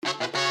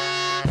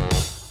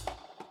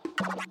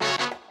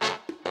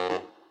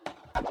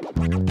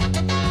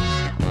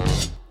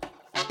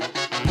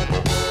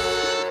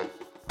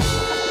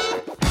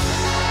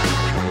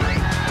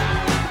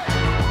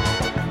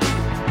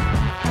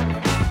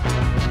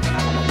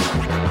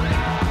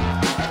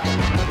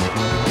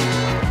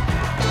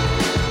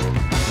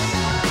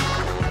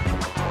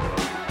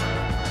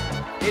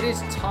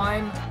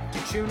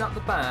tune up the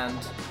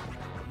band.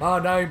 My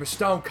name is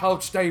Stone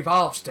Cold Steve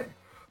Austin,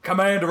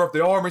 Commander of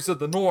the Armies of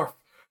the North,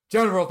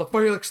 General of the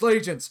Felix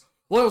Legions,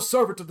 loyal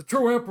servant to the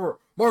true Emperor,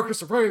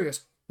 Marcus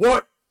Aurelius.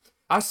 What?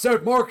 I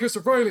said Marcus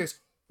Aurelius.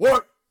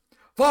 What?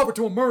 Father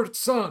to a murdered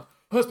son,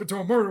 husband to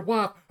a murdered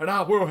wife, and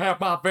I will have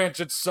my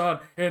vengeance, son,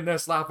 in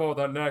this life or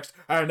the next,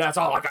 and that's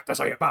all I got to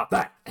say about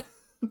that.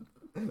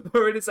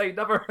 It is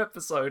another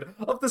episode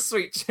of the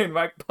Sweet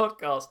Chinwag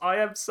podcast. I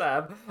am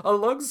Sam,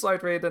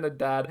 alongside Reardon and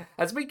Dan,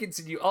 as we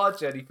continue our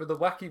journey through the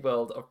wacky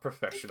world of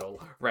professional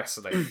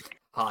wrestling.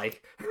 Hi.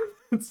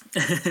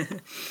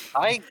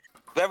 I'm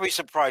very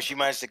surprised you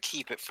managed to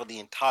keep it for the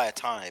entire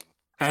time.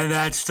 And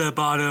that's the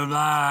bottom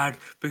line,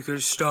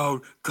 because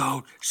Stone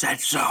Cold said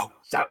so.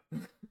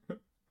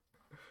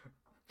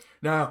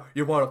 Now,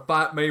 you want to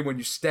fight me when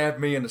you stabbed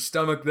me in the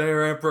stomach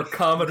there, Emperor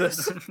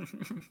Commodus?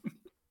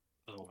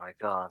 Oh my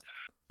god.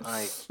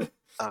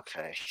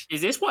 Okay. Is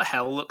this what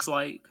hell looks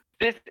like?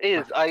 This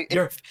is, I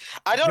don't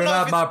You're know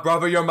not if my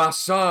brother, you're my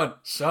son,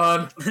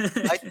 I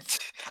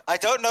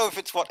don't know if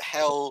it's what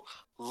hell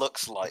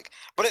looks like,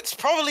 but it's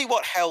probably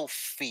what hell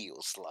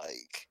feels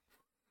like.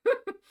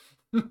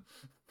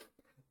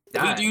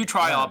 We do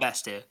try our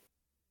best here.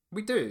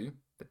 We do,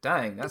 but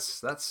dang,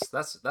 that's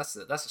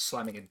a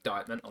slamming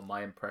indictment on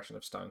my impression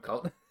of Stone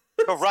Cold.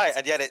 You're right,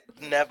 and yet it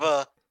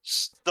never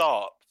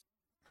stopped.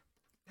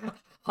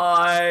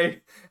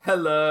 Hi,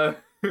 hello.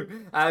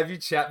 How have you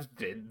chaps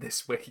been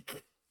this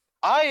week?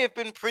 I have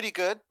been pretty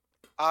good.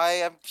 I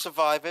am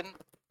surviving.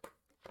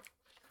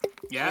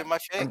 Yeah, Doing my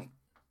thing.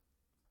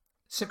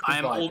 Simply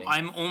vibing.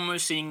 I'm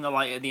almost seeing the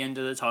light at the end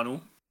of the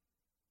tunnel.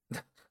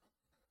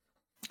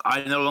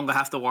 I no longer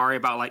have to worry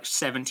about like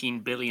 17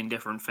 billion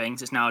different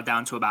things. It's now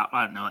down to about,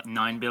 I don't know, like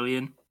 9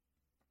 billion.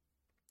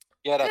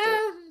 Yeah, that's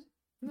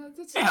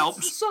it. It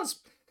helps.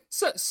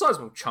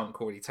 Sizable chunk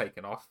already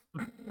taken off.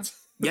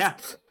 Yeah.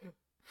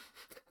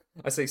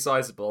 I say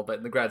sizable, but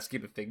in the grand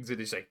scheme of things, it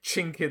is a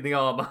chink in the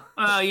armor.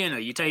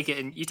 You take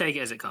it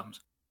as it comes.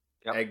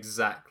 Yep.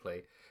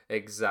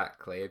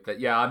 Exactly. But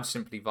yeah, I'm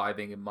simply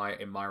vibing in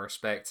my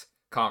respect.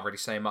 Can't really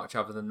say much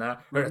other than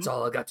that. Mm-hmm. That's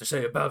all I got to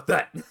say about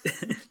that.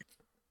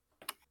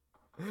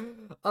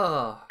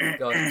 Oh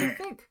god!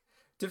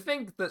 To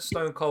think that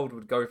Stone Cold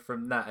would go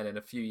from that, and in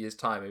a few years'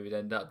 time, he would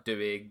end up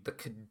doing the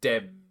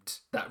Condemned,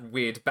 that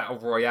weird battle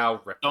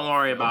royale rip. Don't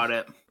worry about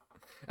it.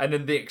 And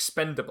then the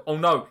Expendable. Oh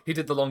no, he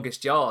did the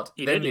Longest Yard.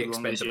 Then the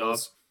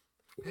Expendables.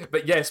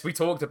 But yes, we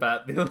talked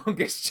about the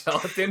Longest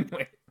Yard, didn't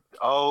we?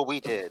 Oh, we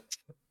did.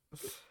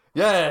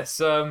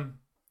 Yes.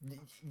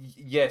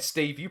 Yeah,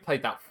 Steve, you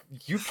played that.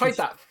 You played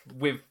that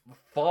with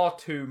far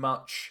too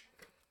much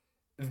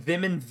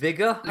vim and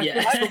vigor. I think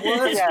that's the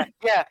word.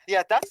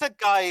 Yeah. That's the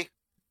guy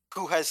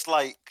who has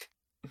like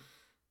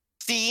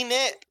seen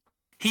it.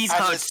 He's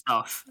heard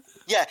stuff.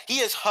 Yeah, he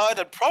has heard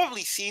and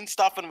probably seen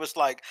stuff and was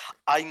like,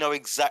 I know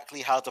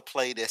exactly how to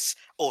play this,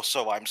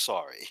 also I'm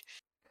sorry.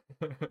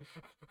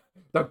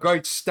 The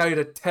great state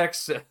of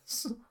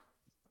Texas.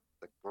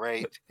 The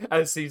great.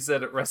 As he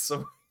said at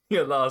WrestleMania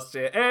last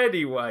year.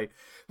 Anyway,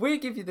 we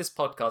give you this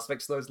podcast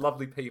thanks to those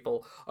lovely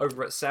people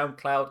over at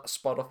SoundCloud,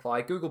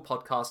 Spotify, Google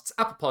Podcasts,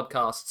 Apple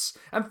Podcasts,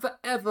 and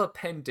forever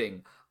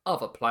pending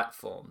other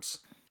platforms.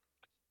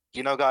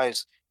 You know,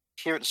 guys,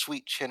 here at the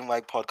Sweet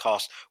Chinwag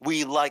podcast,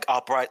 we like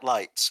our bright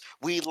lights.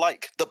 We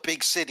like the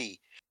big city.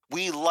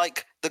 We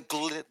like the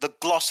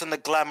gloss and the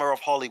glamour of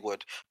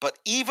Hollywood. But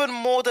even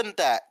more than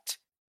that,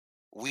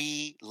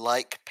 we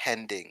like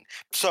pending.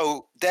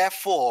 So,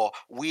 therefore,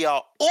 we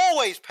are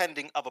always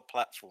pending other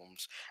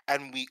platforms.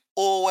 And we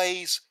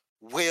always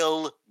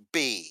will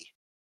be.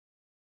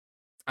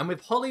 And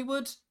with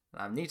Hollywood,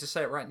 I need to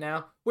say it right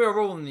now, we're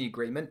all in the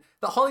agreement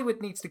that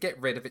Hollywood needs to get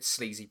rid of its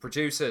sleazy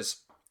producers.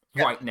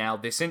 Yep. Right now,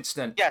 this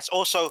instant. Yes.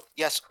 Also,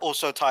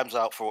 time's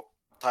up for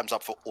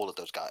all of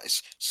those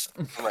guys.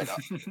 Straight up.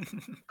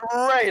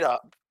 Straight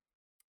up.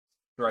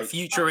 The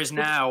future is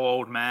now,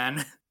 old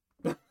man.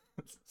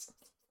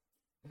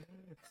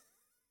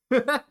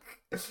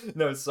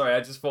 No, sorry, I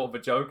just thought of a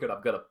joke and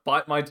I'm gonna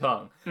bite my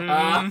tongue.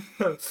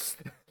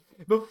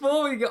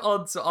 Before we get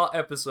on to our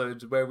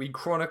episodes where we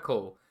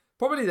chronicle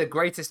probably the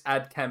greatest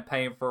ad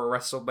campaign for a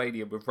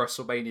WrestleMania with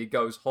WrestleMania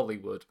Goes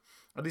Hollywood,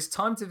 it is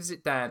time to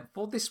visit Dan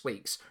for this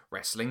week's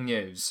wrestling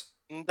news.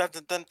 Dun,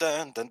 dun,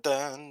 dun, dun,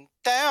 dun,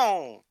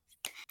 down.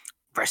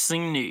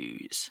 Wrestling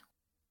news.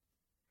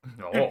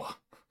 Oh.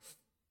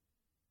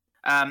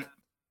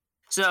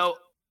 So,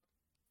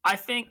 I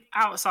think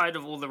outside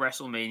of all the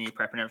WrestleMania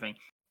prep and everything,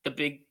 the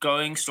big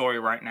going story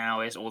right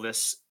now is all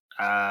this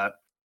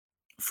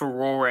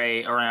furore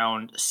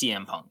around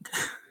CM Punk.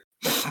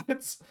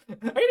 Ain't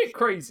it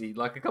crazy?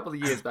 Like a couple of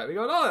years back, we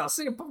go, "Oh,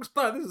 CM Punk's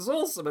back. This is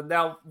awesome," and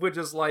now we're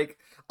just like,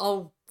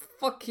 "Oh,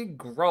 fucking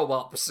grow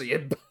up,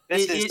 CM Punk."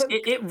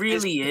 It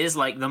really is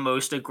like the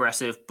most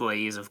aggressive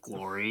blaze of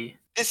glory.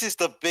 This is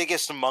the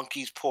biggest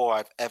monkey's paw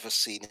I've ever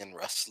seen in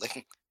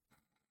wrestling.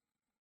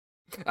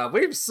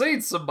 We've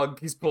seen some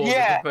monkey's paws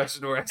in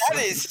professional wrestling.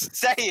 That is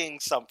saying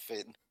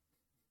something.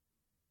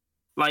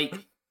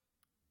 Like,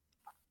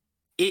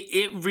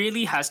 it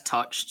really has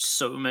touched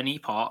so many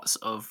parts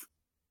of.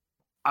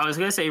 I was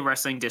gonna say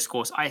wrestling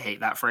discourse. I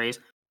hate that phrase,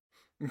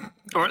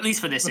 or at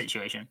least for this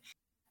situation.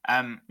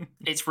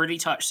 It's really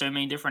touched so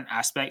many different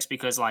aspects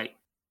because, like,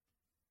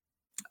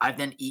 I've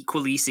then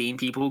equally seen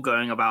people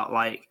going about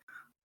like,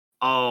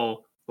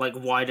 oh, like,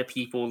 why do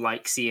people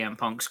like CM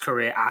Punk's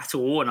career at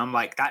all? And I'm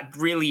like, that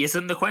really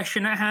isn't the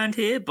question at hand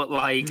here. But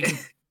like,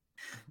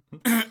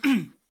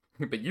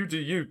 but you do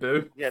you,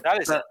 boo. Yeah,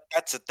 that's a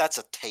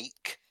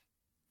take.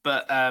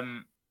 But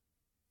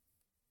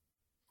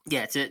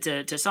yeah.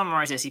 To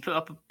summarize this, he put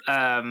up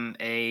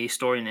a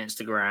story on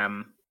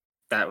Instagram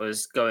that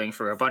was going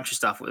through a bunch of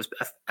stuff. It was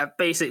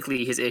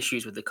basically his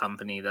issues with the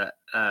company that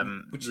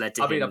led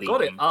to him leaving. I've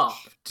got it up.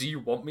 Do you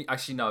want me?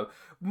 Actually, no.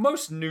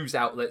 Most news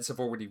outlets have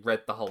already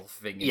read the whole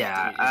thing.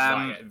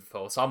 Yeah,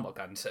 info, so I'm not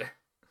going to.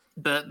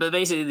 But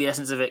basically, the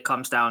essence of it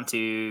comes down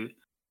to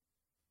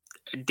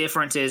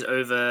differences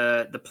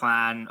over the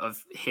plan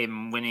of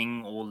him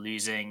winning or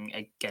losing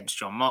against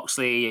Jon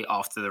Moxley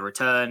after the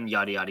return.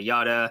 Yada yada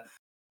yada.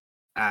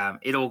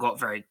 It all got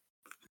very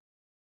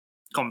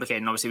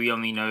complicated, and obviously, we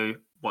only know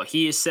what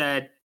he has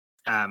said.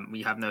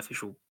 We have no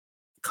official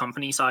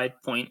company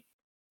side point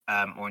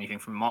or anything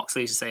from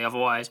Moxley to say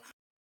otherwise.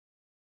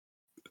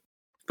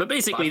 But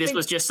basically, this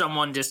was just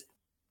someone just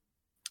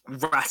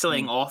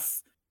rattling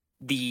off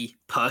the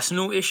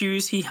personal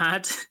issues he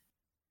had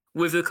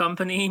with the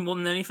company more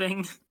than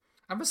anything.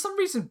 And for some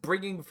reason,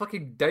 bringing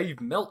fucking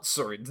Dave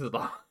Meltzer into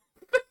the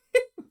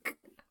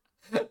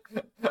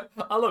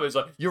I love it. It's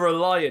like, you're a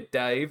liar,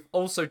 Dave.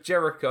 Also,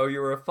 Jericho,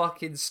 you're a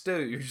fucking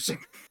stooge.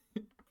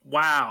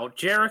 Wow,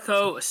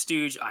 Jericho, a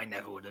stooge, I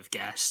never would have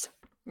guessed.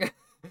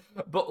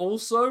 But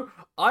also,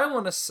 I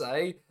want to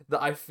say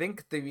that I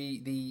think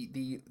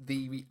the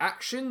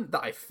reaction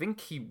that I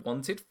think he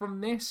wanted from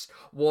this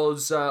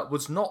was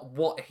not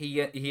what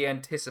he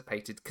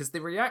anticipated, because the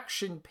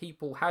reaction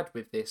people had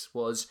with this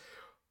was,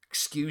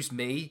 "Excuse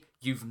me,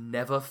 you've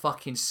never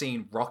fucking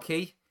seen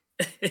Rocky?"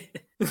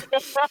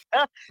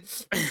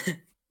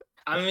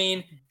 I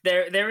mean,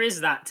 there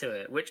is that to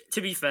it, which,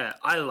 to be fair,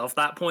 I love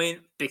that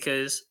point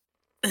because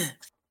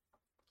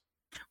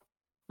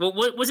well,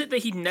 was it that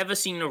he'd never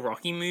seen a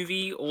Rocky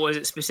movie, or was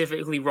it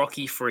specifically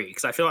Rocky 3?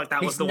 Because I feel like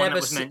that was the one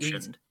that was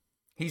mentioned.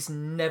 He's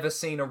never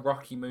seen a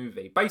Rocky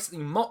movie.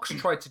 Basically, Mox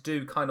tried to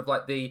do kind of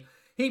like he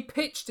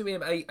pitched to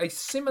him a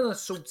similar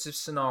sort of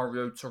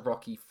scenario to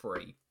Rocky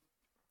 3,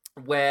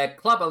 where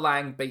Clubber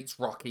Lang beats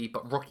Rocky,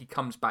 but Rocky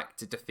comes back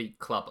to defeat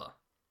Clubber.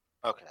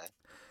 Okay.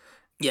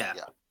 Yeah.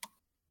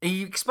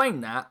 He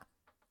explained that,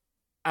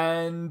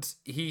 and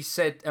he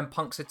said, and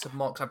Punk said to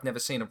Mox, "I've never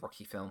seen a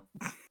Rocky film,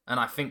 and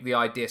I think the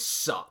idea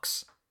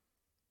sucks."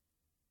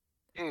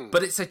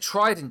 But it's a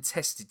tried and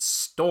tested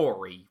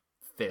story,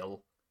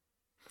 Phil.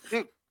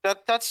 Dude,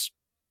 that's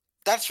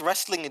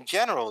wrestling in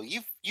general.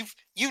 You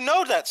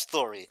know that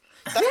story.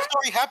 That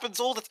story happens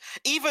all the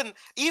even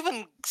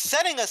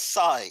setting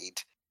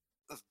aside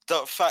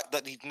the fact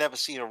that he'd never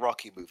seen a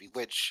Rocky movie,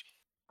 which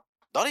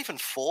not even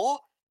 4.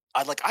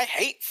 I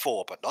hate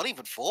 4, but not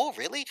even 4,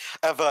 really.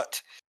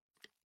 But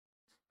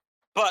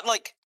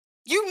like,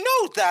 you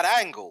know that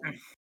angle.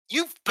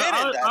 You've been in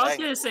that angle. I was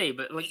gonna say,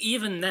 but like,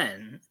 even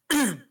then,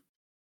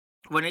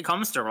 when it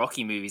comes to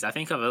Rocky movies, I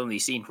think I've only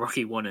seen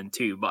Rocky 1 and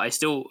 2, but I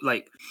still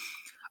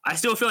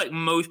feel like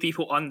most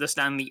people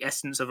understand the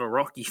essence of a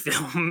Rocky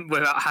film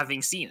without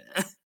having seen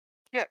it.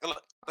 Yeah,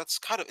 look, that's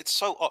kind of, it's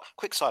so odd.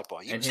 Quick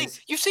sidebar.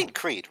 You've seen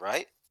Creed,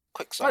 right?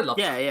 Quick sidebar. I love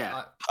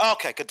yeah.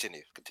 Okay,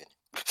 continue.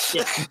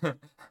 Yeah.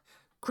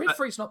 Creed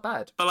 3's not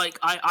bad. But like,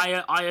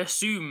 I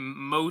assume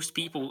most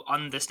people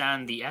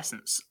understand the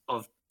essence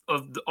of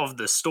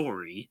the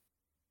story.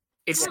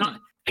 It's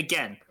not,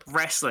 again,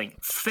 wrestling,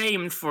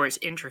 famed for its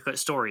intricate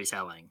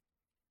storytelling.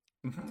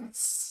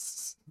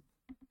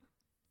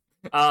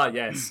 Ah,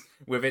 yes,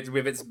 with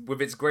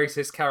its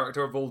greatest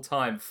character of all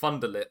time,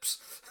 Thunderlips.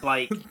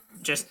 Like,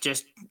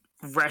 just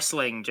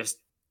wrestling, just,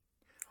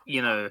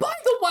 you know. By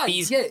the way,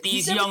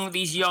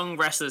 these young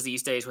wrestlers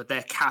these days with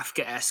their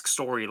Kafka-esque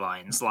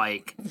storylines,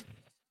 like.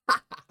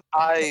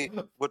 I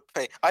would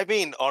pay. I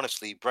mean,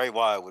 honestly, Bray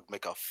Wyatt would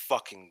make a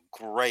fucking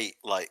great,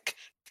 like,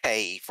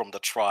 pay from the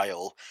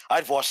trial.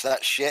 I'd watch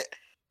that shit.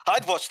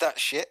 God,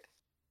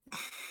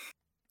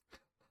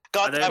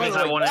 I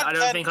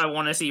don't think I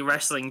want to see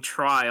wrestling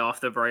try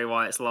after Bray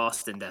Wyatt's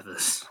last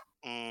endeavors.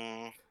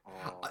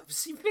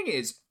 See, the thing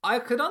is, I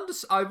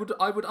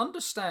would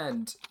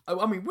understand.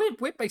 I mean,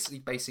 we're basically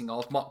basing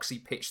off Moxie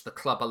pitched the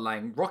Clubber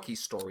Lang Rocky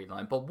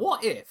storyline, but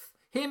what if?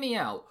 Hear me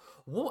out.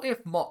 What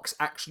if Mox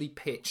actually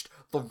pitched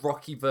the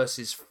Rocky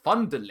versus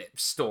Thunderlips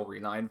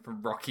storyline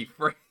from Rocky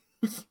 3?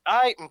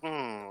 I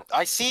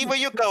see where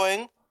you're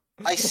going.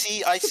 I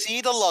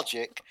see the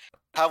logic.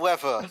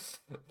 However,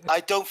 I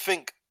don't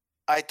think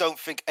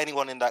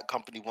anyone in that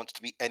company wants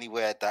to be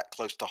anywhere that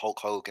close to Hulk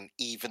Hogan,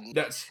 even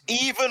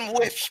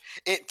with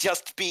it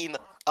just being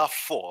a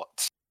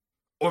thought.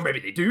 Or maybe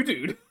they do,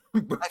 dude.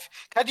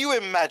 Can you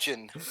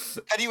imagine,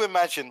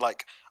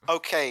 like,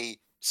 okay,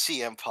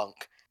 CM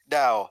Punk,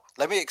 Now,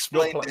 let me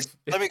explain playing- this.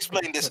 Let me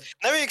explain this.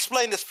 Let me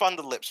explain this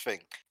Thunder Lips thing.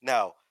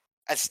 Now,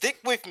 and stick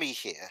with me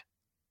here.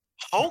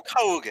 Hulk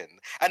Hogan,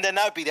 and then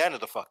that'd be the end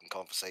of the fucking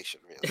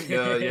conversation, really.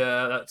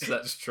 Yeah,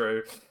 that's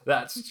true.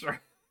 That's true.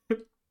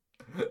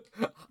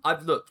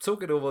 Look,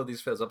 talking to all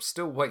these films, I'm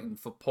still waiting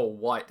for Paul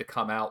White to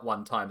come out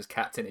one time as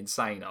Captain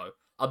Insano.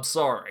 I'm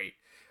sorry.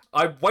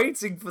 I'm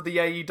waiting for the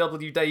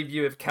AEW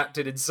debut of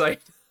Captain Insano.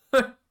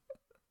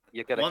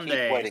 You're gonna One keep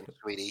day. waiting,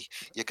 sweetie.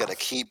 You're gonna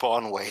keep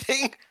on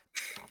waiting.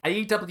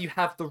 AEW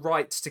have the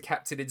rights to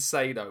Captain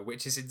Insano,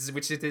 which is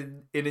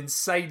an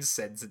insane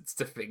sentence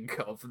to think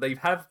of. They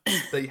have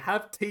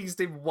teased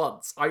him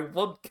once. I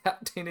want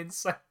Captain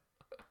Insano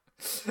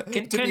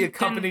to be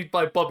accompanied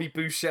by Bobby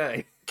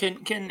Boucher. Can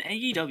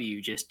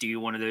AEW just do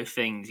one of those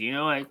things? You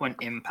know, like when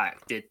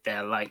Impact did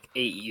their like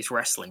 80s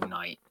wrestling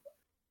night.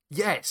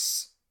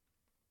 Yes.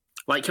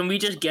 Like, can we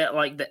just get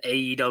like the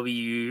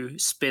AEW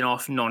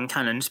spin-off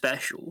non-canon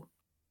special?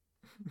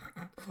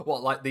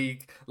 What, like the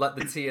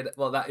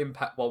that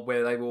Impact one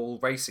where they were all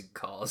racing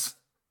cars?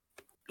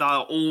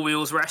 All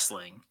Wheels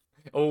Wrestling.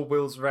 All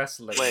Wheels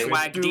Wrestling. Wait,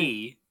 Swag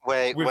D.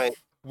 Wait.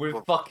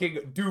 With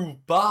fucking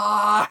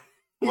Dubai.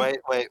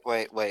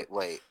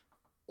 Wait.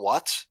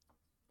 What?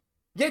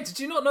 Yeah, did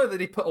you not know that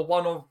he put a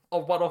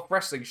one-off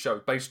wrestling show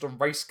based on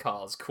race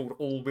cars called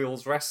All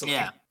Wheels Wrestling?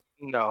 Yeah.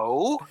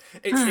 No.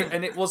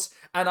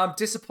 And I'm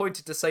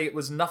disappointed to say it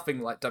was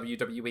nothing like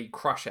WWE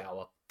Crush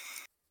Hour.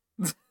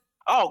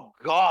 Oh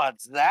God,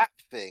 that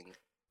thing.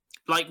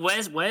 Like,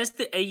 where's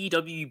the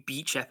AEW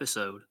Beach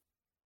episode?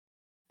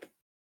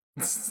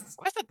 Where's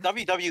the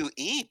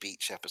WWE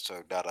Beach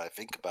episode? Now that I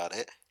think about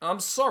it. I'm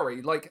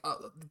sorry, like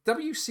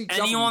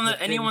WCW.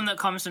 Anyone that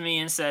comes to me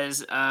and says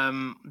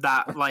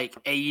that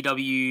like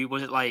AEW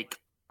was it like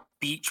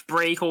Beach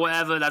Break or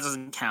whatever, that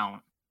doesn't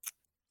count.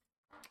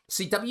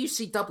 See,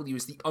 WCW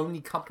is the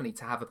only company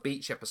to have a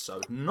beach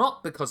episode,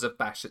 not because of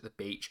Bash at the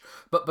Beach,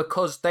 but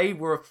because they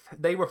were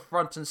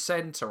front and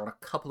center on a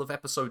couple of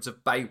episodes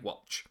of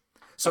Baywatch.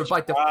 So That's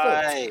by default,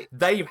 right.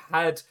 they've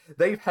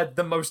had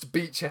the most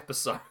beach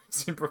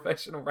episodes in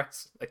professional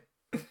wrestling.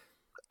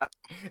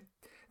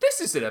 This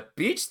isn't a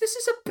beach. This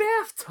is a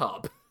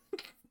bathtub.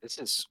 This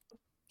is.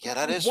 Yeah,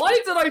 that is. Why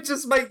did I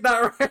just make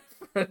that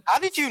reference? How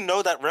did you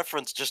know that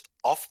reference just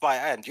off by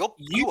hand? You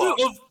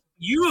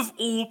of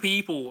all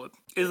people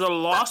is the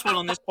last one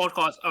on this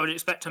podcast I would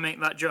expect to make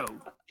that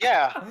joke.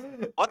 Yeah.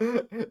 What?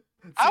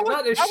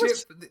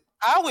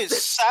 How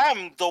is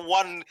Sam the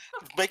one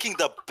making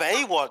the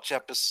Baywatch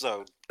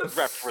episode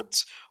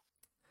reference?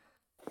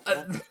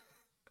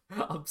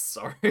 I'm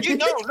sorry.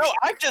 No,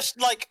 I'm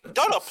just like,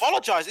 don't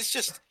apologize. It's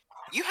just,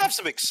 you have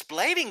some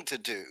explaining to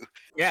do.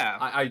 Yeah.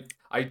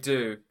 I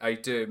do.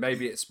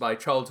 Maybe it's my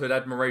childhood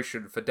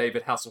admiration for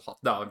David Hasselhoff.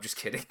 No, I'm just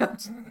kidding.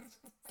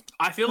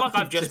 I feel like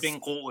I've just been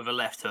caught with a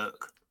left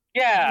hook.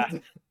 Yeah.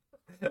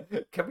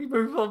 Can we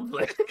move on,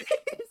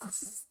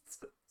 please?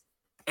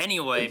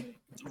 Anyway,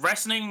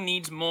 wrestling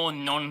needs more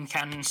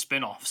non-canon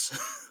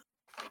spin-offs.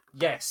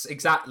 Yes,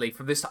 exactly.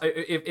 From this,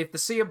 if the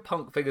CM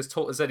Punk thing has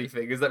taught us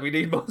anything, is that we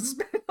need more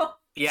spin-offs.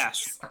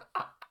 Yes.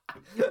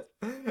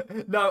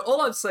 No,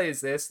 all I'm saying is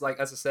this. Like,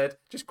 as I said,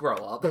 just grow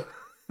up.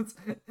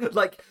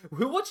 Like,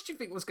 what did you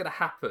think was going to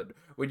happen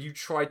when you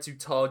tried to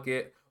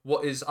target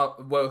who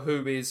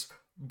is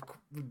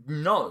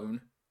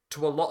known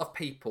to a lot of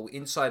people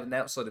inside and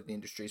outside of the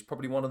industry is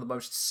probably one of the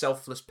most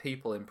selfless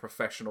people in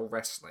professional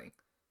wrestling?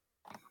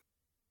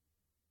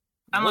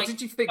 And what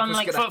did you think was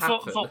going to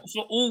happen?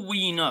 For all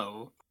we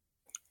know,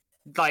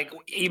 like,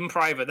 even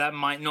private, that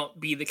might not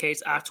be the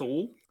case at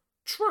all.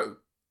 True.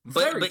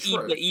 Very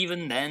true. But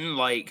even then,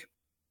 like,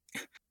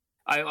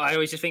 I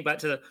always just think back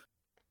to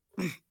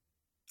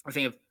I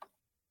think of,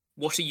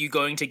 what are you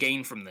going to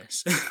gain from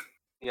this?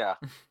 Yeah.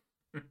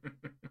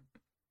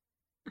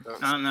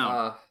 I don't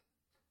know.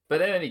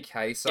 But in any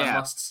case, I Yeah.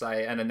 must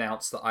say and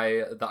announce that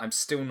I'm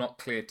still not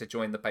cleared to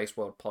join the Base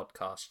World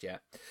podcast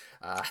yet.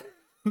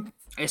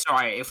 It's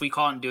alright. If we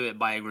can't do it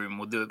by agreement,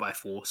 we'll do it by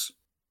force.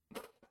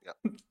 Yeah.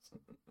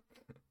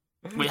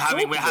 We're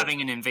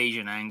having an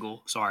invasion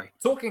angle. Sorry.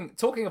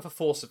 Talking of a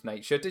force of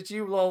nature, did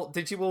you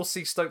all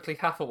see Stokely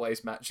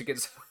Hathaway's match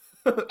against?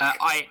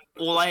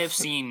 All I have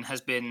seen has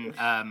been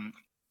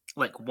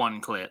like one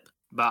clip,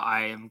 but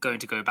I am going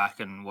to go back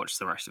and watch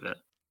the rest of it.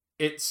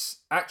 It's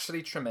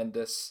actually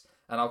tremendous,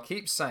 and I'll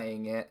keep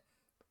saying it.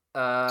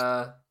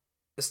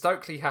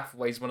 Stokely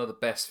Hathaway is one of the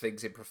best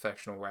things in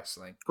professional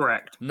wrestling.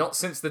 Correct. Not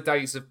since the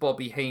days of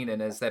Bobby Heenan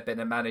has there been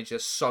a manager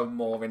so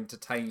more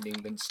entertaining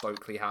than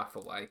Stokely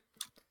Hathaway.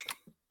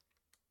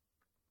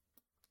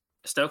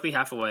 Stokely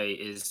Hathaway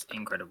is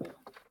incredible.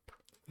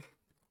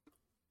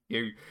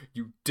 You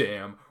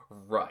damn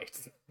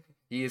right.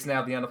 He is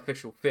now the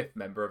unofficial 5th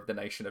member of the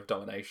Nation of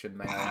Domination,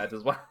 may I add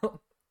as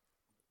well.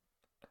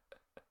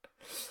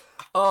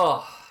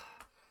 Oh.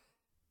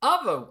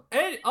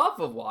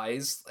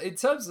 Otherwise, in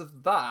terms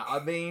of that, I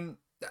mean,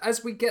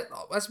 as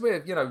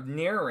we're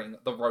nearing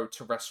the road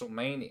to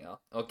WrestleMania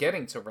or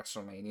getting to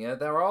WrestleMania,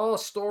 there are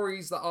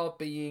stories that are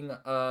being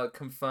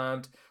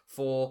confirmed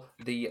for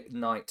the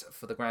night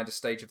for the grandest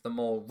stage of them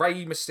all.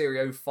 Rey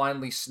Mysterio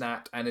finally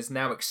snapped and has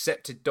now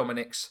accepted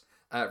Dominic's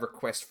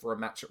request for a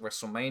match at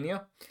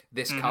WrestleMania.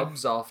 This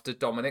comes after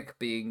Dominic,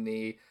 being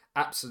the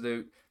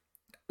absolute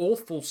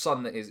awful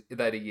son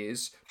that he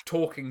is,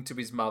 talking to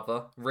his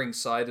mother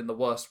ringside in the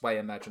worst way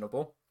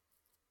imaginable.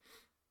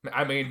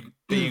 I mean,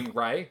 being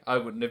Ray, I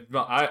wouldn't have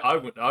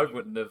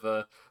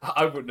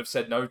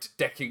said no to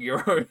decking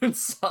your own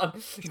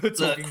son for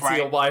talking to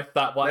your wife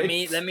that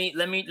way. Let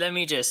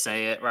me just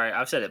say it, right?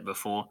 I've said it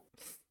before.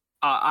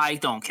 I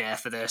don't care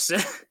for this.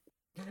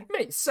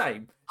 Mate,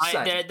 same.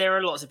 There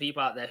are lots of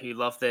people out there who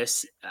love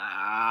this.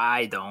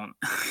 I don't.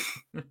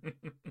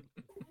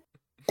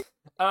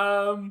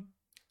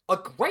 A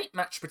great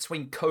match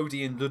between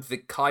Cody and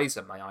Ludwig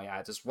Kaiser, may I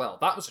add, as well.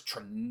 That was a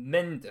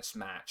tremendous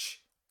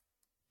match.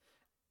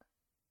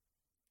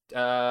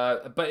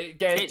 But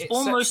again, it's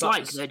almost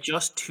like they're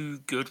just two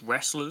good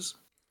wrestlers.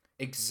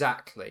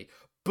 Exactly.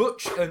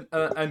 Butch and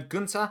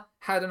Gunther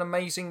had an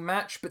amazing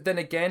match, but then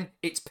again,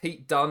 it's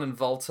Pete Dunne and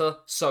Walter,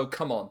 so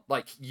come on.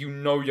 Like,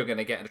 you're going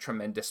to get a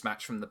tremendous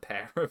match from the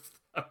pair of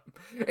them.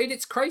 And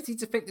it's crazy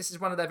to think this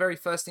is one of their very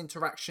first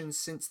interactions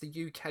since the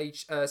UK,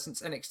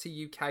 since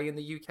NXT UK and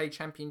the UK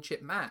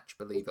Championship match,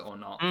 believe it or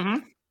not.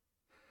 And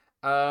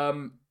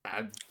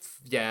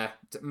yeah,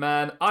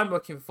 man, I'm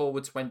looking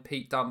forward to when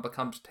Pete Dunne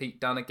becomes Pete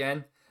Dunne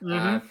again.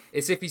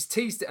 It's if he's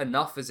teased it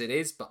enough as it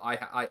is, but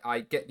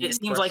I get the impression. It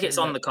seems like it's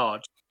on the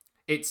card.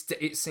 It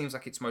seems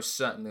like it's most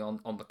certainly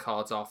on the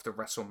cards after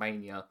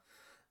WrestleMania.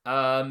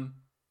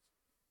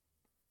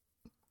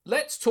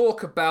 Let's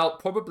talk about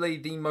probably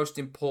the most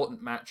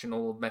important match in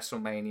all of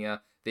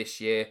WrestleMania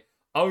this year: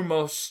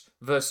 Omos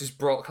versus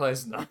Brock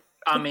Lesnar.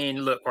 I mean,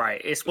 look,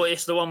 right, it's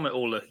the one we're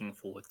all looking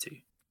forward to.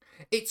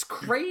 It's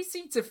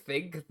crazy to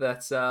think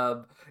that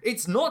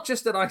it's not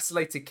just an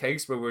isolated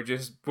case where we're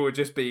just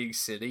being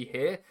silly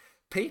here.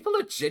 People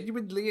are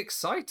genuinely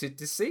excited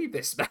to see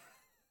this match.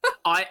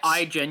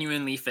 I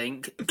genuinely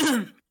think,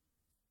 when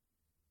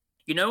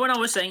I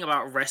was saying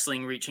about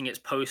wrestling reaching its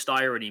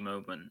post-irony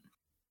moment,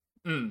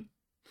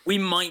 we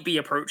might be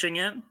approaching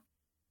it,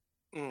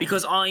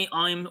 because I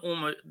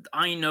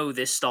know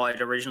this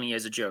started originally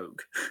as a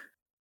joke.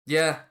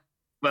 Yeah.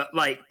 But,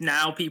 like,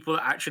 now people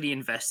are actually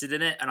invested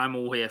in it, and I'm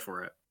all here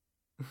for it.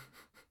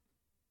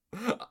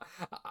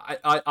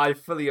 I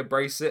fully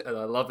embrace it, and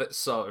I love it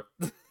so.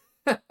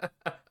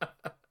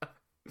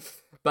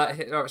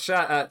 But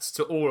shout outs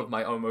to all of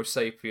my Homo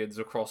sapiens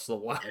across the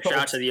world. Yeah,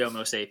 shout out to the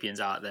Homo sapiens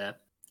out there.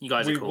 You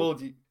guys are cool.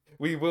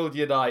 We will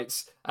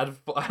unite and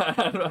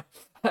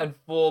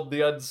form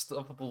the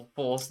unstoppable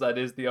force that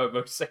is the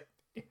Homo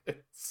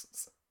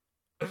sapiens.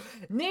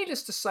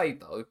 Needless to say,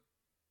 though,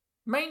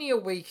 Mania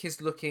Week is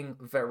looking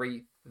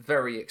very,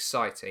 very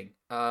exciting.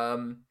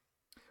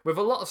 With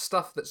a lot of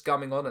stuff that's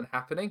going on and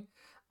happening.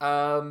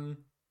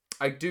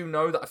 I do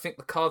know that I think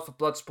the card for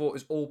Bloodsport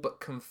is all but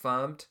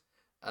confirmed.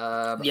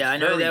 I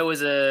know there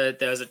was a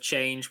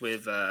change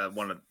with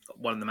one of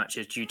the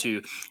matches due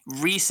to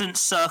recent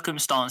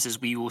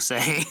circumstances, we will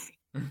say.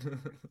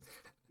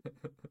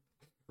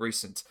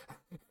 Recent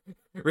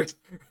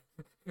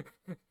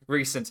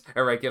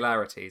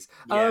irregularities.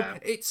 Yeah.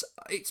 It's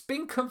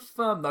been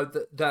confirmed though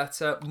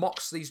that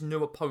Moxley's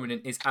new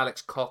opponent is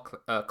Alex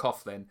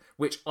Coughlin,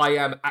 which I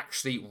am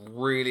actually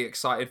really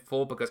excited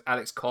for because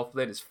Alex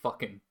Coughlin is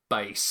fucking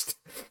based.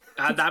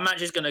 That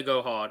match is gonna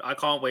go hard. I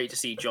can't wait to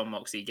see Jon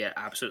Moxley get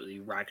absolutely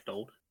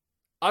ragdolled.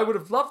 I would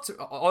have loved to,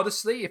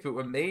 honestly, if it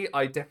were me,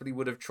 I definitely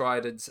would have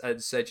tried and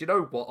said, you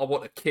know what, I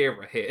want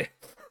Akira here.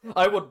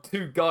 I want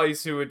two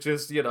guys who are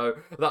just, that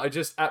are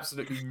just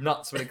absolutely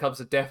nuts when it comes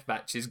to death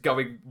matches,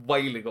 going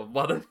wailing on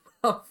one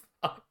another.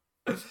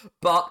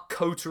 But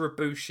Kota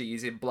Ibushi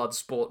is in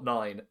Bloodsport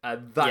 9,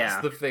 and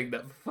that's the thing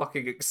that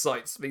fucking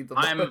excites me the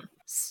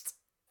most.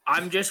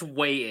 I'm just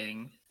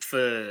waiting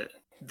for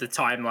the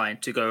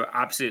timeline to go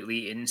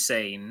absolutely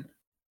insane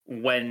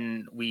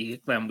when we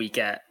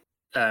get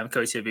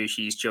Kota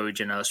Ibushi's Joey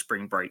Janela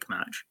Spring Break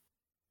match.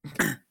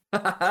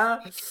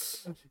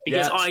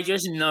 Because I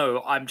just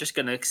know I'm just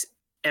gonna,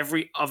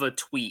 every other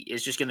tweet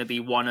is just gonna be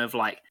one of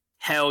like,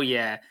 hell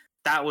yeah,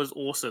 that was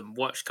awesome.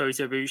 Watch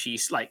Kota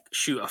Ibushi like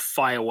shoot a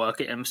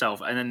firework at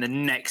himself, and then the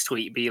next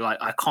tweet be like,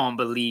 I can't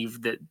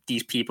believe that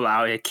these people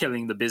are out here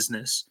killing the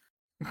business.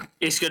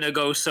 It's gonna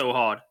go so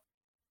hard.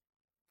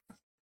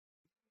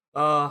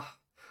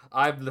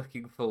 I'm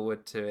looking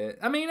forward to it.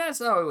 I mean,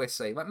 as I always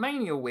say, like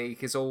Mania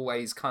Week is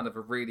always kind of a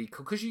really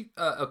cool,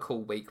 a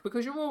cool week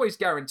because you're always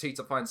guaranteed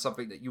to find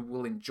something that you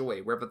will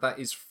enjoy, whether that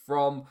is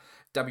from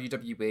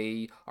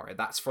WWE or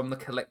that's from the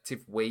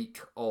Collective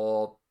Week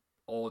or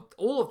all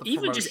of the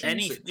even promotions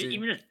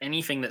just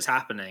anything that's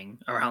happening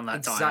around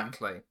that time.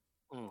 Exactly.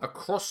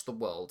 Across the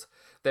world,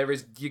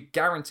 you're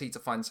guaranteed to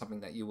find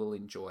something that you will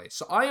enjoy.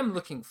 So I am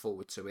looking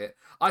forward to it.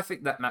 I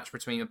think that match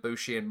between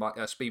Ibushi and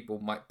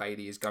Speedball Mike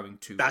Bailey is going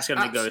to... That's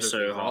going to go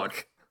so hard.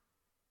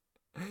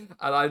 And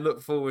I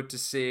look forward to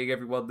seeing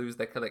everyone lose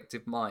their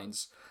collective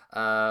minds.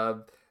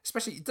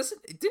 Especially,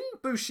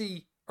 didn't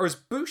Bushi, or is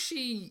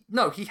Bushi?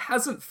 No, he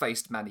hasn't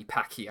faced Manny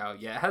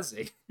Pacquiao yet, has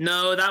he?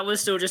 No, that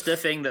was still just a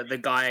thing that the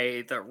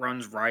guy that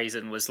runs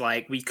Ryzen was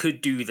like, we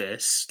could do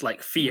this,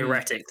 like,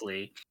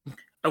 theoretically.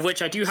 Of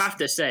which I do have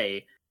to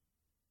say,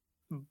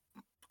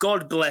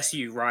 God bless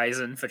you,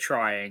 Ryzen, for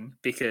trying,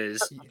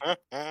 because...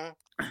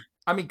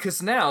 I mean,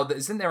 because now,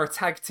 isn't there a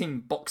tag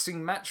team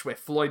boxing match where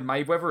Floyd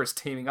Mayweather is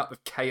teaming up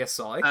with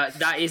KSI?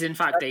 That is, in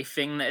fact, a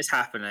thing that is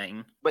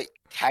happening. Wait,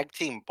 tag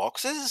team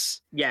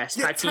boxes? Yes,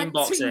 tag team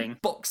boxing. Team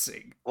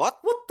boxing. What?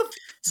 What the?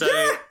 So,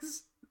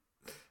 yes!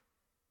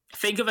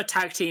 Think of a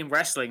tag team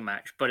wrestling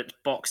match, but it's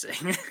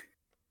boxing.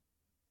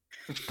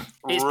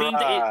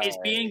 It's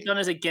being done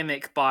as a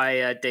gimmick by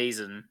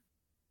Dazen.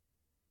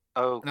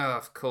 Oh,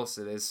 of course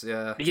it is.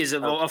 Yeah. Because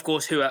of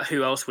course,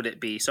 who else would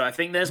it be? So I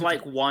think there's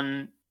like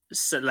one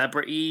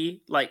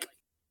celebrity, like,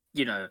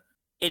 you know,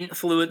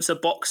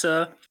 influencer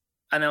boxer,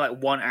 and then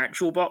like one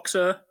actual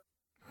boxer,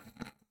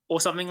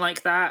 or something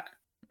like that.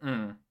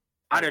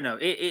 I don't know.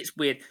 It's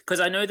weird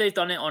because I know they've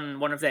done it on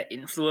one of their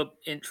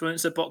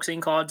influencer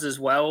boxing cards as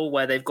well,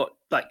 where they've got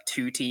like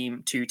two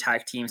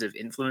tag teams of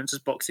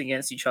influencers boxing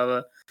against each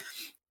other.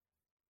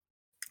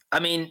 I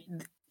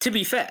mean, to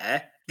be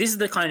fair, this is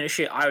the kind of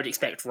shit I would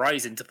expect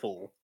Ryzen to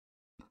pull.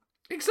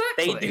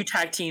 Exactly. They do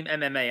tag team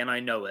MMA, and I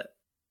know it.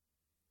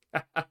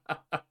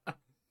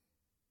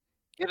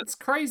 It's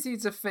crazy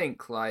to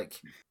think,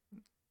 like,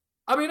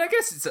 I mean, I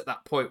guess it's at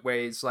that point where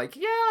it's like,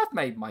 yeah, I've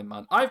made my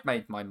money. I've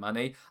made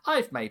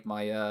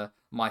my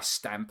my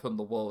stamp on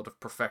the world of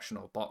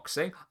professional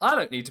boxing. I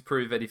don't need to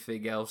prove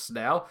anything else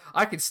now.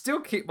 I can still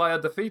keep my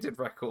undefeated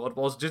record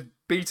whilst just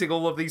beating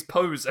all of these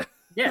posers.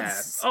 Yeah.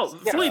 Oh,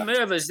 yeah. Floyd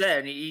Mayweather's there,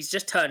 and he's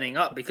just turning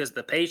up because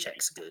the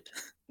paycheck's good.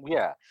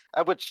 Yeah,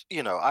 which,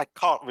 you know, I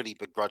can't really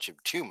begrudge him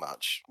too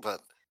much, but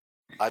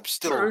I'm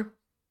still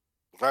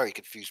very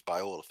confused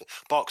by all of it.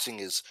 Boxing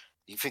is...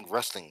 You think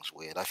wrestling's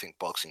weird? I think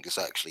boxing is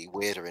actually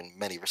weirder in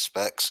many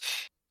respects.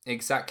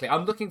 Exactly.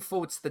 I'm looking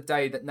forward to the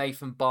day that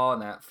Nathan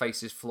Barnett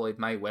faces Floyd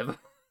Mayweather.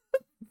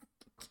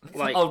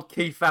 Like old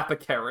Keith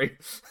Apicary.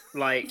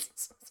 Like,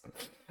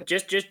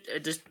 just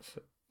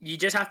you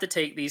just have to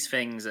take these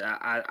things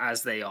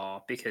as they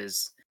are,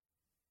 because,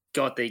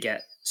 God, they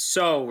get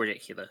so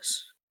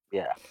ridiculous.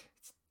 Yeah.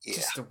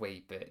 Just a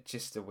wee bit,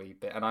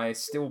 and I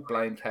still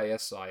blame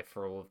KSI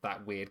for all of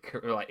that weird,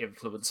 like,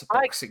 influencer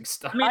boxing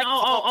stuff. I mean,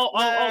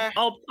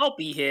 I'll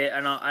be here,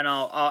 and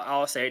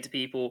I'll say it to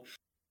people.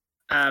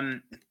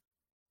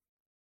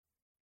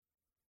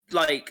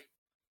 Like,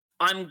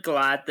 I'm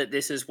glad that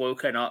this has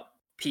woken up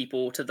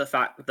people to the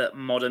fact that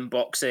modern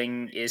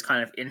boxing is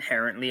kind of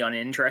inherently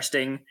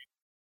uninteresting.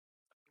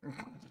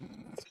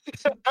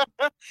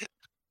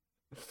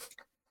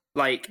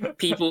 Like,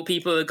 people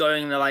are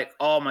going, they're like,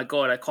 oh my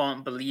God, I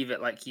can't believe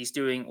it. Like, he's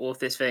doing all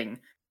this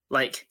thing.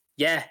 Like,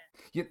 yeah,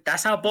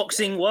 that's how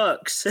boxing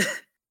works.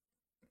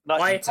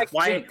 Why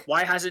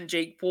hasn't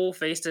Jake Paul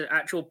faced an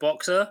actual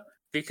boxer?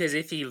 Because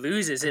if he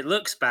loses, it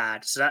looks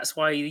bad. So that's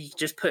why he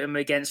just put him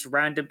against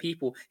random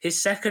people.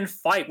 His second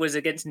fight was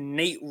against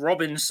Nate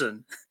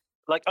Robinson.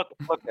 Like,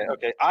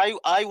 okay.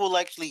 I will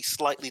actually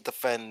slightly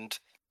defend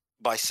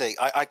by saying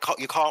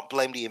you can't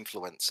blame the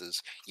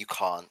influencers. You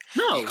can't.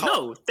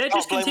 No, they're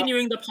just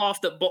continuing the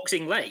path that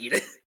boxing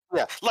laid.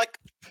 Yeah, like,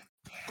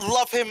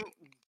 love him,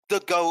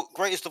 the GOAT,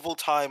 greatest of all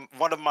time,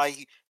 one of my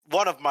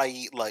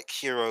like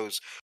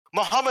heroes.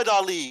 Muhammad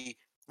Ali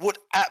would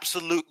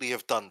absolutely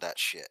have done that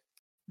shit.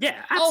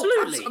 Yeah,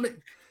 absolutely. I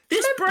mean,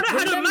 this brother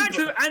had a match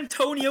with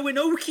Antonio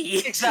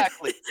Inoki.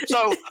 Exactly.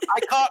 So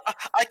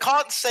I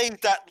can't say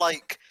that,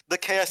 like, the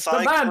KSI.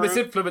 The man was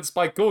influenced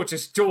by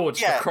Gorgeous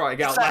George, for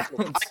crying out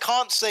loud. I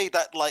can't say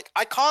that the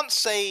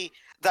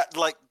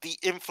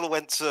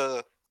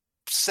influencer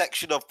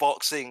section of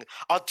boxing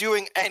are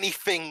doing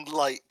anything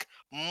like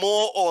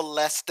more or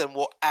less than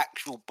what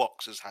actual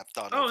boxers have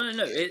done. Oh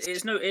no,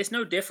 it's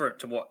no different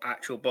to what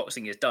actual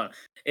boxing has done.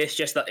 It's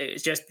just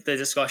the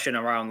discussion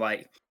around,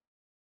 like,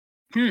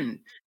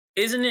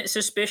 isn't it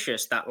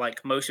suspicious that,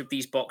 like, most of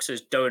these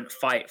boxers don't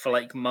fight for,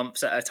 like,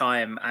 months at a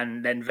time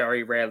and then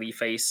very rarely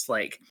face,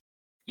 like,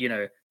 you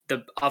know,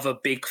 the other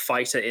big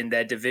fighter in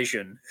their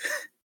division?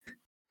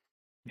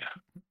 Yeah.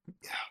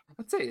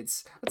 I'd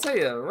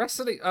say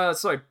wrestling.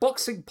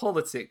 Boxing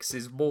politics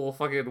is more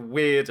fucking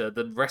weirder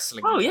than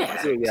wrestling. Oh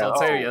yeah, I'll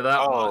tell you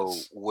that much.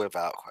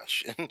 Without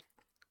question.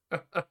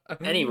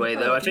 Anyway,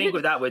 though, I think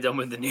with that we're done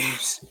with the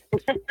news.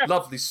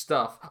 Lovely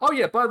stuff. Oh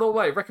yeah, by the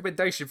way,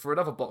 recommendation for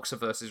another boxer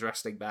versus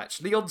wrestling match: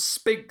 Leon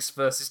Spinks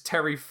versus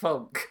Terry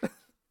Funk.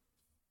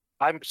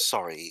 I'm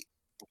sorry.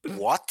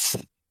 What?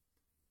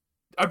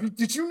 I mean,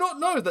 did you not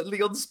know that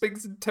Leon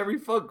Spinks and Terry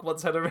Funk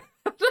once had a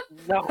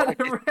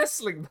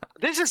wrestling match?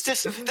 This is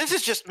just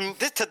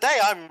today.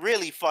 I'm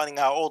really finding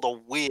out all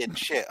the weird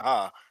shit,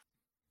 huh?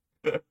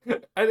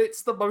 And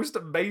it's the most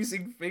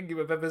amazing thing you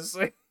have ever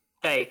seen.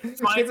 Hey,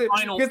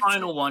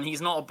 final one.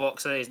 He's not a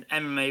boxer. He's an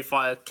MMA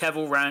fighter.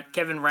 Kevin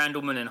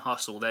Randleman and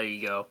Hustle. There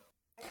you go.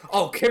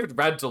 Oh, Kevin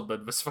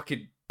Randleman was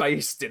fucking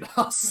based in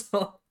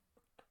Hustle.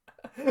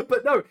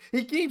 But no,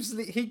 he gives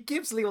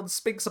Leon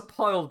Spinks a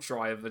pile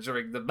driver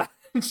during the match.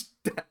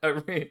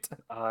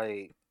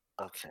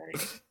 Okay.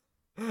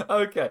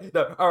 Okay,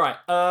 no, all right.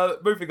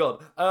 Moving on.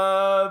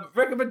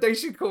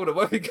 Recommendation corner.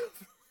 What have we got?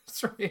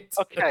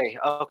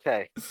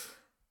 Okay.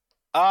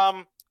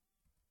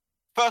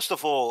 First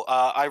of all,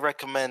 I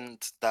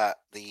recommend that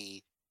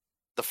the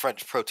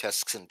French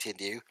protests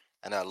continue,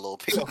 and a little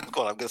bit. I'm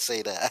gonna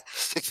say that.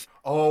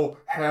 Oh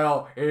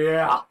hell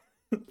yeah!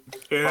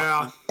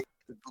 Yeah.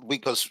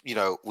 Because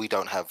we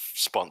don't have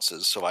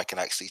sponsors, so I can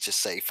actually just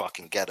say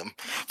fucking get them,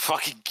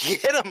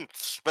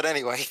 But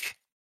anyway,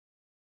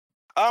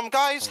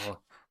 guys. Oh,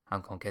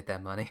 I'm gonna get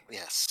that money.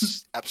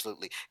 Yes,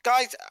 absolutely,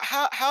 guys.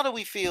 How do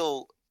we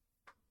feel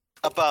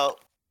about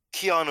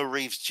Keanu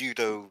Reeves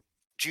judo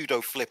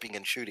flipping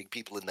and shooting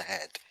people in the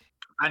head?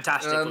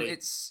 Fantastically.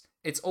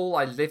 It's all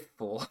I live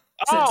for.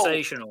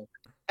 Sensational.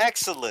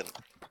 Excellent.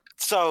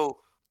 So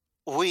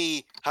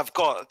we have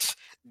got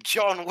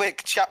John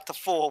Wick Chapter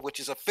 4, which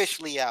is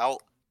officially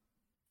out,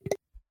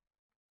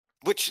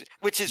 which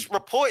is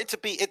reported to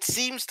be. It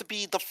seems to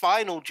be the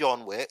final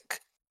John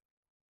Wick.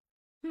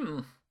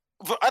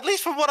 At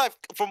least from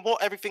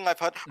everything I've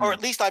heard, or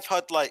at least I've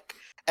heard like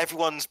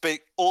everyone's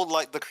all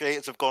like the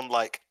creators have gone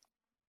like,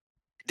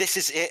 this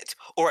is it,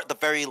 or at the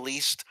very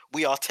least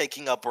we are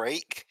taking a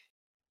break.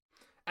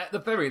 At the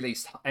very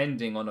least,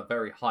 ending on a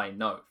very high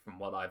note, from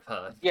what I've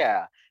heard.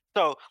 Yeah.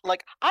 So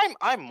like,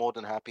 I'm more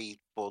than happy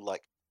for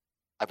like.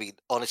 I mean,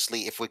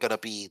 honestly, if we're gonna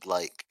be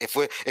like, if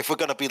we're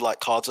gonna be like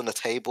cards on the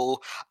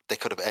table, they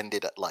could have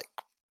ended at like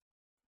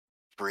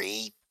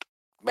 3,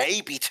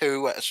 maybe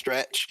 2 at a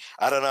stretch.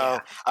 I don't know.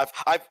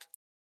 Yeah.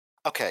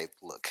 Okay,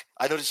 look,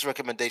 I know this is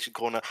recommendation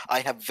corner.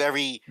 I have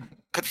very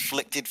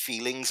conflicted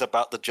feelings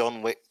about the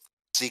John Wick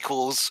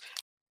sequels.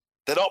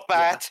 They're not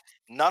bad.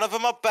 Yeah. None of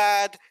them are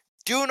bad.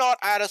 Do not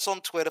add us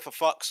on Twitter, for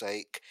fuck's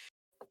sake.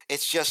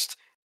 It's just,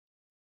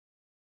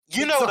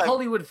 it's a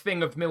Hollywood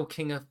thing of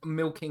milking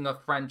a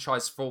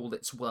franchise for all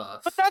it's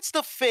worth. But that's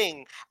the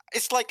thing.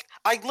 It's like,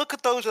 I look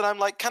at those and I'm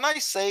like, can I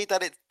say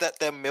that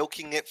they're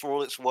milking it for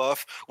all it's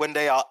worth when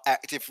they are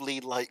actively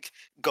like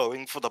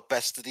going for the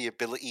best of the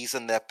abilities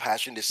and their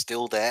passion is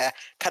still there?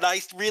 Can I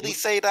really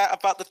say that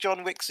about the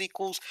John Wick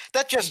sequels?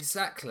 They're just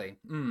exactly.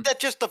 They're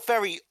just a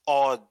very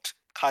odd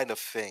kind of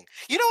thing.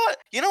 You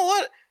know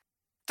what?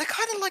 They're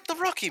kind of like the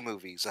Rocky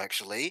movies,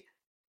 actually.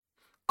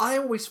 I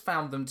always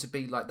found them to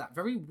be like that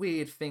very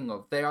weird thing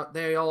of they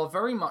are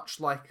very much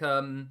like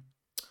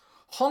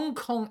Hong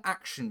Kong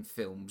action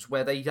films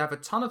where they have a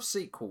ton of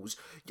sequels.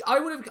 I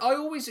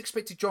always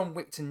expected John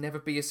Wick to never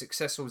be as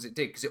successful as it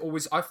did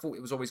because I thought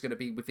it was always going to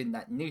be within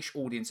that niche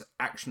audience of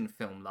action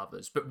film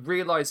lovers, but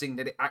realizing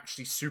that it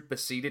actually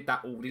superseded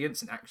that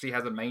audience and actually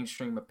has a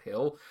mainstream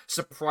appeal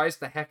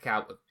surprised the heck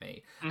out of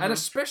me. Mm-hmm. And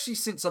especially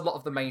since a lot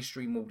of the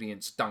mainstream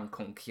audience dunk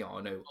on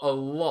Keanu a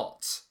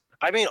lot.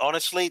 I mean,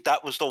 honestly,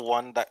 that was the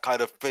one that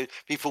kind of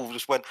people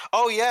just went,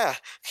 "Oh yeah,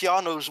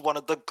 Keanu's one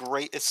of the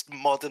greatest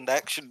modern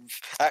action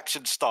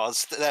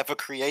stars that ever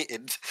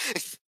created."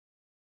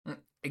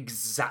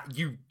 Exactly,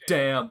 you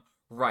damn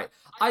right.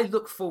 I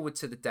look forward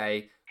to the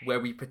day where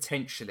we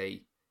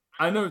potentially,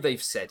 I know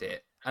they've said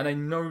it, and I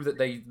know that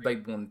they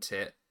want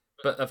it,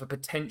 but of a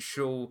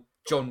potential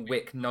John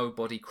Wick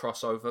Nobody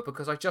crossover,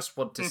 because I just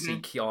want to see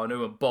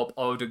Keanu and Bob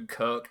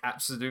Odenkirk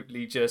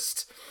absolutely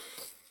just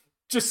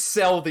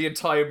sell the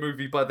entire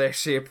movie by their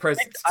sheer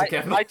presence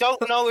together. I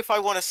don't know if I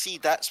want to see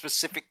that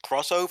specific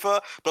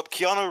crossover, but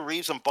Keanu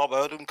Reeves and Bob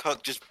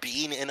Odenkirk just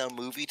being in a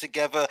movie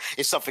together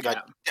is something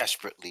I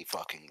desperately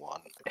fucking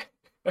want.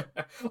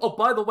 Oh,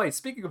 by the way,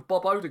 speaking of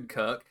Bob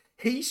Odenkirk,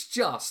 he's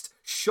just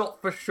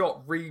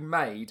shot-for-shot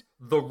remade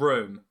The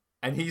Room,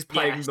 and he's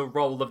playing the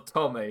role of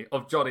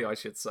Johnny, I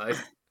should say.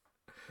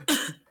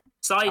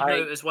 Side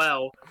note as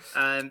well,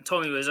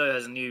 Tommy Wiseau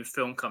has a new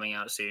film coming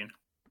out soon.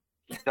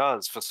 He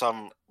does, for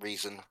some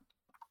reason.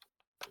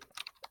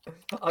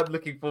 I'm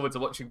looking forward to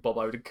watching Bob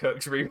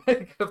Odenkirk's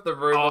remake of The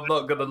Room. I'm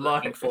not gonna lie.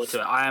 Looking forward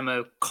to it. I am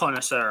a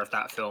connoisseur of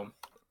that film.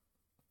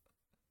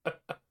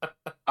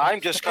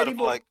 I'm just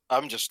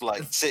I'm just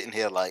like sitting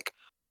here like,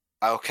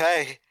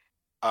 okay,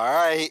 all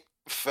right,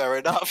 fair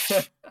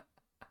enough.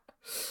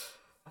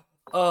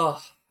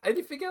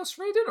 Anything else,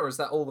 Raiden, or is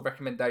that all the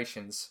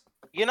recommendations?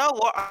 You know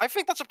what? I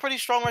think that's a pretty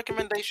strong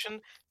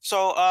recommendation.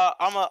 So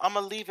I'm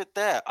gonna leave it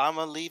there.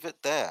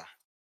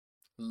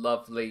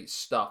 Lovely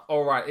stuff.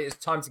 All right, it is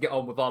time to get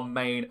on with our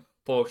main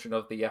portion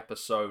of the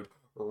episode.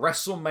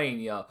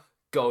 WrestleMania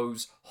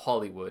Goes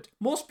Hollywood.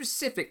 More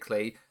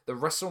specifically, the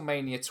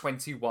WrestleMania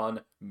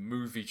 21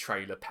 movie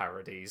trailer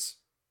parodies.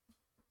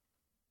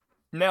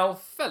 Now,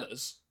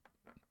 fellas,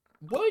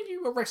 were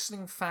you a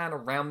wrestling fan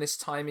around this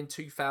time in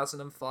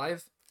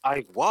 2005?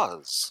 I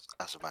was,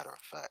 as a matter of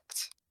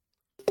fact.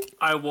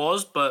 I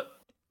was, but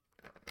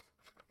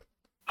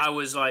I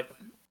was like,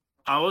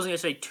 I wasn't going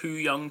to say too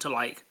young to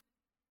like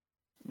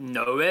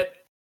know it.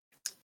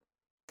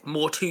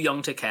 More too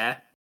young to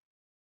care.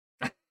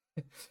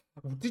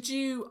 Did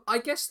you? I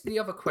guess the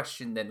other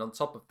question then on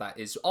top of that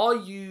is: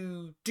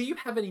 Do you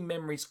have any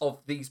memories of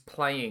these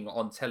playing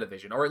on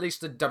television, or at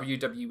least the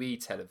WWE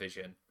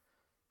television?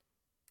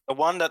 The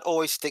one that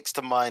always sticks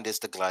to mind is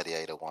the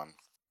Gladiator one.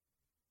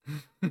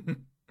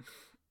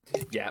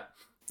 Yeah.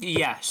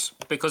 Yes,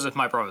 because of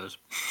my brothers.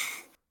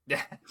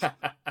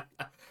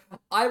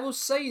 I will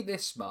say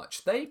this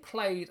much: they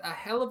played a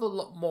hell of a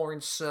lot more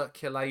in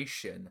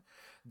circulation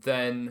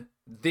than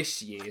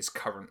this year's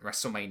current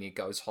WrestleMania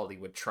Goes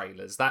Hollywood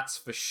trailers. That's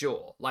for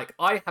sure. Like,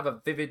 I have a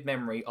vivid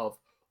memory of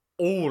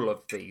all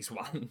of these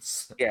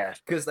ones. Yeah.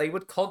 Because they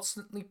would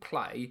constantly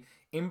play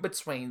in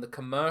between the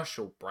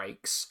commercial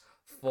breaks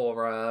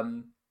for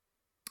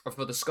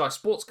the Sky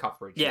Sports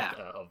coverage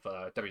of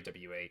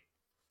WWE.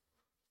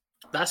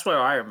 That's where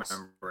I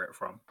remember it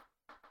from.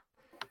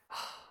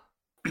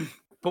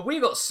 But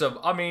we got some.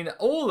 I mean,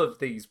 all of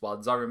these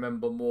ones I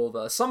remember more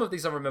than some of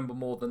these I remember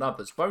more than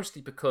others.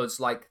 Mostly because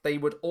like they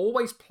would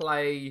always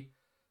play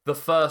the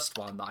first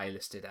one that I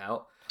listed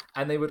out,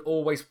 and they would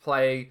always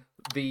play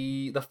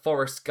the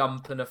Forrest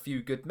Gump and A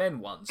Few Good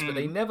Men ones. But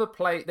they never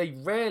play. They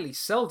rarely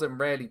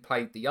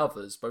played the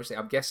others. Mostly,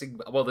 I'm guessing.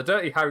 Well, the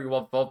Dirty Harry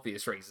one for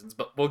obvious reasons,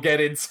 but we'll get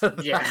into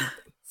that. Yeah.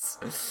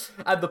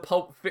 And the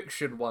Pulp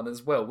Fiction one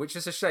as well, which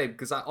is a shame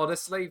because I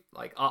honestly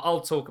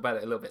I'll talk about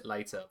it a little bit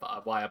later, but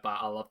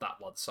I love that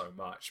one so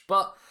much.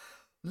 But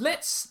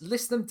let's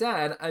list them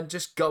down and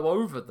just go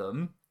over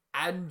them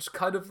and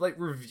kind of like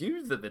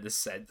review them in a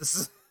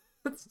sense.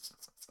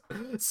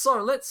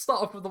 So let's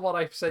start off with the one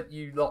I sent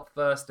you lot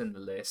first in the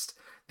list,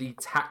 the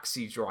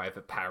Taxi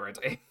Driver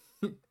parody.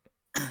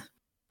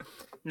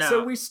 No.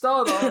 So we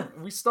start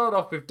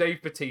off with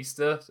Dave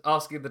Bautista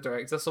asking the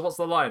director, "So what's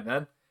the line,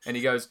 man?" And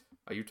he goes,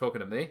 "Are you talking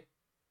to me?"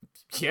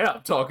 "Yeah,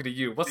 I'm talking to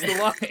you. What's the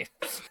line?"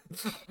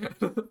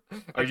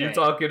 "Are you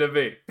talking to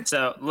me?"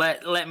 So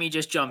let me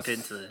just jump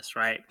into this,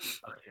 right?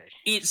 Okay.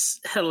 It's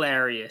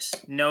hilarious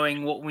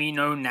knowing what we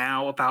know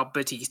now about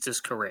Batista's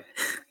career.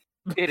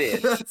 It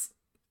is.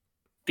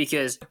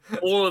 Because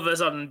all of a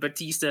sudden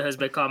Batista has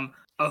become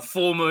a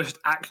foremost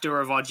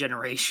actor of our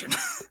generation.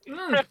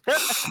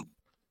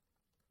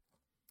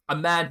 A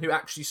man who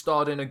actually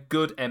starred in a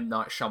good M.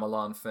 Night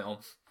Shyamalan film.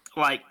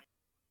 Like,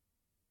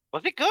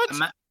 Was it good?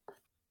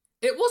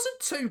 It wasn't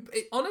too...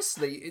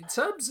 honestly, in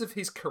terms of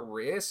his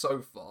career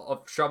so far,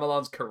 of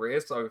Shyamalan's career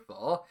so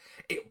far,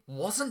 it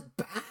wasn't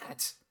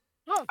bad.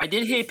 I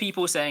did hear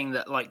people saying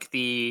that, like,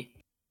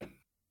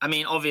 I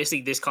mean,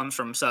 obviously this comes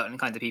from certain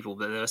kinds of people,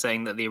 but they were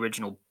saying that the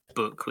original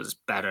book was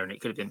better and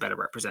it could have been better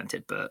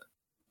represented, but...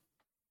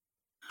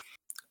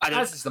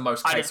 As is the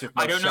most case with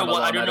most I don't know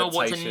what to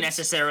adaptations.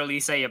 necessarily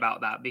say about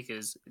that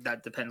because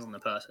that depends on the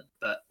person.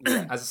 But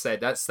as I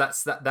said, that's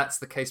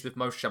the case with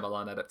most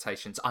Shyamalan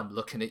adaptations. I'm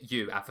looking at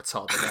you,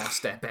 Avatar: The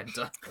Last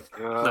Airbender.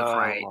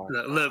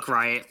 Look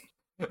right.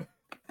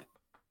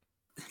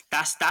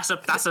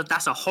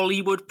 That's a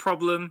Hollywood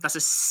problem. That's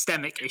a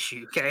systemic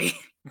issue. Okay.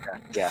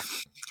 Yeah.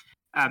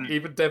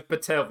 Even Dev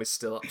Patel is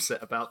still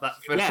upset about that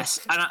film.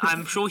 Yes, and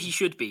I'm sure he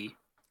should be.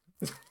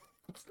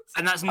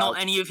 And that's not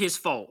any of his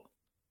fault.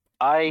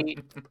 I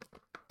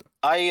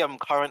am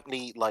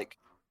currently like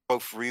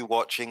both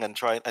rewatching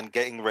and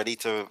getting ready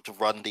to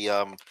run the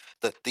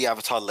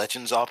Avatar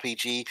Legends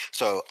RPG.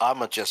 So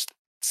I'ma just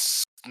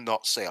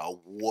not say a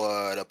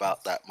word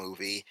about that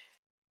movie.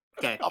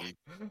 Okay. I'm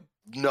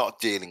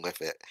not dealing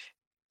with it.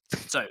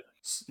 So,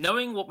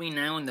 knowing what we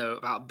now know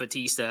about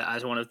Batista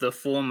as one of the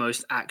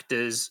foremost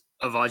actors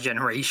of our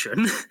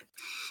generation,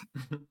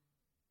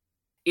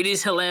 it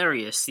is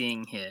hilarious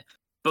seeing here,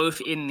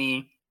 both in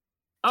the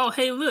 "oh,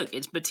 hey, look,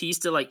 it's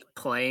Batista, like,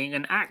 playing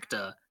an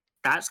actor.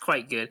 That's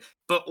quite good."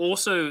 But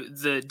also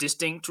the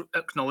distinct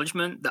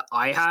acknowledgement that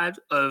I had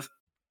of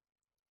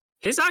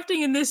his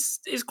acting in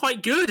this is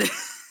quite good.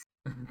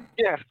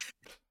 Yeah.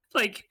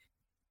 Like,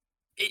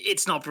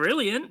 it's not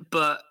brilliant,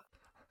 but...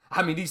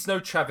 I mean, he's no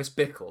Travis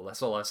Bickle,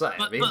 that's all I say.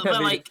 But, I mean,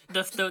 like,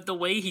 the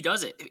way he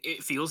does it,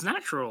 it feels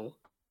natural.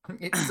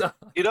 it's,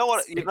 You know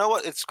what?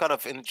 It's kind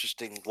of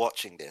interesting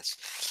watching this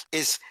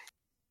is...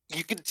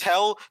 You can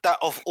tell that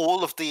of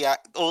all of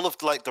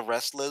like the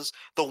wrestlers,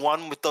 the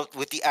one with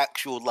the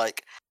actual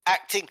like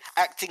acting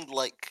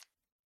like,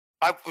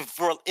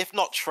 if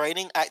not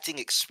training, acting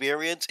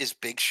experience is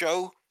Big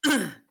Show.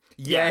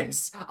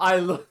 yes, I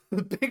love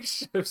the Big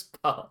Show's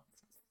part.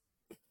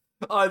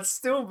 It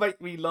still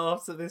make me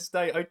laugh to this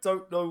day. I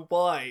don't know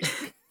why.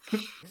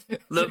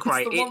 Look,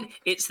 right,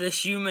 it's the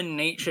human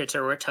nature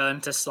to return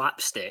to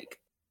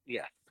slapstick.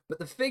 Yeah. But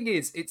the thing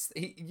is,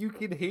 you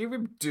can hear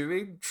him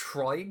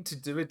trying to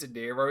do a De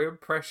Niro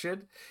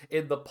impression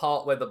in the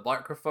part where the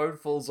microphone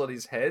falls on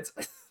his head.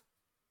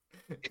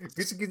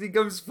 Because he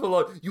goes full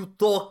on, "You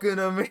talking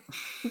to me?"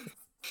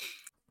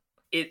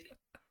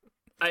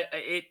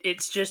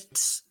 It's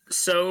just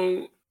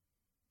so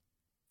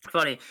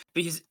funny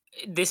because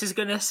this is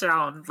gonna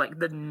sound like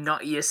the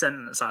nuttiest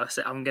sentence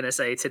I'm gonna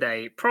say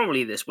today,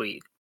 probably this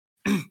week.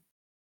 Do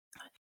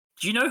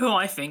you know who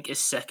I think is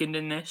second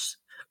in this?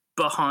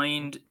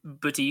 Behind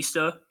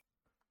Batista?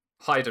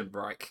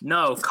 Heidenreich.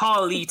 No,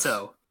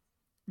 Carlito.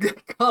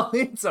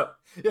 Carlito.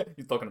 Yeah,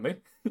 he's talking to me.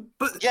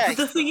 But Yeah.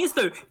 the thing is,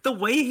 though, the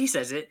way he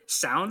says it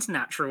sounds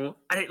natural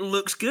and it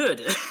looks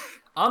good.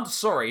 I'm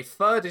sorry,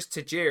 third is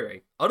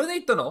Tajiri. I don't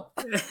need to know.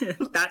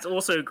 That's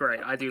also great.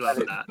 I do love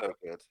that. So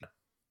good.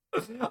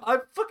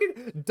 I'm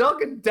fucking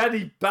Doug and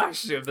Danny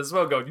Basham as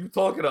well going, you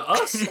talking to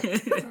us?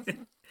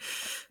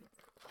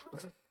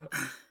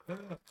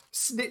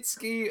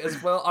 Snitsky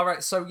as well.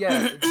 Alright, so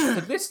yeah,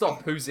 to list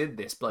off who's in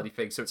this bloody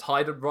thing. So it's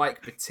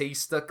Heidenreich,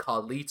 Batista,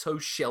 Carlito,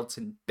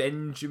 Shelton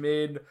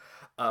Benjamin,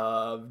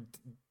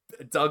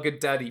 Doug and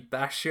Danny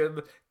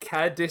Basham,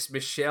 Candice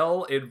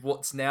Michelle in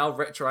what's now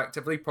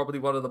retroactively probably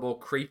one of the more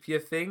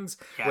creepier things,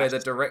 where the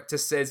director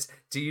says,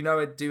 do you know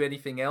and do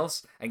anything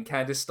else? And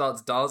Candice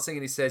starts dancing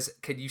and he says,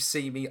 can you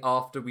see me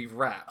after we've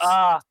wrapped?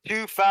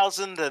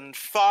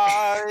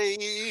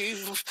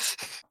 2005.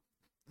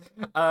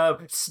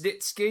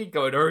 Snitsky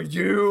going, are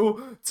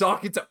you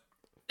talking to...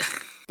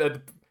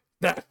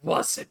 That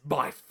wasn't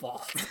my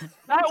fault.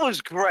 That was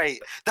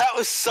great. That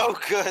was so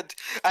good.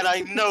 And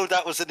I know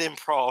that was an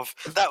improv.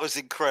 That was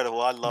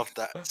incredible. I loved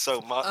that so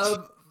much.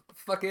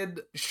 Fucking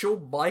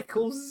Shawn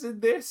Michaels is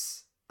in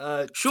this.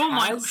 Shawn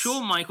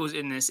Michaels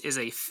in this is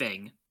a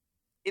thing.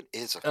 It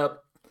is.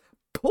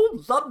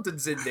 Paul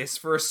London's in this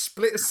for a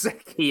split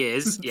second. He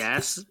is,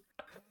 yes.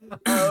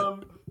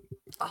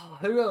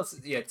 Who else?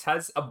 Yeah,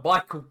 Taz and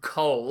Michael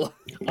Cole.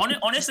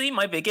 Honestly,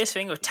 my biggest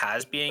thing with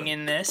Taz being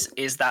in this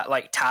is that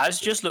like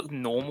Taz just looked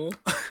normal.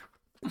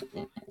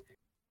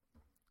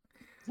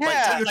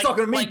 Yeah, you're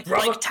talking to me,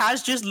 brother. Like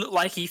Taz just looked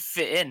like he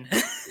fit in.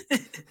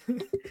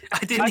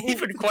 I didn't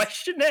even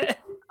question it.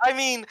 I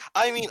mean,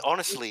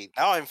 honestly,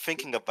 now I'm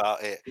thinking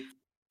about it.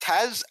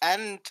 Taz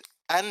and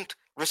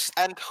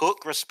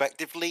Hook,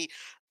 respectively,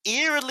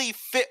 eerily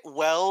fit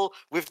well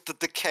with the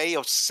decay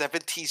of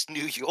 70s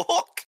New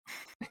York.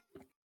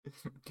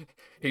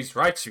 He's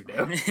right, you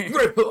know.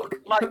 Red Hook.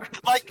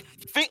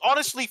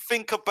 Honestly,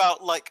 think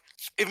about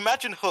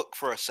imagine Hook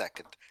for a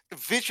second.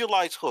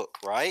 Visualize Hook,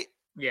 right?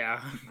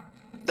 Yeah.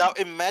 Now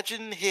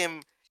imagine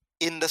him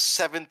in the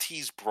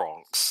 70s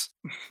Bronx.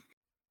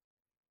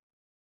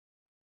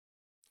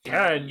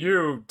 Can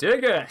you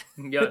dig it?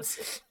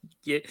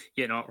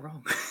 You're not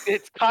wrong.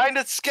 It's kind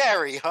of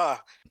scary, huh?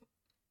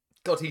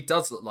 God, he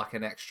does look like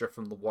an extra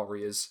from the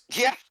Warriors.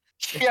 Yeah.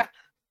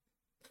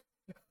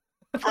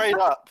 Straight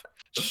up.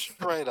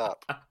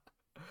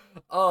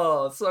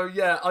 Oh, so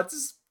yeah,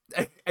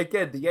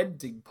 again, the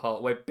ending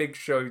part where Big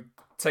Show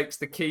takes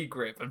the key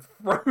grip and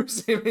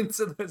throws him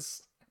into the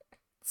sets.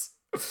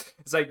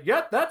 It's like,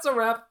 yep, that's a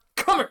wrap.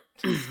 Come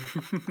here.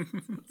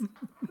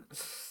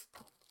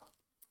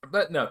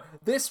 But no,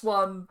 this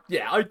one,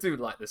 yeah, I do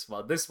like this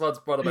one. This one's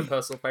one of my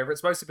personal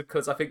favourites, mostly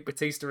because I think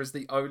Batista is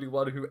the only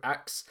one who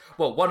acts,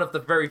 well, one of the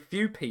very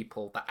few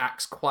people that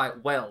acts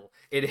quite well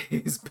in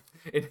his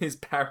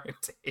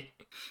parody.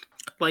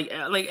 Like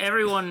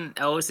everyone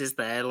else is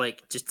there,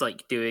 just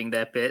doing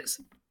their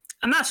bits,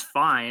 and that's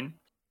fine.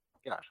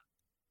 Yeah,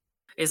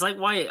 it's like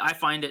why I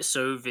find it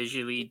so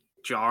visually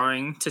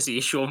jarring to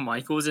see Shawn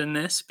Michaels in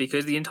this,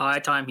 because the entire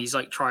time he's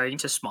trying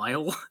to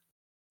smile.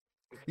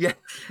 Yeah,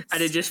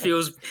 and it just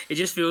feels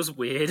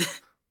weird.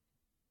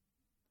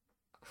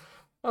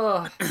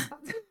 Oh,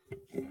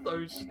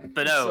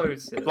 but no,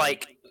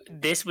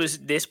 this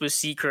was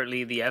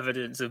secretly the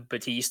evidence of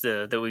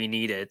Batista that we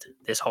needed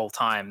this whole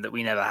time that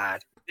we never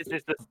had.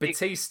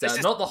 Batista,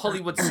 not the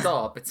Hollywood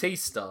star.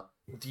 Batista,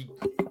 the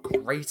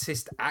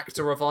greatest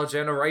actor of our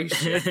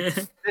generation.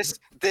 This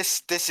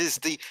is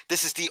the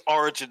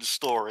origin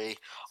story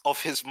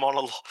of his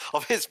monologue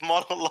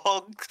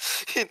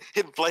in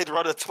Blade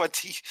Runner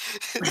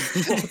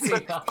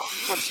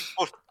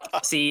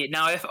 2044. See,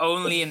 now if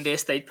only in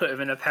this they'd put him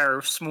in a pair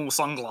of small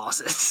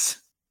sunglasses.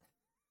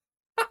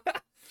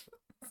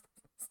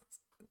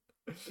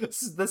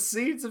 The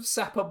seeds of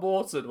Sapper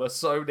Morton were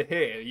sown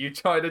here. You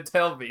trying to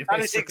tell me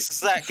that is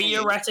exactly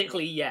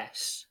theoretically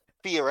yes.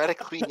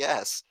 Theoretically,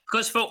 yes.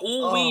 Because for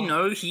all we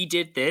know, he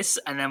did this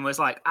and then was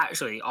like,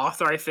 actually,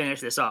 after I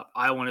finish this up,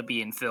 I want to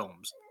be in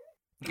films.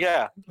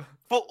 Yeah.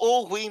 For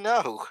all we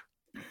know.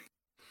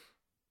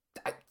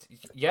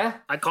 Yeah.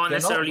 I can't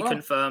necessarily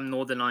confirm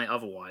nor deny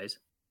otherwise.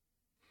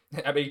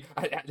 I mean,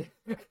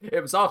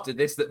 it was after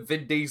this that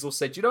Vin Diesel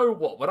said, you know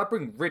what, when I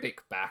bring Riddick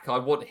back, I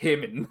want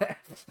him in there.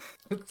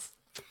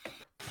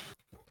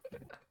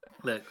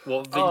 Look,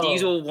 what Vin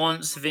Diesel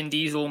wants, Vin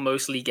Diesel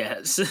mostly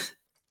gets.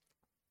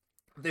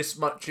 This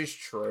much is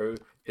true.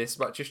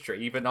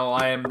 Even though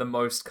I am the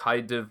most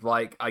kind of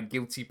a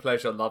guilty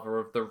pleasure lover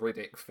of the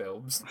Riddick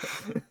films.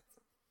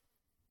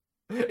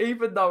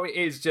 Even though it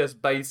is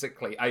just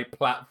basically a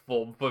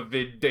platform for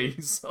Vin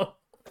Diesel.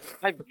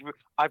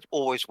 I've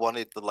always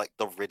wanted the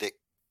Riddick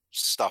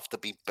stuff to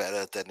be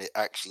better than it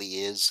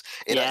actually is.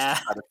 It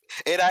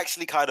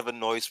actually kind of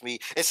annoys me.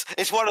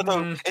 It's one of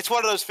those it's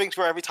one of those things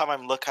where every time I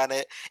look at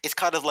it, it's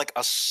kind of like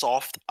a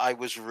soft I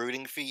was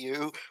rooting for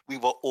you. We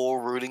were all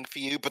rooting for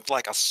you, but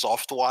like a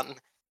soft one.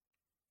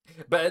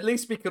 But at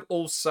least we can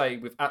all say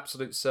with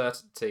absolute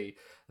certainty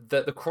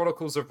that the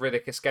Chronicles of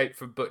Riddick Escape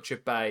from Butcher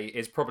Bay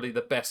is probably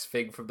the best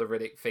thing from the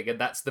Riddick thing, and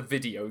that's the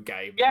video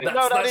game. Yeah,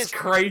 That's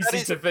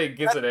crazy to think,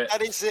 isn't it?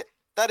 That is it.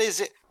 That is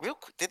it. Real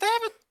quick, did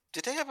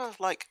they ever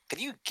like? Can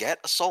you get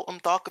Assault on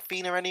Dark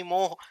Athena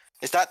anymore?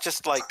 Is that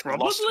just like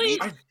lost Probably.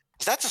 media?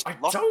 Is that just I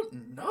lost?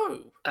 don't know.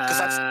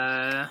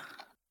 That's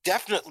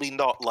definitely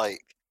not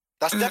like.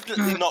 That's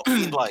definitely not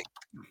been like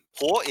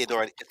ported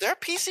or anything. Is there a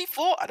PC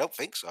port? I don't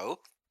think so.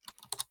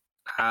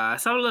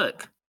 Let's have a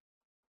look.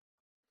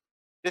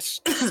 This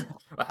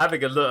We're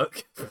having a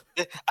look.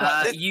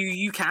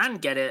 You can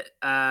get it.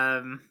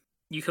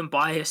 You can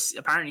buy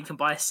apparently you can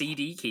buy a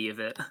CD key of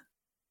it.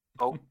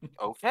 Oh,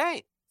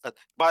 okay.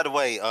 By the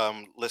way,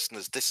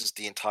 listeners, this is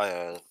the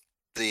entire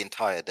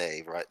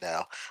day right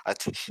now.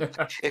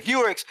 If you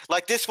were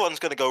like, this one's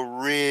going to go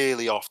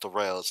really off the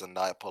rails, and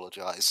I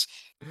apologize.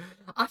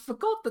 I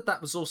forgot that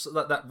was also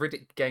that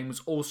Riddick game was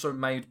also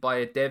made by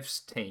a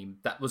devs team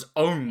that was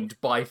owned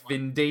by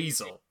Vin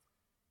Diesel.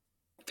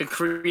 The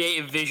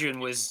creative vision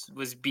was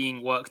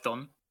being worked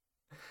on.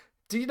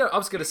 Do you know? I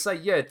was going to say,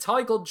 yeah,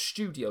 Tygon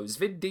Studios,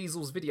 Vin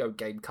Diesel's video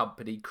game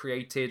company,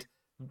 created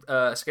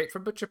Escape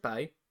from Butcher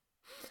Bay,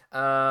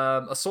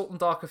 Assault on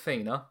Dark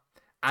Athena,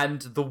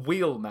 and The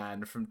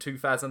Wheelman from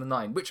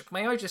 2009, which,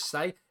 may I just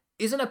say,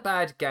 isn't a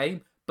bad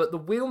game, but The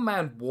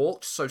Wheelman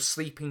walked so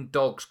sleeping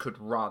dogs could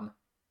run.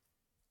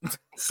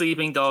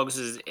 Sleeping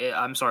Dogs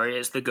I'm sorry,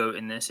 it's the GOAT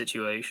in this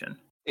situation.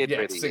 It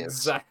yes, really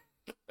is.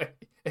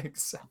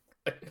 Exactly.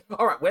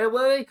 All right, where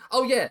were we?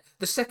 Oh yeah,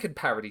 the second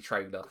parody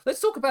trailer. Let's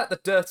talk about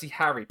the Dirty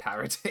Harry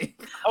parody.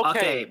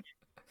 Okay.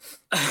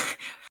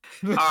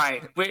 All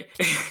right,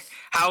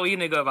 how are we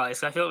gonna go about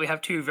this? I feel like we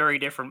have two very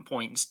different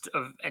points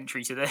of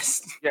entry to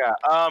this. Yeah.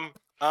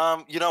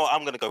 You know,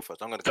 I'm gonna go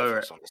first. I'm gonna go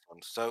first on this one.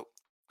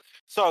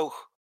 So,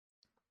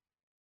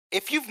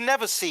 if you've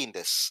never seen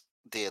this,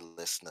 dear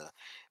listener,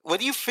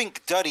 when you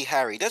think Dirty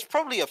Harry, there's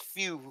probably a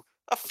few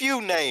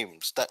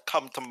names that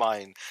come to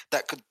mind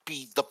that could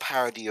be the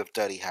parody of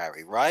Dirty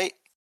Harry, right?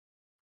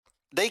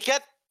 They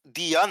get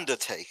The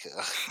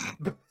Undertaker.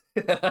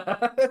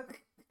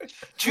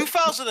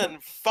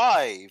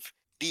 2005,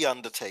 The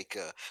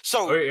Undertaker.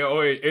 So,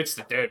 oi, it's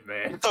the dead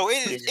man. so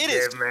it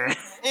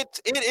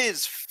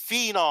is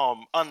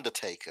Phenom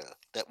Undertaker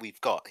that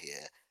we've got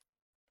here.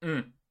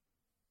 Mm.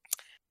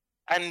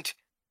 And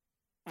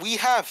we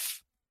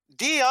have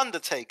The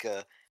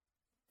Undertaker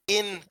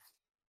in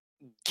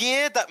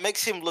gear that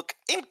makes him look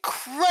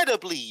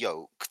incredibly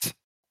yoked.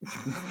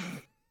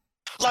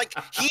 Like,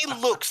 he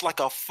looks like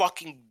a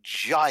fucking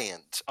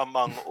giant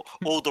among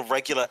all the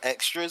regular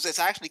extras. It's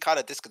actually kind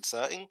of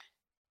disconcerting.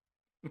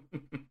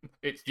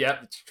 It's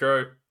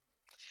true.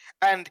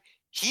 And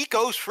he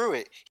goes through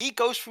it. He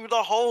goes through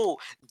the whole,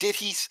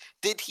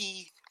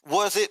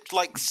 was it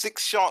like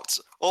 6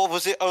 shots or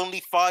was it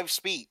only 5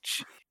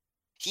 speech?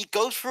 He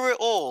goes through it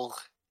all.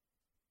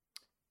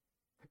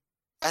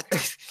 And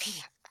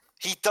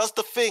he does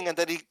the thing, and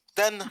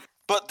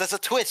but there's a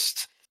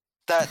twist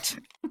that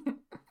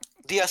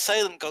the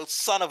assailant goes,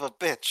 "Son of a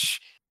bitch,"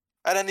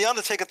 and then the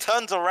Undertaker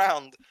turns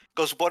around,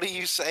 goes, "What do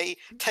you say?"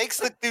 Takes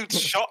the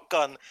dude's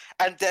shotgun,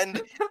 and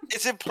then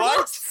it's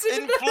implied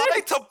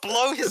to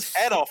blow his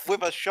head off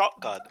with a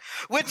shotgun.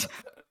 Which,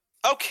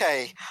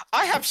 okay,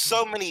 I have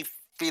so many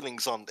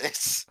feelings on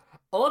this.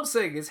 All I'm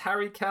saying is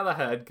Harry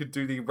Callahan could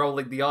do the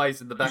rolling the eyes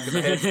in the back of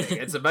the head thing.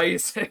 It's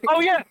amazing. Oh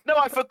yeah, no,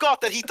 I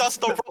forgot that he does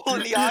the roll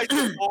in the eyes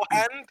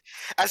beforehand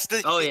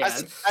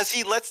as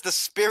he lets the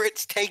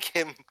spirits take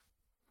him.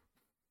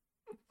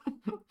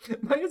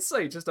 May I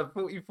say, just a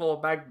 44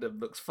 Magnum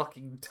looks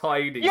fucking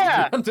tiny.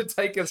 Yeah. In the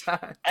Undertaker's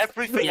hand.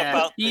 Everything Yeah,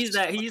 about he's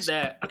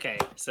there. Okay,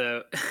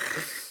 so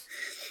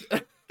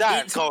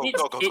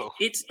go.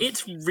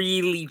 It's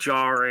really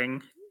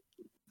jarring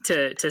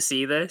to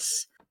see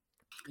this.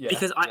 Yeah.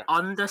 Because I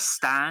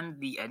understand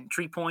the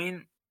entry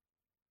point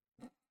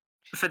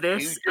for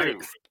this.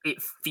 And it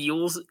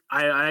feels.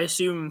 I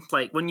assume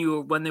like when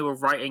they were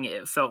writing it,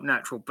 it felt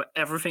natural, but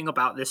everything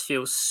about this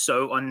feels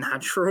so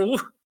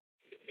unnatural.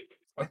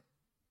 And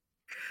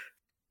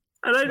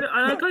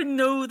I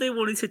know they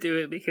wanted to do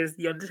it because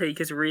the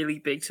Undertaker's really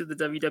big to the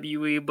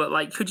WWE, but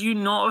like, could you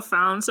not have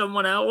found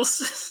someone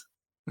else?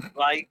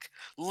 Like,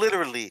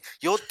 literally,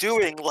 you're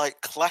doing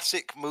like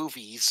classic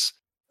movies.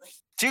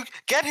 To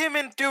get him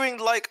in doing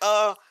like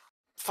a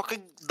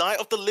fucking Night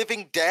of the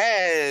Living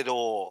Dead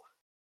or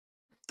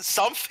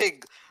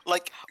something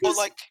like, or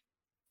like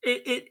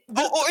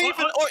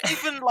or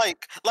even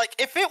like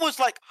if it was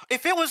like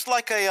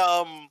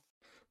a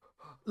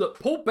Look,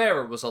 Paul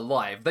Bearer was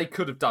alive. They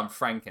could have done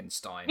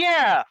Frankenstein.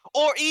 yeah,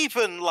 or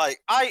even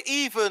like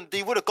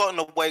they would have gotten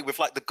away with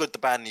like The Good, the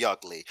Bad, and the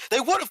Ugly. They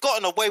would have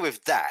gotten away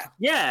with that.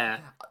 Yeah,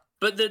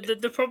 but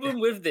the problem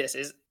with this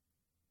is,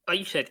 like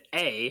you said,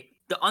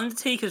 the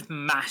Undertaker's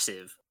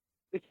massive,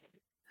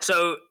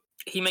 so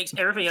he makes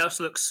everything else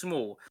look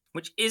small,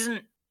 which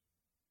isn't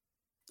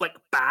like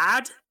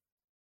bad,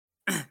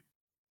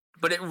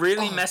 but it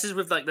really messes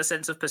with like the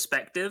sense of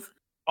perspective.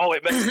 Oh,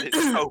 it messes it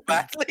so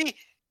badly.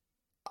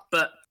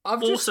 But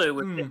Also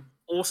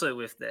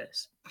with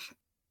this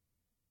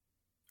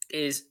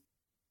is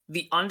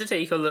the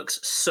Undertaker looks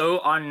so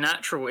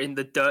unnatural in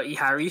the Dirty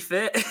Harry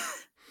fit.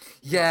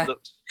 Yeah,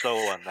 Looks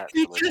so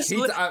unnatural.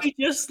 He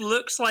just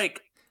looks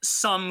like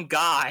some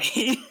guy.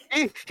 He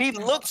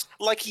looks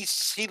like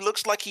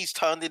he's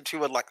turned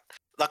into a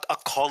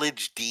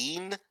college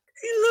dean.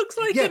 He looks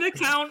like an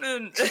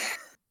accountant.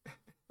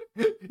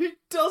 He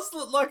does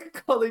look like a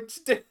college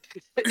student.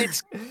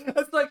 It's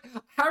like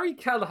Harry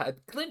Callahan,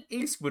 Clint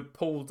Eastwood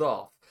pulled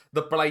off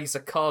the blazer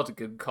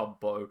cardigan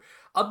combo.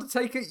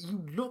 Undertaker,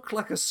 you look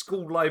like a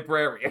school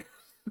librarian.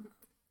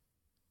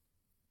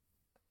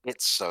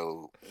 It's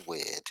so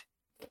weird.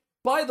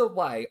 By the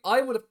way,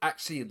 I would have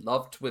actually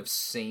loved to have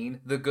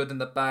seen the Good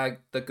and the Bad,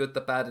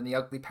 and the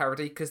Ugly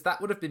parody, because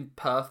that would have been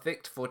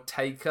perfect for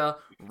Taker,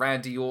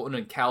 Randy Orton,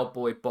 and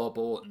Cowboy Bob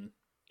Orton.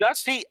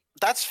 That's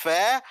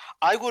fair.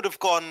 I would have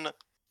gone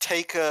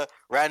Taker,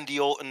 Randy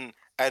Orton,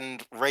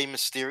 and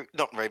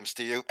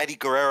Eddie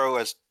Guerrero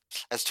as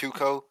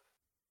Tuco.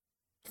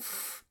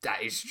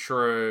 That is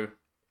true.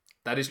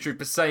 That is true.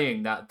 But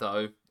saying that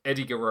though,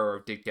 Eddie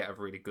Guerrero did get a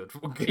really good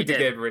one. He did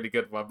get a really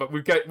good one, but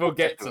we'll get to that. We'll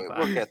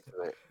get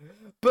to it.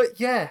 But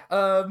yeah,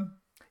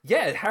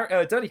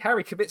 Dirty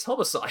Harry commits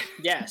homicide.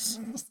 Yes.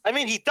 I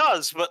mean, he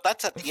does, but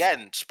that's at the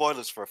end.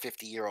 Spoilers for a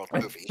 50-year-old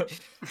movie.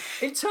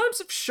 In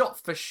terms of shot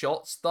for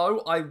shots,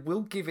 though, I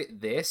will give it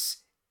this.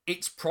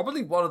 It's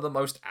probably one of the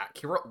most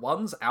accurate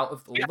ones out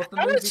of all of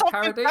the movie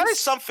parodies. That is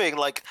something,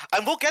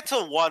 and we'll get to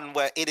one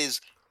where it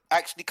is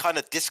actually kind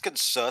of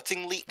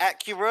disconcertingly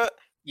accurate.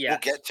 Yeah. We'll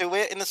get to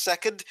it in a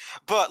second.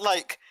 But,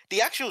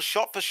 the actual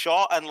shot for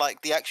shot and,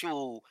 the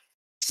actual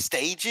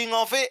staging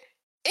of it,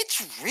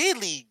 it's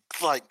really,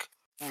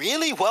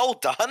 really well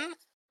done.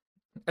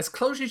 As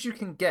close as you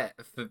can get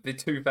for the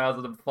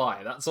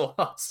 2005, that's all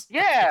us.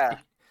 Yeah.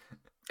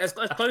 As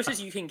close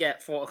as you can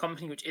get for a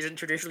company which isn't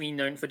traditionally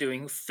known for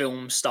doing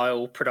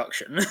film-style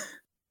production.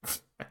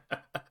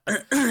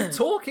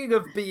 Talking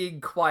of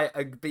being quite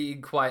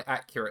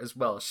accurate as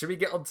well, should we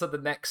get on to the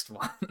next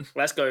one?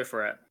 Let's go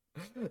for it.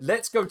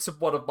 Let's go to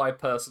one of my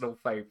personal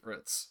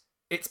favourites.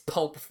 It's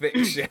Pulp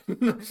Fiction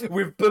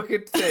with Booker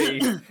T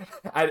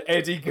and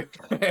Eddie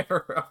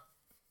Guerrero.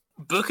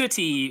 Booker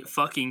T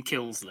fucking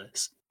kills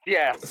this.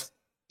 Yes.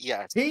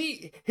 Yes.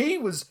 He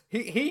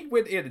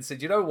went in and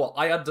said, you know what,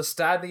 I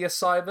understand the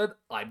assignment.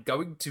 I'm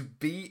going to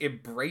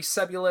embrace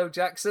Samuel L.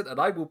 Jackson, and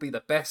I will be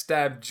the best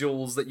damn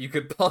Jules that you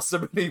could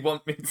possibly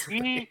want me to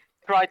be.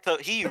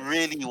 He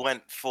really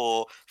went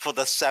for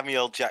the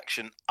Samuel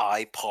Jackson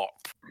eye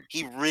pop.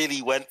 He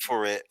really went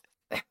for it.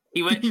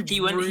 He went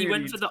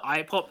for the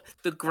eye pop.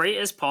 The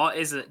greatest part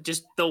is that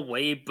just the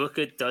way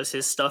Booker does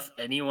his stuff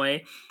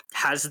anyway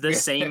has the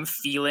same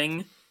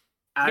feeling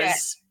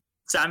as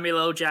Samuel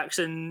L.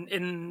 Jackson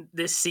in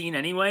this scene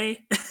anyway.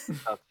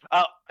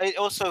 It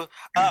also,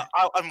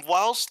 and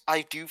whilst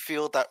I do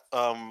feel that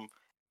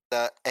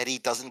that Eddie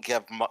doesn't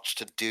get much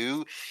to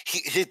do,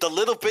 the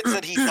little bits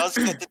that he does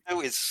get to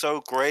do is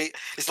so great.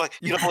 It's like,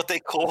 you know what they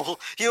call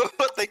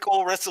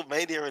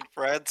WrestleMania in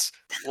France?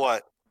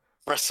 What?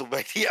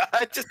 WrestleMania.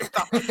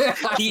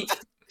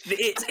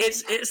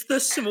 It's the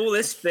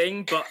smallest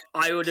thing, but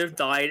I would have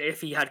died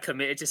if he had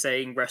committed to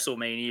saying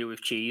WrestleMania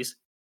with cheese.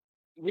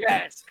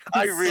 Yes,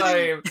 I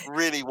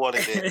really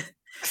wanted it.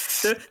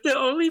 The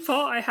only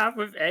part I have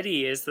with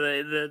Eddie is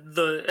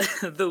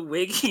the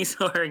wig he's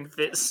wearing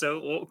fits so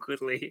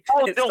awkwardly.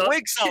 Oh, the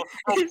wigs are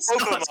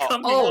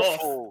coming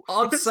off.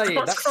 I'm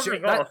saying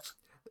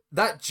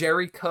that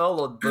Jerry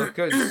curl on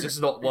Booker is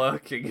just not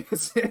working,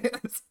 is it?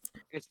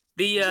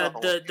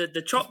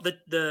 The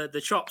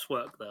chops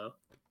work though.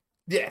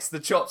 Yes, the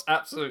chops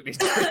absolutely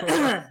do.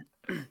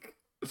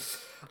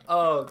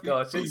 Oh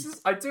gosh,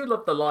 I do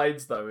love the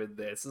lines though in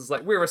this. It's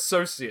like, we're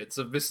associates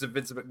of Mr.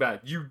 Vince McMahon.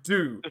 You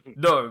do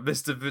know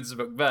Mr. Vince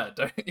McMahon,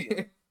 don't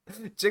you?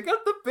 Check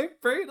out the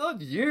big brain on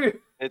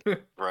you.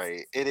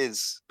 Right, it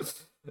is.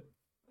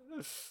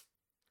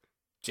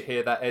 Did you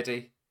hear that,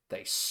 Eddie?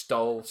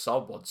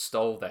 Someone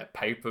stole their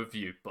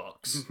pay-per-view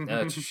box.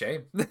 It's a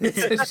shame.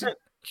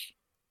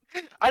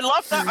 I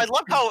love that. I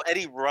love how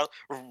Eddie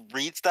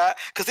reads that,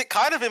 because it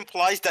kind of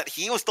implies that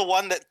he was the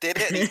one that did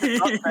it and he's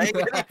not saying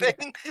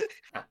anything.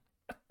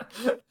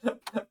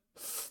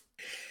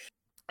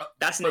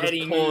 That's an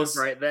Eddie move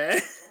right there.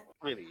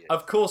 Really is.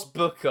 Of course,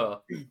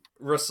 Booker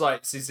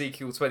recites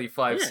Ezekiel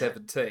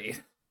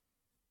 25:17.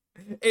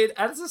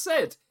 As I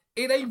said,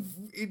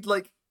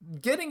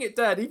 getting it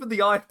down, even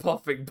the eye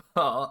popping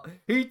part,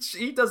 he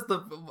does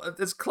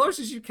as close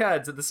as you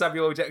can to the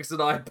Samuel L.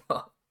 Jackson eye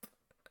pop.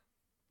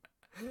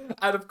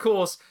 And of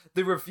course,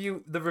 the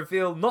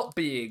reveal not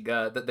being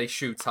that they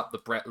shoot up the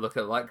Brett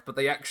lookalike, but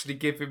they actually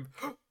give him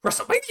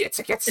WrestleMania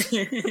tickets.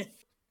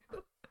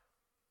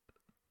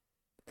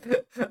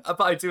 But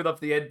I do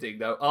love the ending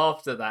though.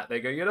 After that, they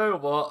go, you know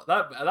what?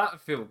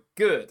 That feel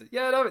good.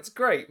 Yeah, no, it's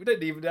great. We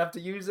didn't even have to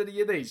use any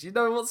of these. You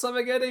know what,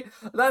 something, Eddie?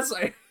 That's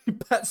like, he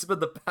pats him on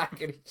the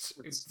back and he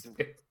shoots him.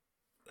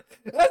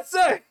 That's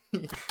it.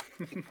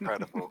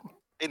 Incredible.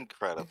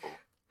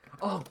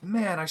 Oh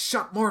man, I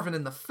shot Marvin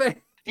in the face.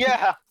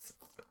 Yeah.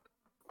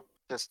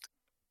 Just,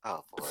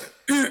 oh boy.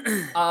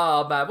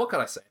 Oh man, what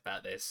can I say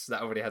about this?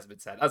 That already has been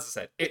said. As I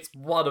said, it's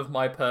one of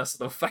my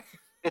personal favorites.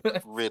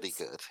 It's really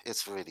good.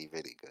 It's really,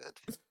 really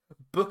good.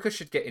 Booker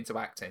should get into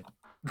acting.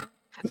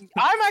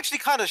 I'm actually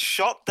kind of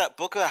shocked that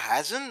Booker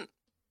hasn't.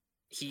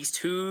 He's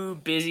too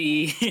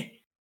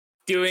busy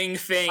doing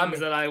things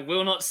that I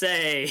will not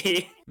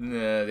say.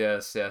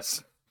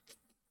 Yes.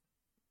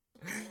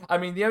 I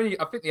mean,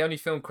 I think the only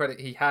film credit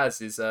he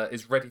has is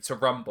Ready to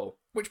Rumble,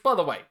 which, by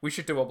the way, we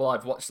should do a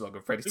live watch log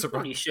of Ready to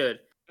Rumble. We should.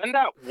 And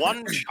that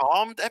one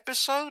Charmed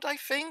episode, I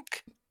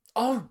think.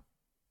 Oh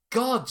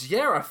God,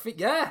 yeah, I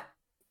think I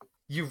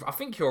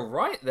think you're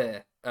right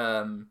there,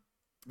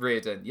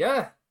 Reardon.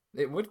 Yeah,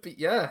 it would be.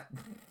 Yeah.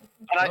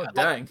 And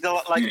dang.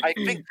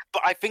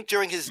 I think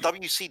during his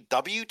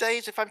WCW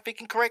days, if I'm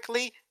thinking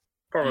correctly.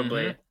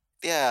 Probably. Mm-hmm.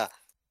 Yeah.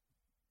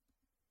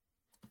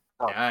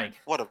 Oh, Dang.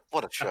 what a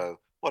show!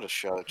 What a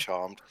show,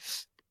 Charmed.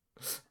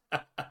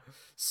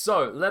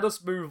 So let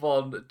us move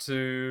on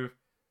to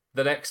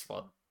the next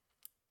one.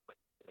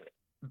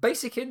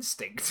 Basic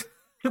Instinct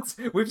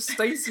with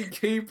Stacy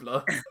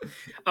Keibler.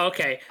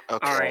 Okay. All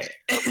right.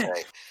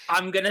 Okay.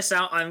 I'm gonna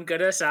sound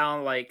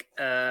like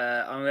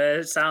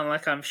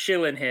I'm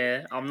shilling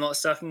here. I'm not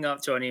sucking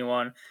up to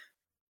anyone.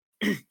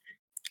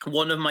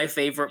 One of my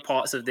favorite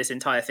parts of this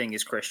entire thing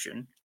is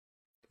Christian.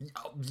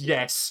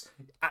 Yes.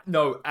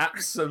 No,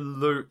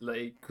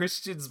 absolutely.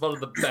 Christian's one of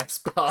the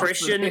best parts.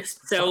 Christian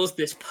sells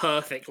this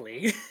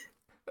perfectly.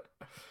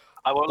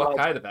 What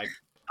kind of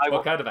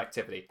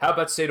activity? How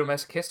about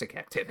sadomasochistic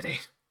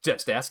activity?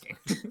 Just asking.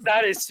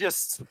 That is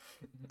just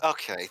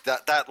okay.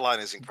 That line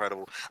is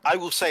incredible. I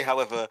will say,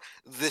 however,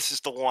 this is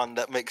the one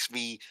that makes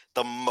me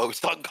the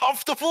most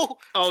uncomfortable.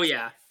 Oh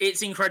yeah,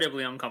 it's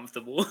incredibly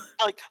uncomfortable.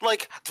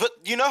 But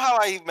you know how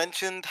I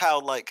mentioned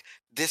how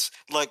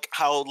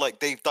how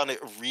they've done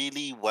it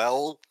really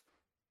well.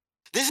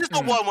 This is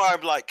the one where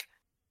I'm like,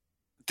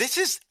 this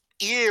is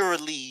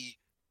eerily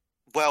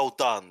well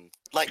done.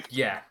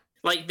 Yeah.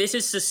 Like, this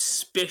is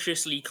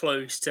suspiciously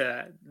close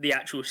to the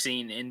actual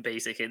scene in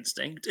Basic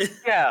Instinct.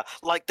 Yeah,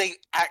 they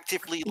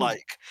actively,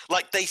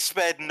 they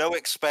spared no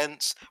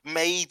expense,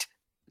 made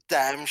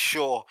damn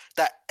sure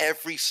that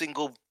every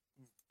single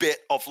bit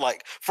of,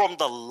 from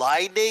the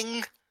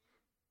lighting...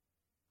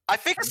 I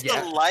think it's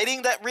the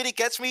lighting that really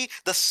gets me.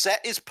 The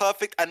set is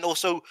perfect, and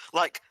also,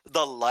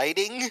 the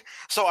lighting.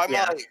 So I'm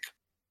like,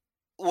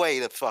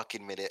 wait a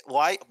fucking minute.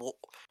 Why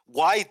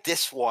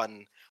this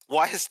one?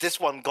 Why has this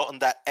one gotten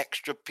that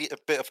extra bit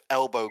of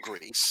elbow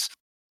grease?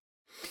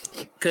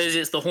 Because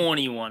it's the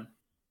horny one.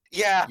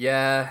 Yeah.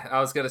 Yeah, I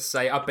was going to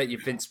say, I bet you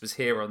Vince was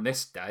here on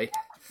this day.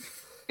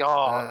 Yeah,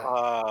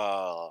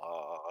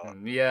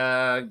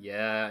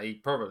 he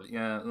probably...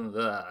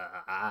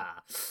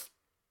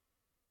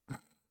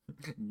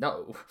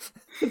 No.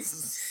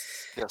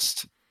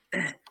 Just...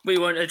 We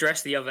won't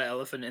address the other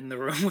elephant in the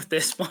room with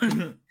this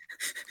one.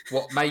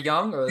 What, Mae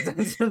Young? Or...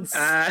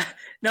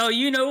 no,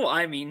 you know what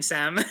I mean,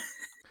 Sam.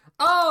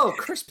 Oh,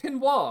 Chris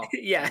Pinoir.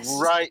 Yes.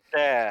 Right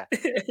there.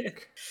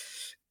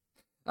 Chris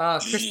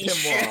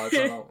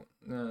Pinoir.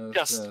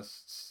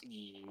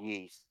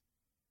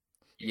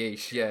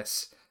 Yeesh.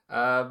 Yes.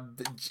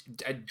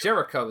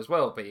 Jericho as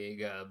well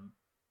being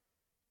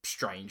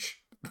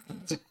strange.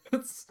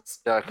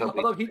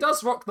 Although he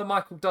does rock the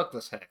Michael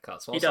Douglas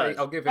haircut, so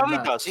I'll give him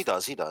that. He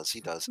does.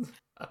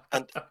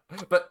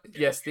 But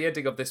yes, the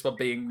ending of this one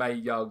being Mae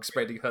Young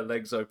spreading her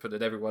legs open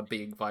and everyone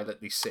being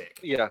violently sick.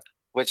 Yeah,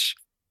 which,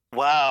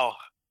 wow,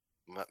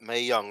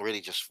 Mae Young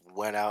really just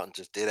went out and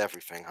just did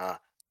everything, huh?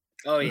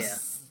 Oh yeah.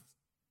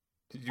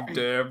 You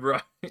damn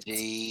right.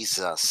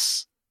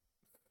 Jesus.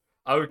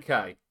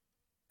 Okay,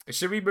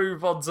 should we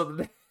move on to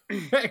the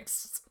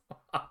next?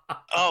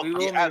 We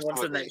will move on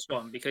to the next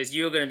one because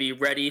you're going to be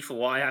ready for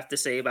what I have to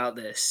say about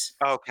this.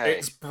 Okay.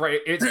 It's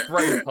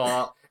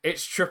Braveheart.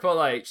 It's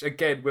Triple H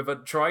again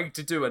with trying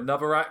to do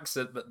another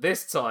accent, but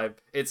this time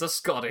it's a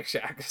Scottish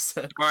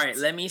accent. All right,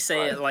 let me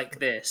say it like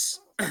this: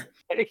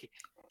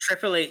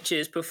 Triple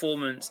H's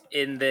performance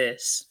in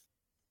this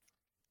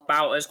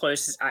about as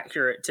close as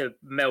accurate to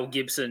Mel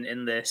Gibson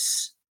in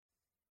this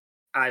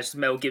as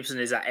Mel Gibson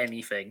is at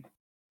anything.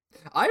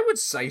 I would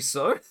say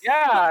so.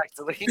 Yeah,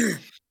 actually.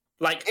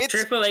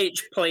 Triple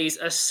H plays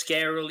a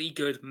scarily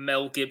good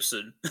Mel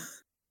Gibson.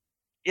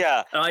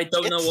 Yeah. And I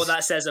don't know what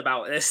that says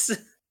about this.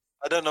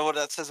 I don't know what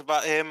that says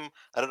about him.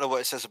 I don't know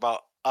what it says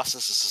about us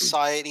as a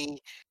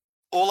society.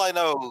 All I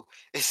know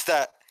is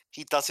that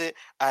he does it,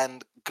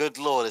 and good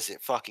lord, is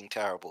it fucking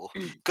terrible.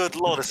 Good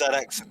lord, is that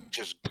accent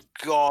just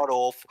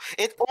god-awful.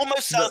 It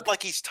almost sounds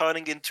like he's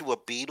turning into a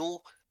Beatle.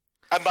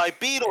 And by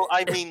Beatle,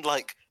 I mean,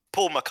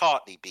 Paul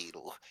McCartney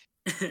Beatle.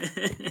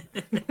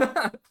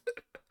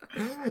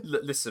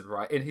 Listen,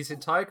 right, in his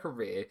entire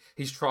career,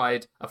 he's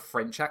tried a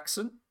French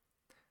accent,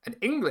 an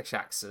English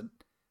accent,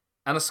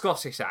 and a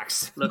Scottish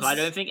accent. Look, I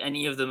don't think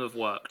any of them have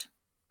worked.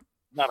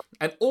 No.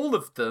 And all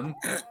of them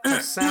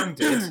have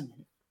sounded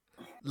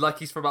like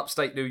he's from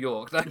upstate New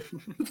York.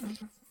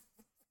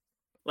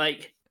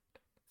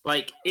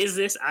 Is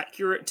this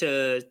accurate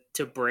to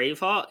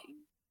Braveheart?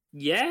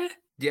 Yeah,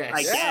 Yes.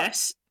 I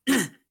guess.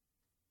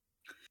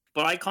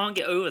 But I can't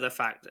get over the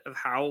fact of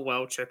how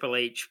well Triple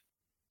H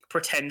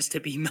pretends to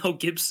be Mel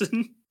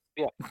Gibson.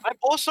 Yeah, I'm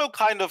also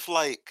kind of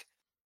like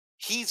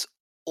he's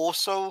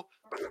also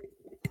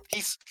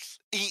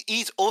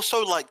he's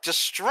also like just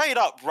straight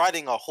up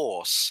riding a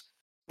horse,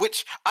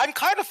 which I'm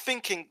kind of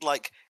thinking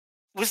like,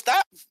 was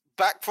that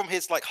back from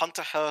his like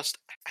Hunter Hearst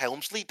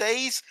Helmsley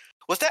days?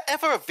 Was there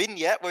ever a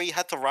vignette where he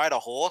had to ride a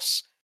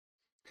horse?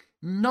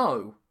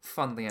 No,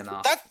 funnily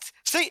enough.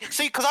 See,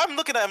 because I'm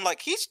looking at him like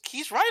he's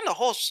riding a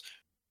horse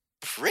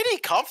pretty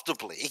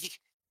comfortably.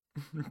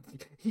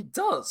 He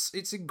does.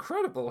 It's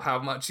incredible how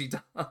much he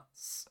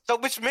does. So,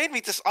 which made me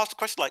just ask the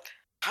question like,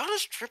 how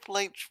does Triple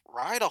H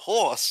ride a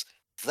horse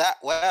that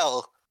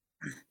well?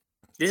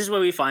 This is where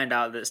we find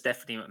out that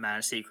Stephanie McMahon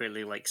is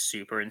secretly like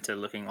super into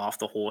looking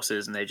after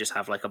horses, and they just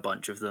have like a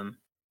bunch of them.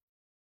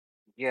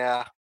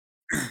 Yeah.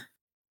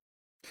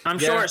 I'm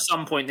sure at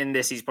some point in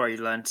this, he's probably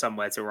learned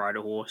somewhere to ride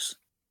a horse.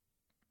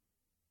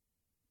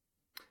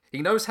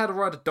 He knows how to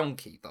ride a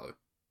donkey, though.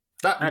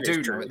 That we That is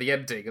do true. know at the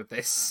ending of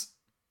this.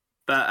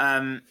 But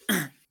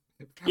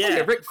Yeah,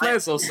 Ric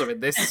Flair's also in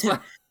this as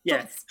well.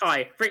 Yeah,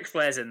 hi, Ric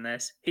Flair's in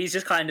this. He's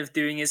just kind of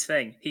doing his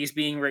thing. He's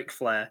being Ric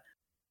Flair.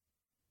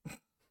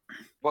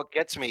 What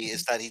gets me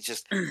is that he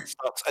just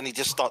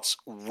starts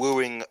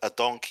wooing a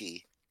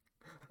donkey.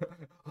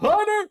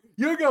 Hunter,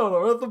 you got the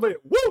rhythm of it.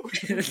 Woo!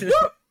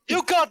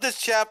 You got this,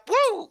 chap.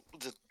 Woo!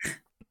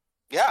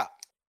 Yeah.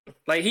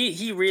 Like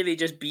he really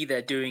just be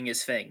there doing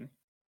his thing.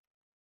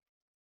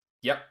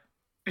 Yep.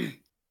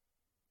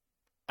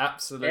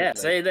 Absolutely. Yeah,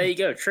 so there you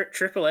go.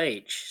 Triple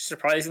H,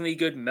 surprisingly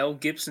good Mel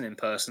Gibson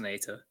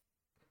impersonator.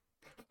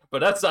 But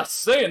that's not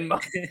saying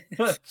much.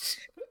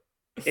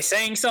 It's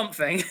saying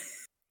something.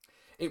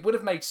 It would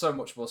have made so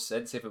much more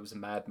sense if it was a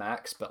Mad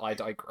Max, but I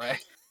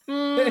digress.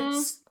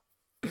 Yeah,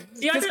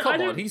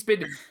 Come on, he's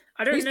been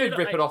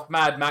ripping off. off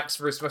Mad Max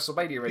for his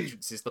WrestleMania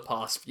entrances the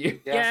past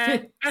few.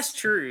 Yeah, that's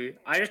true.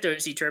 I just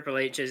don't see Triple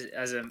H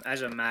as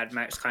a Mad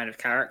Max kind of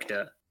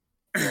character.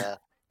 Yeah.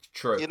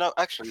 True. You know,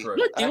 actually, True.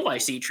 What do I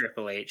see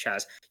Triple H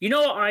as? You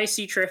know what I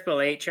see Triple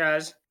H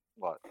as?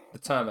 what? The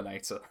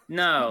Terminator.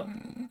 No.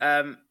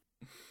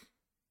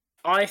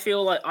 I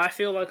feel like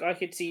I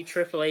could see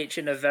Triple H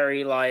in a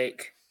very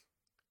like,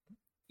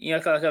 you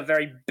know, like a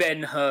very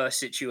Ben-Hur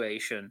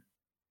situation.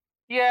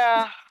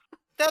 Yeah.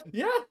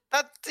 Yeah.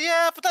 But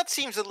that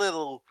seems a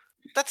little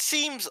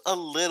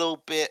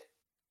bit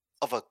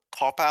of a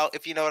cop out,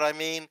 if you know what I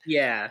mean.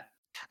 Yeah.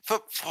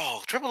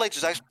 Triple H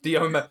is actually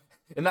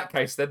In that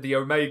case, then the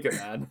Omega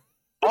Man.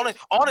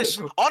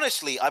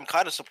 honestly, I'm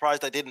kind of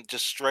surprised I didn't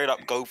just straight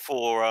up go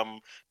for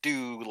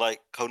do like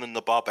Conan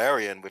the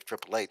Barbarian with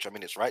Triple H. I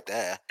mean, it's right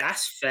there.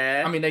 That's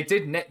fair. I mean, they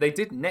did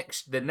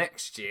the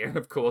next year,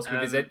 of course,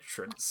 with his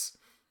entrance.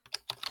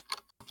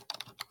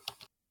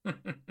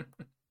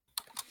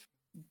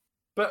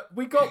 But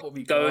we got what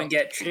we got. Go and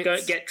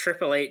get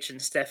Triple H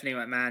and Stephanie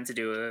McMahon to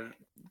do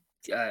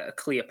a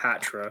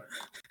Cleopatra.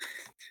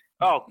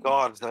 Oh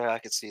God, I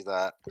could see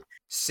that.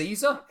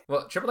 Caesar?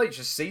 What, Triple H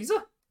is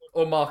Caesar?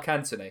 Or Mark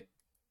Antony?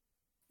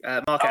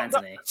 Mark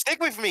Antony. No,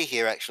 stick with me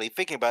here, actually.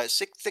 Thinking about it,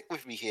 stick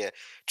with me here.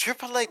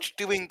 Triple H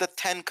doing the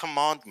 10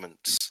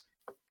 Commandments.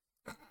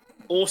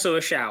 Also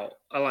a shout.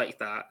 I like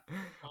that.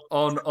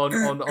 On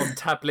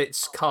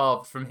tablets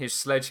carved from his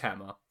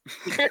sledgehammer.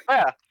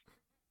 Yeah.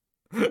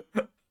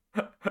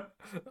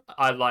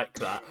 I like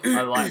that.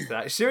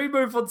 Shall we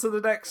move on to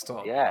the next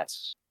one?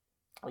 Yes.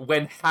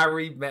 When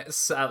Harry met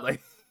Sally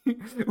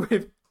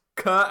with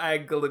Kurt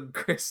Angle and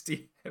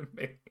Christy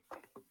Hemme.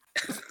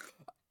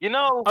 You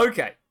know,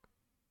 Okay.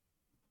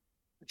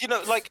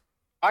 like,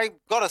 I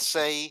gotta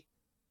say,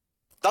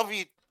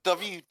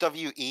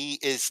 WWE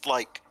is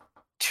like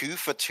 2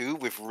 for 2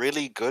 with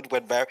really good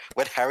when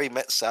Harry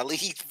met Sally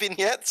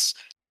vignettes.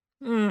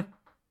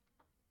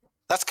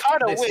 That's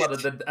kind of This weird.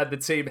 one and the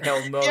team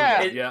hell no.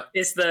 Yeah.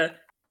 It's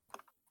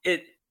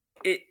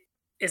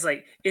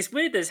like it's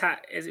weird that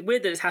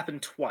it's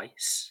happened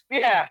twice.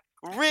 Yeah,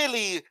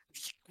 really,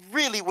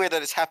 really weird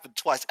that it's happened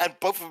twice, and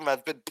both of them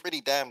have been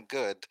pretty damn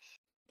good.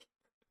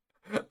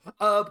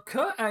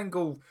 Kurt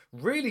Angle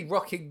really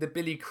rocking the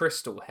Billy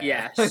Crystal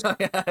hair. Yes.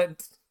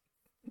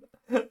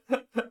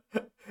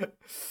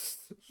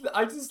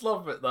 I just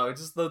love it though.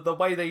 Just the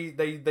way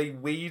they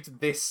weaved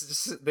this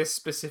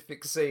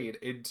specific scene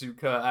into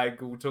Kurt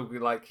Angle talking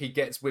like he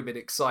gets women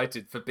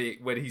excited for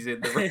being when he's in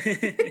the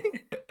ring.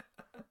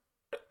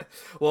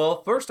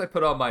 Well, first I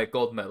put on my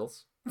gold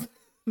medals.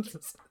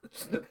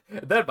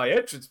 Then my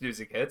entrance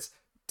music hits.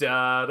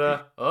 Da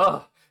da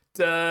da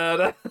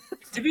da.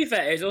 To be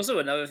fair, there's also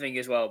another thing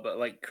as well, but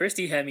like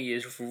Christy Hemme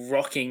is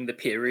rocking the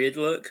period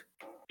look.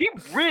 He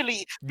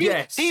really,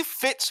 Yes. he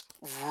fits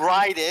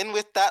right in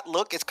with that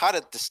look. It's kind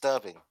of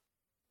disturbing.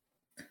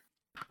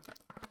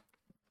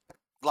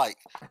 Like,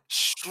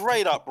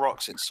 straight up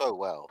rocks it so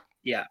well.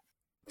 Yeah.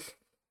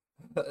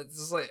 It's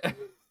just like,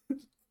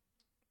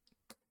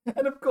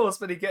 and of course,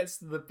 when he gets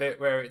to the bit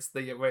where it's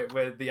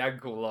where the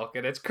ankle lock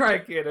and it's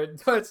cranking and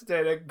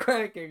twisting and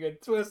cranking and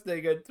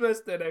twisting and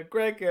twisting and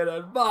cranking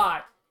and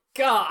my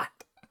God.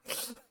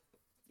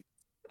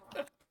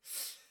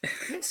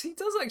 Yes, he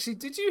does actually.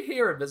 Did you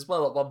hear him as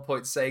well at one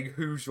point saying,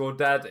 "Who's your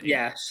daddy?"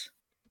 Yes.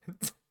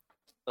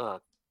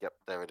 Yep,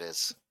 there it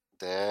is.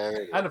 There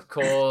it is. And of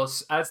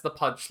course, as the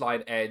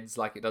punchline ends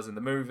like it does in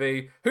the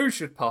movie, who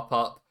should pop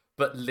up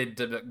but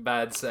Linda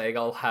McMahon saying,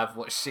 "I'll have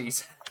what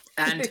she's."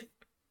 And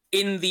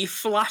in the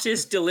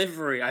flattest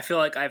delivery I feel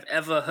like I've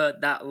ever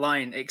heard that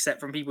line, except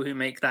from people who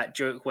make that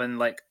joke when,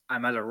 like,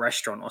 I'm at a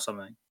restaurant or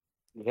something.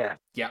 Yeah.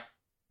 Yeah.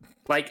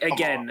 Like,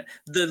 again,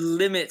 the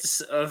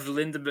limits of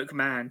Linda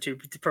McMahon to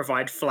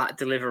provide flat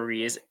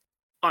delivery is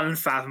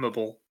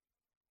unfathomable.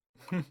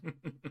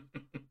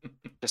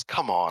 Just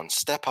come on,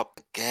 step up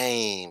the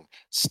game.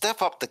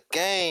 Step up the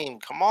game.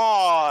 Come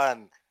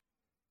on.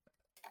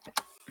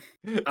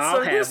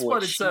 I'll have this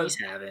what one, she's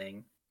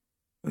having.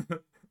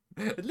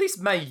 at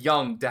least Mae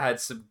Young had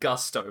some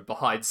gusto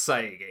behind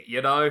saying it,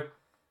 you know?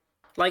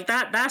 Like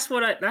that's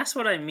what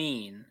I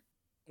mean.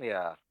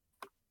 Yeah.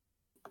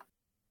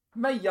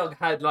 Mae Young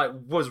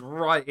was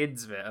right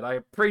into it, and I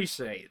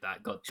appreciate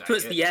that. God She dang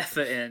puts it. the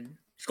effort in.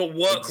 She's got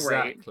work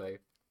rate. Exactly.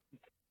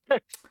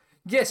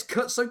 Yes,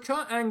 Kurt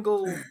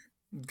Angle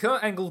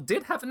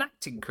did have an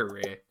acting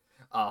career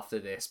after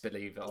this,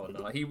 believe it or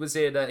not. He was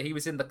in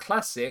the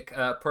classic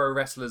Pro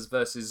Wrestlers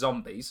versus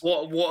Zombies.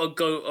 What a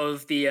goat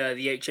of the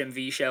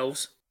HMV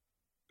shelves.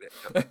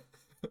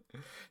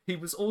 He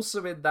was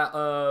also in that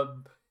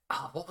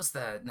what was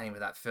the name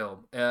of that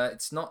film?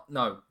 It's not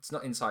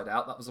Inside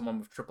Out. That was the one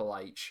with Triple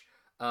H.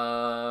 It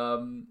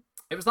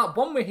was that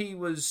one where he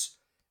was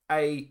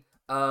a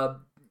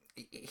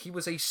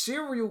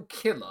serial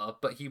killer,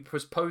 but he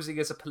was posing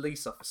as a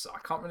police officer. I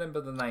can't remember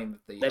the name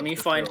of the. Let me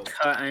find film.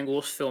 Kurt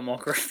Angle's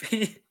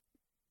filmography.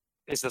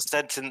 It's a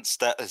sentence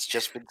that has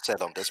just been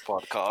said on this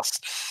podcast.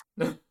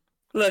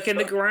 Look, in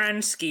the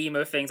grand scheme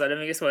of things, I don't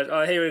think it's much.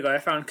 Oh, here we go. I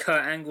found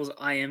Kurt Angle's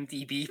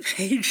IMDb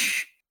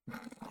page.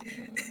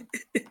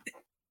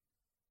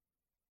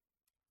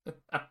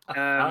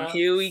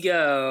 Here we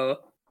go.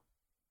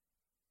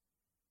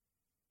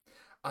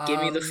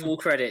 Give me the full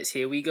credits.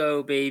 Here we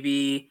go,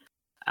 baby.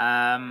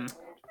 What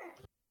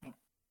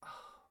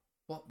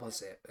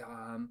was it?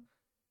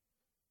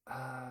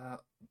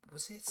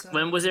 Was it?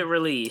 When was it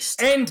released?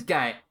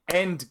 Endgame.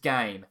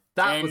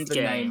 That was the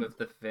Endgame. name of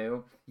the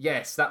film.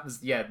 Yes, that's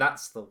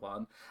the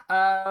one.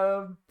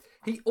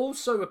 He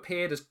also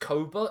appeared as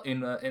Cobra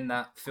in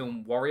that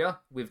film Warrior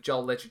with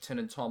Joel Edgerton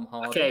and Tom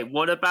Hardy. Okay,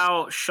 what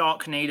about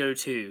Sharknado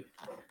 2?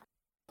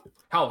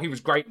 Oh, he was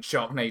great in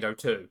Sharknado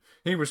 2.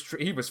 He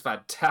was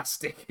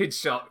fantastic in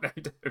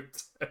Sharknado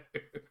 2.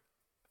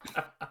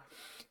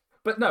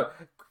 But no,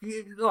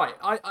 like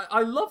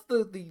I love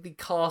the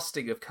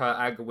casting of Kurt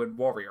Angle in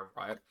Warrior,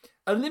 right?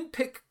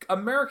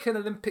 American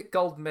Olympic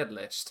gold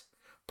medalist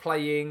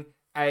playing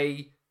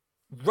a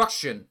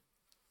Russian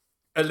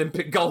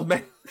Olympic gold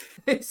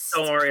medalist.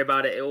 Don't worry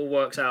about it. It all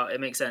works out.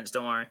 It makes sense.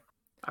 Don't worry.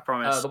 I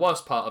promise. The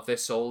worst part of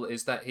this all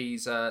is that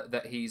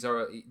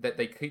that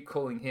they keep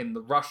calling him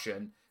the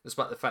Russian,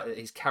 despite the fact that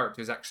his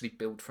character is actually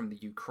built from the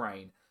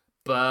Ukraine.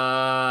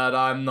 But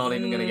I'm not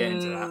even going to get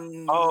into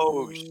that.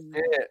 Oh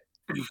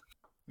shit!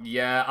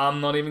 Yeah,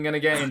 I'm not even going to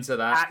get into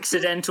that.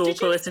 Accidental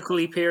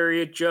politically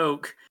period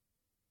joke.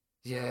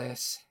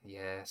 Yes. He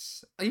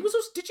was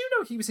also. Did you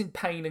know he was in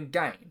Pain and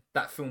Gain,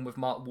 that film with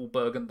Mark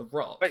Wahlberg and The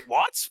Rock? Wait,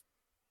 what?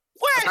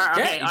 Where?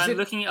 Okay, he's I'm in-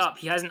 looking it up.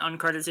 He has an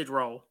uncredited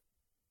role.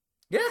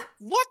 Yeah.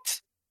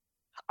 What?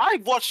 I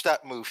watched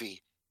that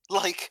movie.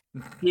 Like,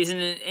 He's in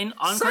an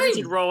uncredited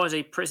Same. role as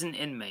a prison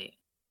inmate.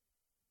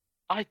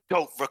 I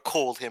don't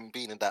recall him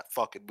being in that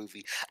fucking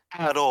movie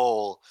at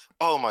all.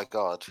 Oh my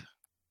god.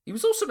 He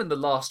was also in The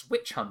Last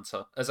Witch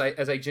Hunter as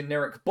a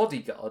generic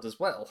bodyguard as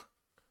well.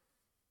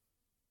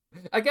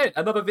 Again,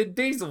 another Vin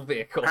Diesel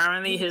vehicle.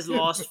 Apparently, his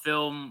last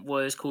film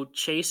was called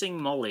Chasing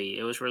Molly.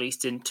 It was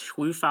released in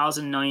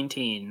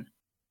 2019,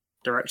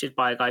 directed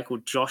by a guy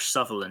called Josh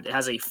Sutherland. It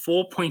has a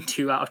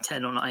 4.2 out of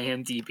 10 on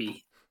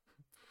IMDb.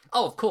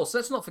 Oh, of course.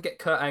 Let's not forget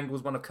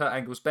one of Kurt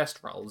Angle's best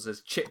roles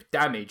as Chip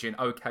Damage in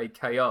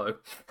OKKO.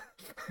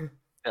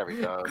 There we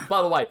go.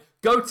 By the way,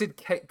 goated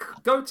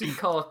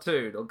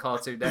cartoon on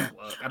Cartoon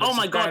Network. And Oh it's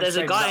my a god, damn there's a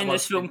shame guy that in this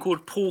wasn't film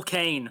called Paul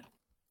Kane.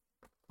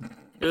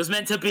 It was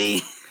meant to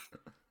be.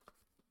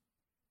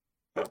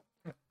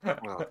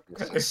 Oh,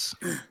 Jesus.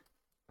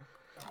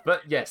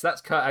 But yes,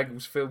 that's Kurt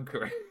Angle's film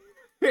career.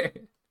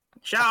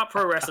 Shout out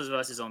Pro Wrestlers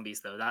vs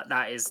Zombies though.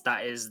 That is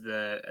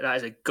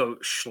a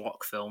goat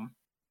schlock film.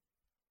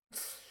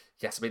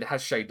 Yes, I mean, it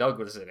has Shea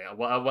Douglas in it.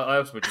 What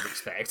else would you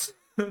expect?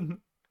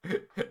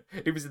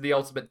 He was in the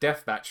Ultimate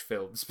Deathmatch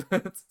films.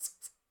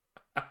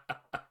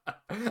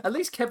 At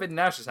least Kevin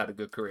Nash has had a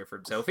good career for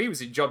himself. He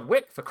was in John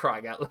Wick, for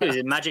crying out He was loud.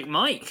 in Magic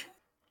Mike,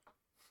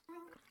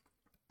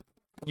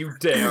 You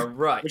dare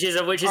right. which is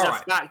All a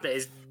right. fact that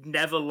is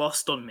never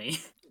lost on me.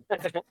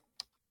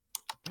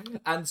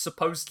 And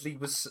supposedly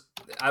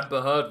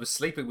Amber Heard was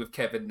sleeping with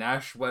Kevin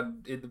Nash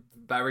when in the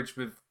marriage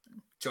with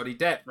Johnny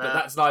Depp, but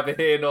that's neither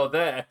here nor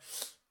there.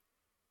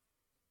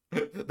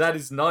 That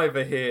is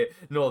neither here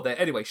nor there.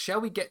 Anyway, shall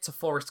we get to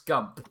Forrest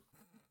Gump?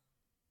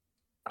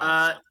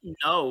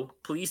 No,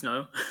 please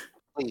no.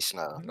 Please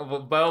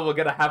no. Well, we're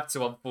gonna have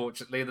to,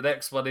 unfortunately. The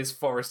next one is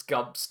Forrest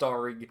Gump,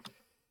 starring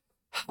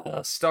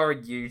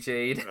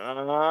Eugene.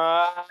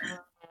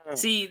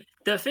 See,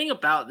 the thing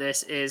about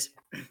this is,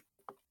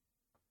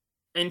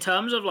 in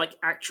terms of like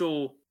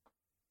actual,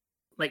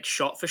 like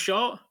shot for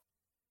shot,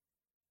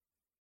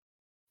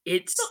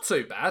 it's Not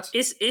too bad.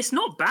 It's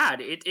not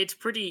bad. It's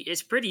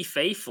pretty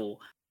faithful.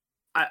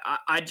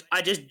 I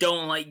just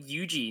don't like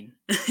Eugene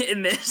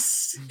in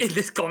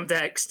this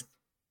context.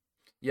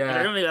 Yeah,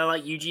 I don't think I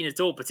like Eugene at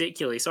all,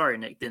 particularly. Sorry,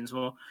 Nick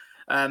Dinsmore.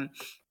 But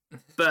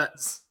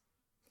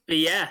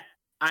yeah,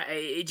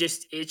 it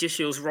just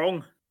feels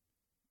wrong.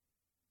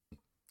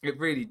 it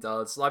really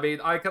does. I mean,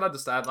 I can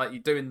understand, like,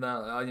 you're doing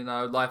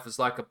the, life is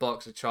like a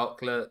box of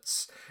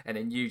chocolates, and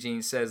then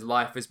Eugene says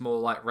life is more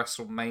like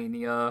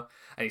WrestleMania,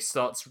 and he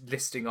starts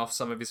listing off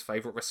some of his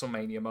favorite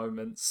WrestleMania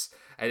moments,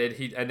 and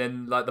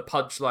then like the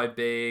punchline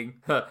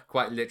being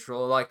quite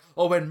literal, like,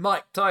 oh, when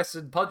Mike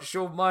Tyson punched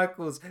Shawn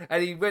Michaels,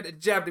 and he went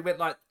and jabbed, he went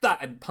like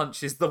that, and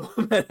punches the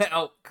woman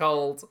out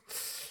cold.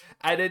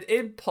 And then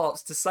in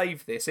pops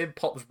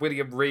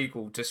William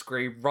Regal to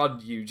scream,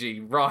 "Run,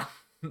 Eugene, run."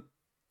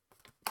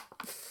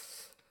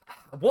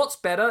 What's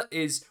better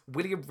is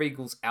William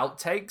Regal's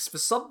outtakes. For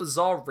some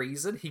bizarre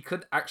reason, he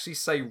couldn't actually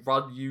say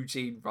 "Run,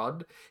 Eugene,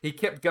 run." He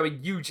kept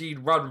going,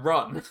 "Eugene, run,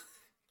 run."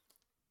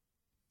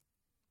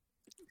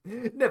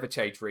 Never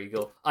change,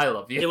 Regal. I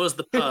love you. It was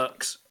the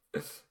perks.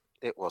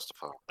 It was the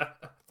part.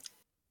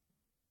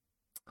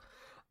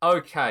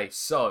 Okay,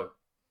 so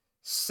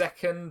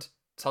second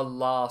to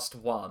last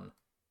one.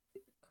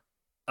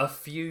 A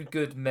Few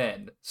Good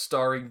Men,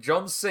 starring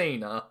John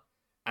Cena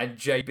and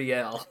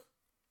JBL.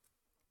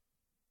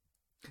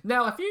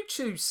 Now, have you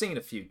two seen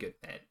A Few Good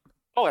Men?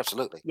 Oh,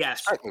 absolutely.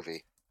 Yes. Great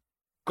movie.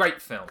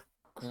 Great film.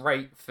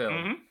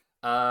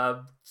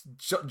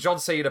 John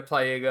Cena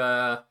playing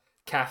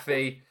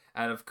Kathy,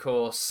 and of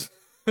course,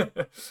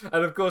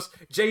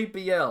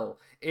 JBL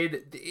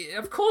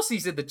of course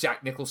he's in the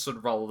Jack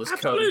Nicholson role as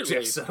Colonel Absolutely.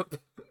 Jessup.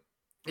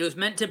 It was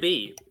meant to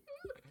be.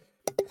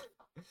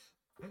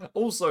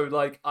 Also,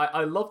 like,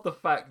 I love the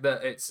fact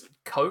that it's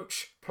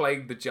Coach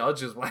playing the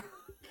judge as well.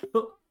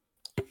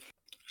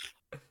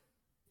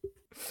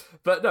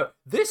 But no,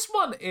 this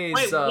one is...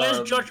 Wait,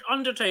 where's Judge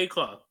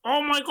Undertaker?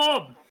 Oh my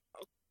god!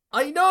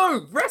 I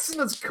know!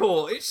 Wrestler's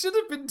Court! It should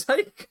have been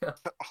taken!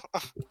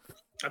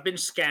 I've been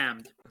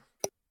scammed.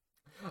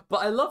 But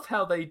I love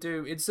how they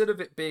do, instead of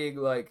it being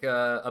like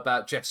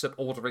about Jessup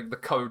ordering the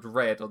code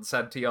red on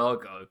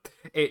Santiago,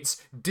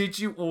 it's, did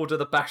you order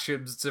the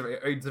Bashams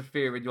to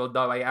interfere in your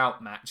No Way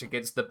Out match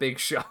against the Big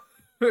Show?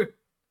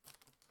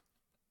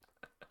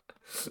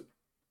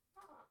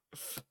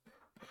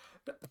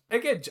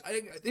 Again,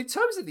 in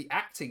terms of the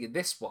acting in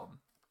this one,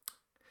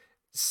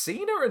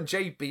 Cena and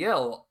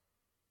JBL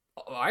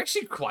are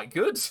actually quite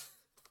good.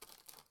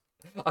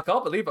 I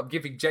can't believe I'm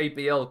giving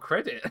JBL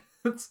credit.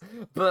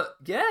 But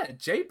yeah,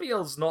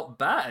 JBL's not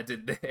bad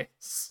in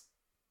this.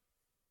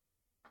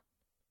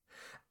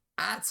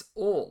 At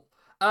all.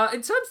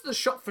 In terms of the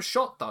shot for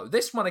shot, though,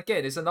 this one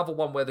again is another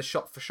one where the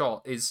shot for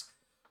shot is,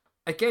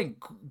 again,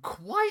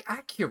 quite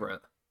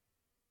accurate.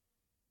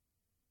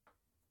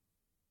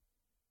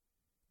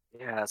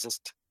 Yeah, it's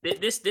just...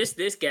 This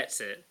gets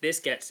it. This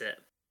gets it.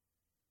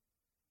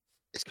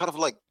 It's kind of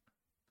like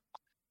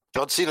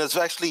John Cena's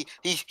actually...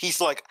 He's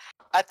like...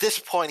 At this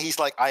point, he's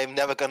like, I am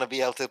never going to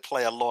be able to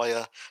play a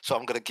lawyer, so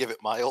I'm going to give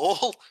it my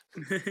all.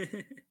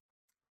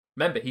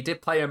 Remember, he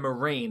did play a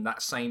Marine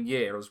that same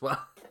year as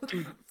well.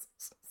 He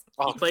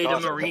played a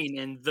Marine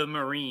in The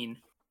Marine.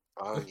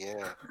 Oh,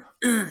 yeah.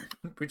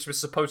 Which was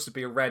supposed to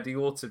be a Randy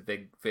Orton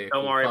vehicle.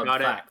 Don't worry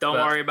about it. Don't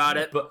worry about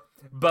it.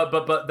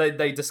 But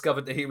they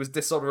discovered that he was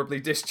dishonorably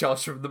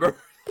discharged from the Marines.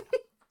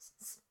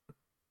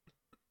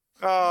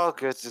 Oh,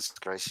 goodness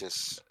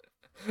gracious.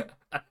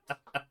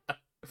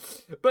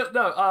 But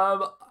no,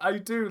 I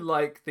do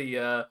like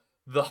the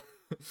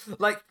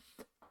like,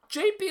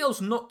 JBL's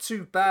not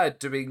too bad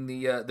doing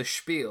the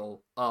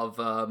spiel of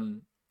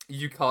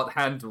you can't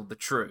handle the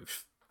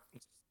truth.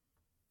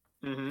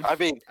 Mm-hmm. I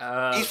mean,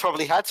 he's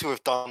probably had to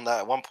have done that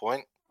at one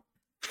point.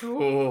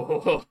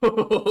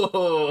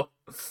 Oh,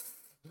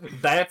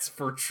 that's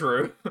for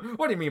true.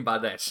 What do you mean by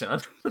that,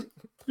 Sean? What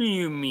do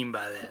you mean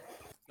by that?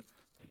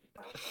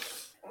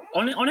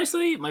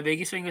 Honestly, my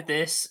biggest thing with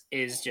this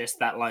is just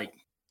that, like,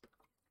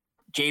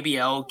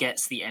 JBL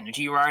gets the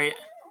energy right.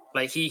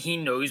 Like, he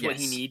knows what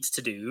he needs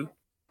to do.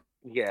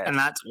 Yeah. And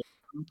that's...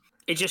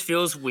 It just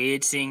feels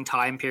weird seeing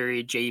time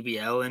period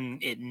JBL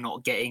and it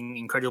not getting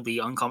incredibly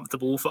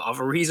uncomfortable for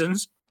other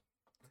reasons.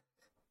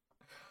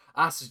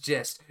 I'd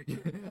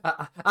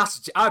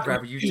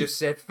rather you just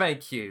said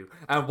thank you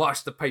and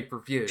watch the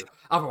pay-per-view.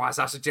 Otherwise,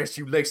 I suggest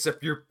you lace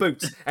up your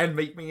boots and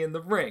meet me in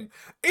the ring.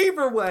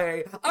 Either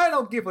way, I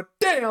don't give a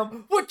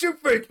damn what you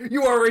think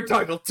you are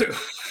entitled to.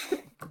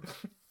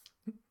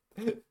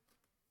 Did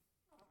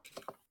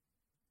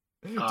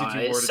you order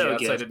the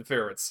outside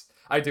interference?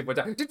 I did what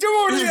I... Did you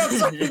order the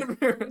outside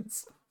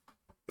interference?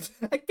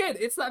 Again,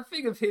 it's that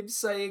thing of him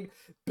saying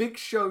Big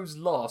Show's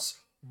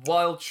loss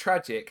while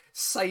tragic,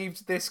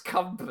 saved this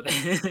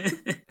company.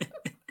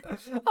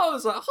 I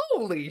was like,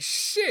 holy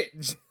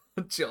shit,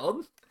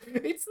 John.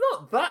 It's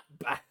not that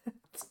bad.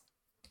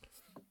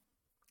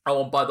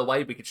 Oh, and by the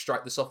way, we could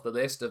strike this off the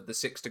list of the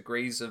 6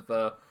 degrees of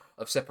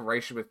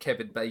separation with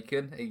Kevin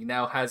Bacon. He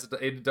now has an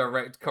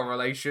indirect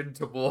correlation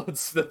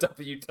towards the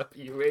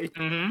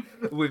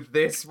WWE with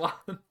this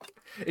one.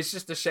 It's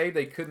just a shame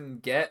they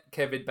couldn't get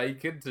Kevin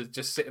Bacon to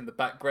just sit in the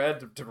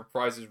background to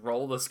reprise his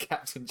role as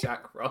Captain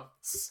Jack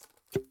Ross.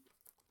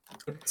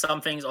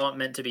 Some things aren't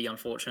meant to be,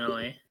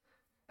 unfortunately.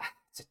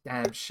 It's a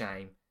damn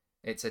shame.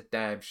 It's a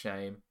damn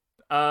shame.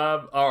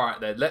 Alright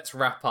then, let's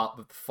wrap up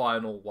with the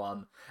final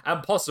one,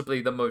 and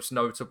possibly the most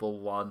notable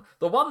one.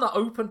 The one that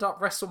opened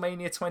up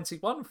WrestleMania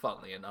 21,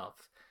 funnily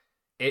enough.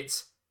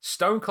 It's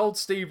Stone Cold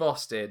Steve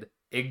Austin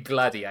in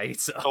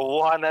Gladiator. The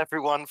one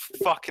everyone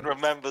fucking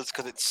remembers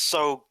because it's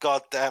so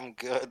goddamn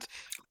good.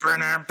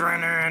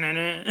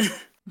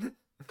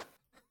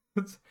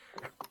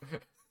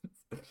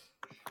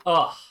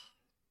 Oh,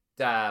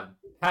 damn.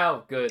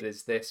 How good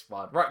is this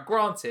one? Right,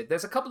 granted,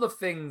 there's a couple of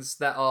things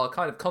that are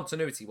kind of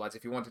continuity-wise,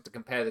 if you wanted to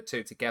compare the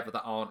two together,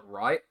 that aren't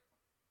right.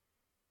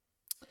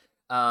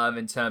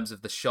 In terms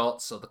of the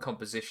shots or the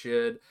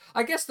composition.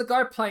 I guess the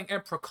guy playing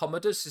Emperor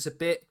Commodus is a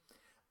bit...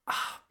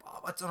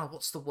 I don't know,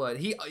 what's the word?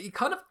 He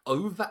kind of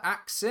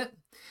overacts it,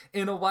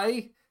 in a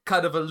way.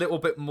 Kind of a little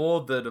bit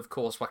more than, of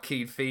course,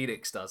 Joaquin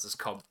Phoenix does as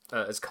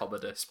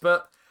Commodus.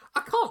 But I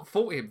can't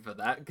fault him for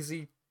that, because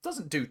he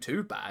doesn't do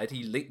too bad.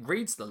 He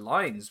reads the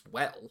lines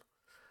well.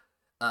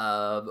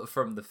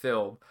 From the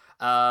film.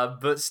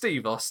 But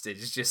Steve Austin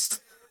is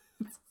just...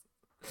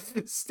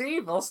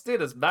 Steve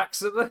Austin as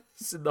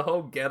Maximus in the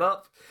whole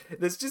getup.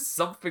 There's just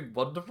something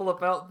wonderful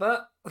about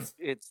that.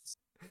 It's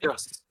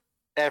just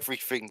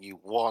everything you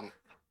want.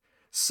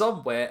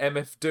 Somewhere,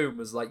 MF Doom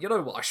was like, you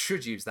know what, I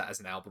should use that as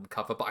an album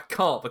cover, but I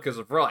can't because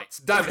of rights.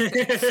 Damn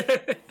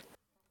it!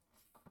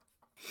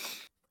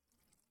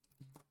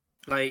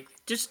 Like,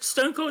 just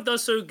Stone Cold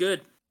does so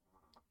good.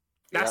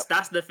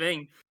 That's the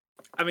thing.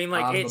 I mean,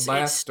 like, it's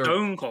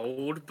Stone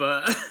Cold,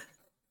 but...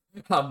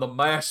 I'm the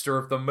master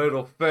of the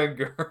middle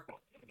finger.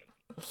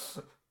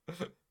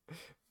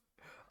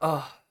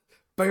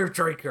 Beer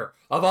drinker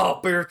of all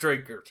beer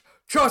drinkers.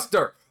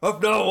 Truster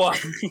of no one.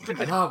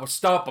 And I will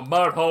stomp a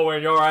mud hole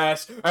in your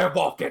ass and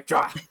walk it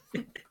dry.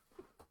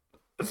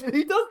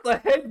 He does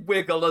the head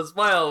wiggle as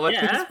well.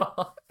 Yeah.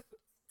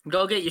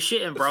 Go get your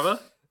shit in, brother.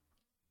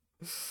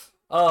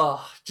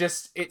 Oh,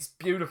 it's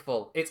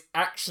beautiful. It's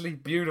actually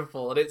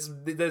beautiful, and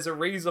there's a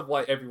reason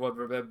why everyone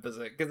remembers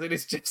it, because it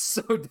is just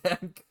so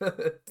damn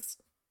good.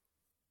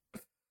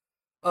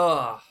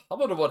 Oh, I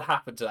wonder what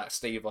happened to that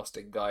Steve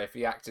Austin guy if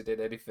he acted in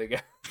anything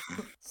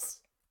else.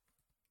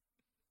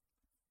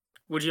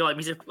 Would you like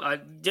me to?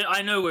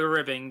 I know we're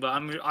ribbing, but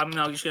I'm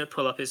now just going to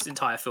pull up his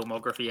entire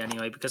filmography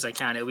anyway because I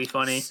can. It'll be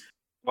funny.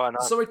 Why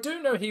not? So I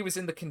do know he was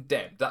in The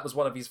Condemned. That was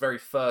one of his very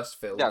first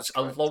films, That's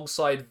correct.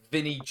 Alongside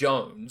Vinnie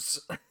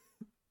Jones.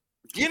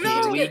 You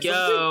know, Here we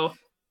go.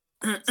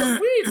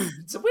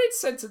 It's a weird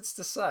sentence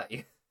to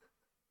say.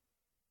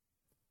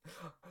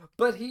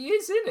 But he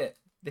is in it.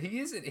 He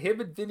is in him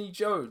and Vinnie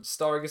Jones,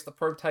 starring as the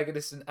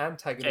protagonist and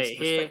antagonist,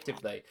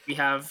 respectively. We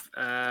have...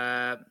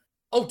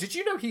 Oh, did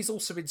you know he's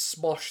also in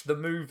Smosh the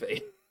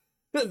movie?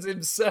 As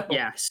himself.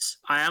 Yes,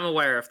 I am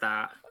aware of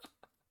that.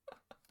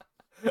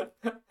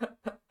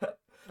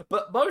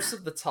 But most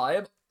of the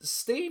time,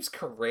 Steve's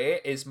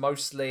career is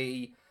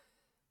mostly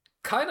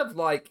kind of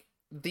like...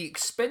 The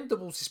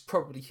Expendables is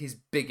probably his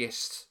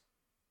biggest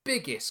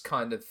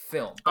kind of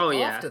film. But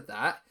after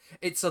that,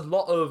 it's a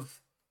lot of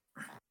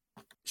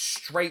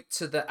straight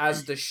to the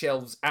Asda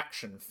shelves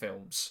action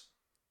films.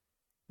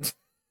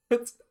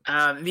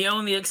 The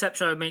only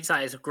exception I would make to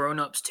that is Grown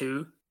Ups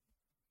 2.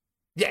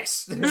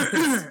 Yes.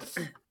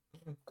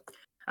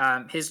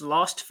 His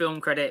last film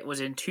credit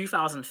was in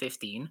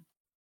 2015.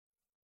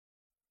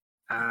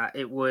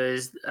 It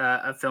was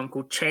a film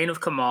called Chain of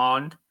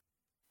Command.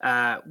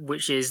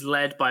 Which is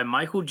led by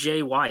Michael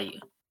J.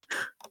 White.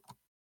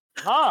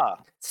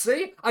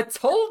 See, I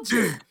told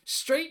you.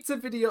 Straight to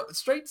the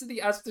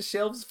Asda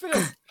Shelves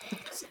film.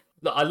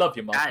 Look, I love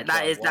you, Michael.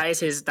 That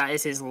is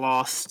his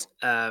last.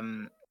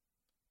 That's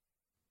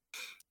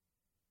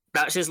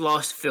his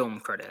last film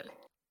credit.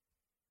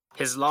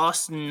 His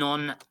last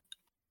non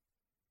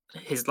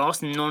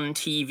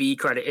TV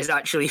credit is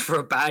actually for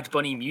a Bad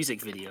Bunny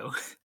music video.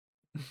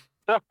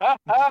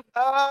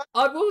 I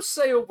will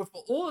say, with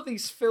all of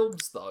these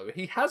films, though,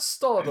 he has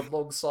starred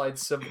alongside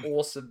some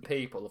awesome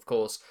people. Of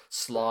course,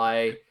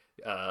 Sly,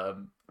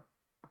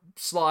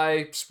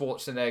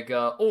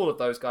 Schwarzenegger, all of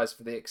those guys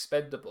for the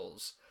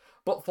Expendables.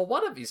 But for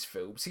one of his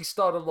films, he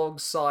starred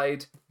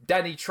alongside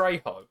Danny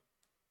Trejo.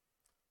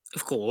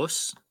 Of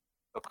course.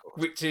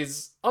 Which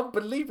is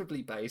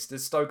unbelievably based,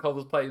 as Stone Cold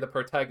was playing the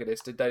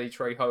protagonist and Danny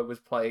Trejo was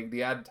playing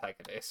the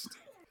antagonist.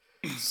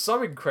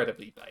 So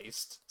incredibly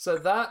based. So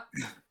that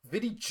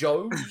Vinnie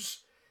Jones,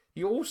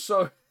 he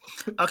also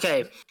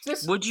okay.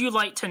 Would you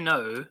like to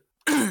know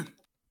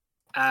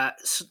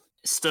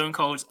Stone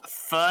Cold's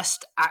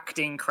first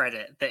acting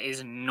credit that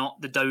is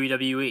not the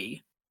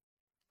WWE.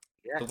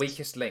 Yes. The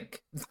weakest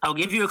link. I'll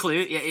give you a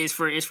clue. It is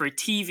for a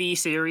TV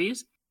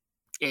series.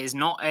 It is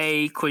not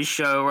a quiz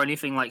show or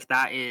anything like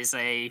that. It is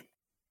an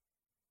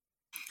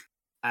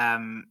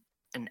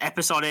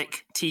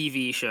episodic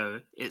TV show.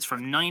 It's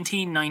from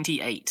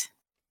 1998.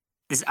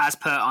 This is as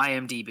per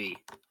IMDb.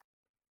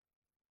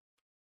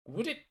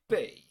 Would it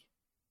be?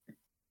 I'm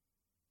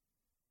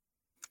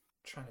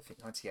trying to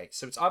think. 98.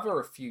 So it's either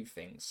a few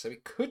things. So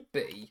it could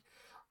be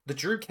the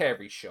Drew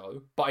Carey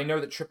show, but I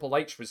know that Triple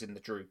H was in the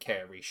Drew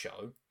Carey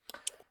show.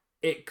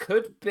 It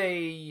could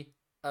be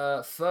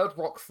Third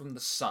Rock from the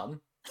Sun.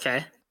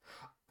 Okay.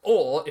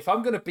 Or, if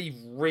I'm going to be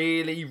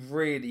really,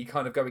 really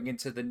kind of going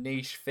into the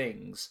niche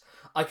things,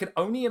 I can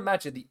only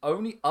imagine the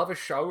only other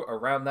show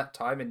around that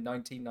time in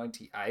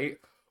 1998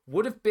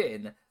 would have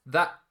been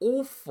that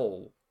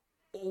awful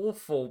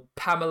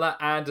Pamela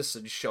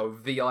Anderson show,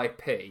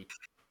 VIP.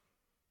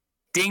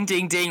 Ding,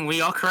 ding, ding. We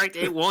are correct.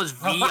 It was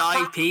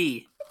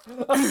VIP.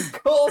 Of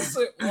course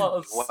it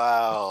was.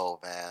 Wow,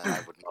 man, I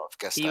would not have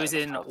guessed that. He was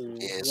in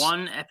 1,000 years.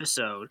 one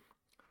episode.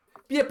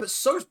 Yeah, but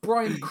so's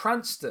Bryan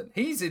Cranston.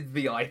 He's in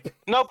VIP.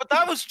 No, but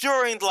that was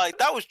during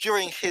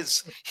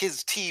his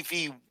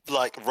TV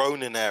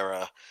Ronin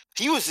era.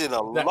 He was in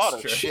a lot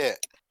of true.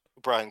 shit.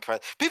 Bryan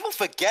Cranston. People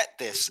forget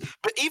this,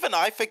 but even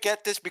I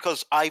forget this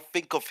because I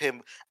think of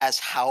him as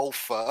Hal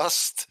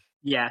first.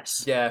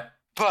 Yes. Yeah.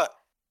 But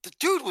the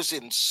dude was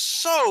in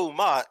so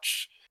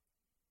much.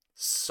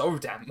 So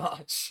damn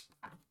much.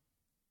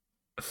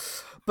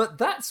 But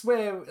that's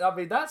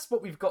that's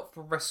what we've got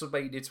for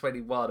WrestleMania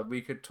 21, and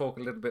we could talk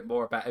a little bit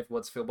more about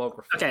everyone's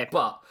filmography. Okay.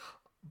 But,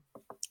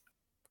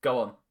 go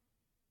on.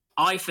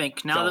 I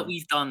think now Go that on.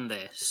 we've done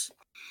this,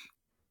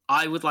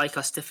 I would like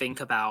us to think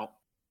about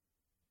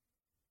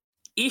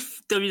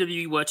if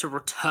WWE were to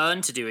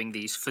return to doing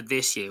these for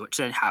this year, which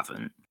they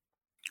haven't.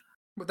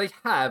 Well, they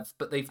have,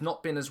 but they've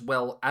not been as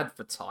well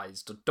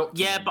advertised or documented.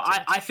 Yeah,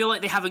 but I feel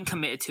like they haven't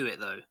committed to it,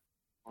 though.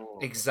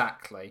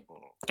 Exactly.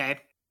 Okay?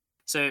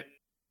 So,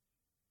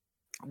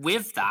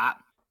 with that,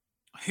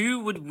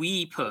 who would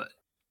we put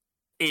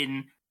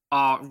in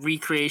our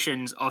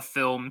recreations of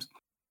films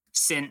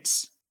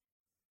since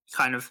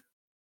kind of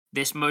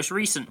this most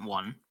recent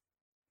one?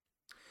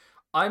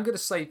 I'm going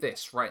to say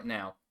this right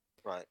now.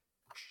 Right.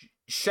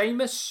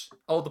 Sheamus,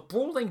 the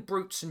Brawling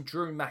Brutes and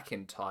Drew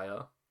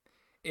McIntyre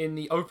in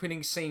the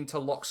opening scene to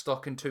Lock,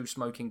 Stock and Two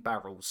Smoking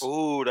Barrels.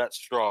 Ooh, that's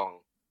strong.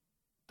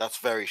 That's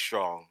very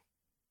strong.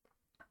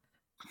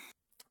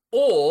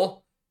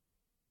 Or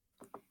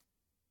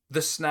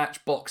the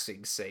Snatch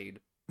boxing scene.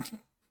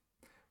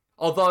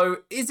 Although,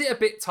 is it a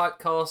bit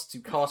typecast to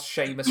cast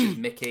Sheamus as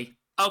Mickey?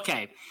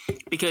 Okay,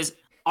 because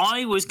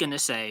I was going to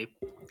say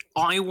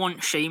I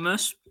want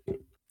Sheamus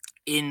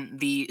in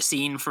the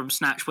scene from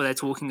Snatch where they're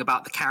talking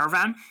about the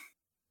caravan.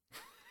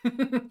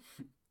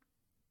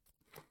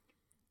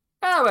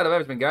 Oh, well,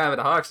 I've been going with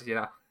the horses, you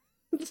know.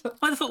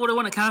 Why the fuck would I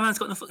want a caravan that's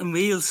got no fucking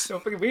wheels? So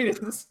fucking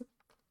wheels.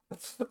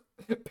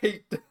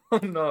 Pete, oh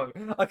no,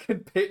 I can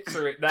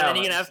picture it now. And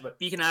then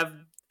you can have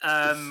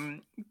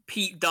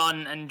Pete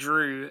Dunne and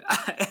Drew.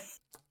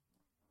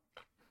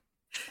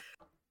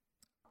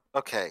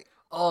 Okay.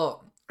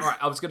 Oh, alright,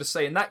 I was going to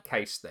say, in that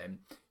case then,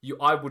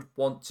 I would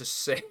want to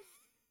see...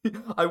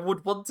 I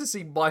would want to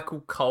see Michael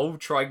Cole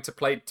trying to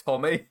play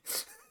Tommy.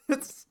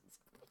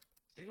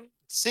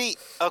 See,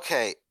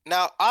 okay.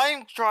 Now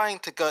I'm trying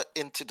to get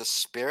into the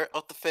spirit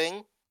of the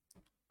thing.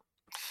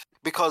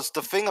 Because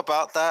the thing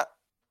about that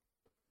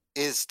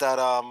is that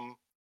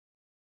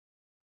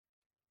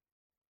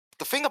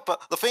the thing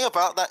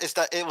about that is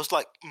that it was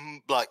like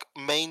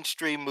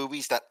mainstream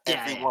movies that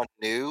everyone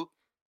knew.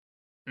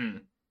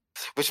 Mm.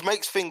 Which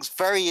makes things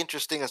very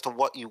interesting as to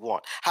what you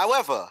want.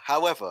 However,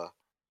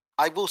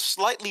 I will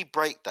slightly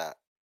break that.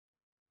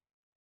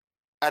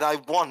 And I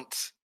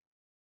want,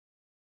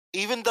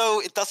 even though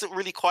it doesn't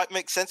really quite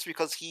make sense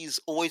because he's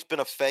always been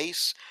a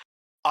face,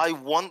 I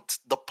want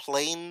the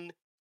plane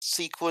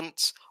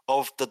sequence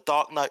of The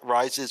Dark Knight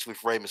Rises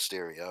with Rey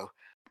Mysterio.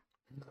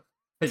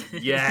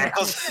 Yeah.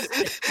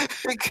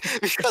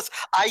 Because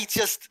I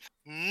just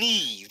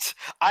need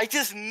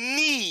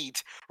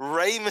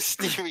Rey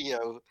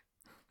Mysterio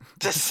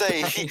to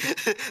say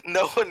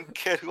no one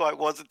cared who I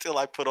was until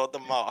I put on the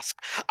mask.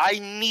 I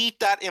need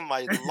that in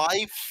my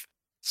life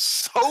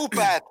so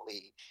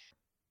badly.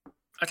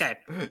 Okay.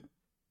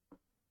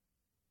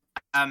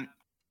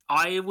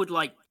 I would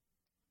like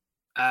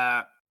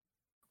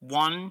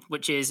one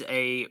which is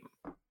a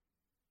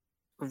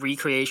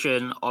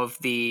recreation of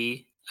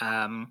the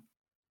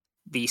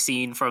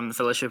scene from the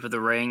Fellowship of the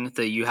Ring,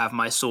 that you have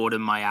my sword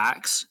and my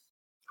axe.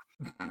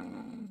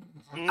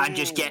 And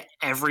just get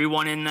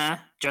everyone in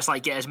there. Just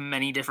like get as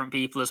many different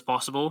people as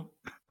possible.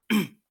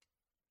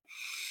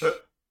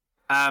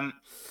 I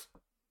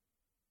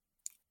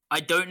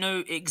don't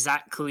know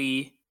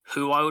exactly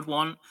who I would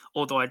want,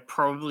 although I'd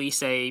probably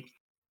say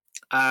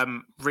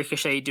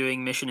Ricochet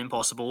doing Mission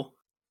Impossible.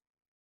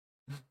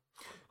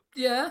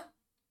 Yeah.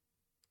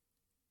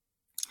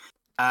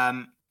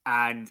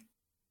 And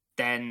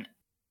then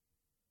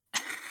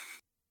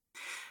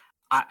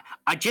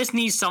I just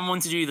need someone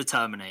to do the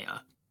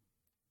Terminator.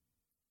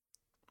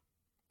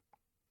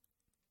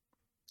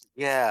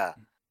 Yeah.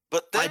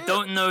 But then I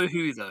don't know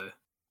who though.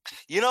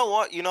 You know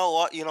what? You know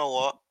what? You know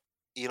what?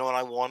 You know what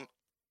I want?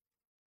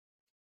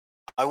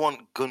 I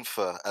want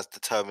Gunther as the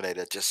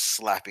Terminator, just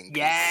slapping people.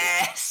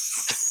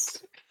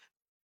 Yes.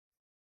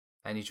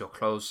 I need your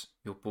clothes,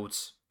 your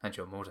boots, and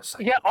your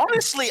motorcycle. Yeah,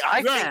 honestly, I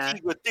Yeah.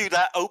 think he would do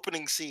that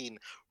opening scene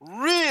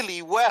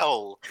really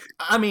well.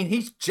 I mean,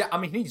 he's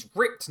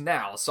ripped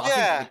now, so I think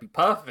Yeah. it would be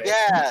perfect.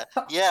 Yeah,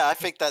 yeah, I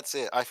think that's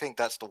it. I think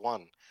that's the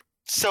one.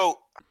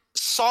 So,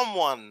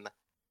 someone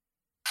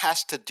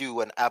has to do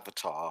an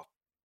Avatar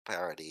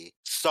parody.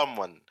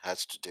 Someone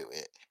has to do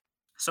it.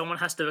 Someone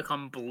has to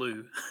become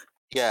blue.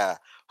 Yeah.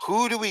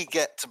 Who do we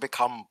get to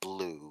become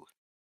blue?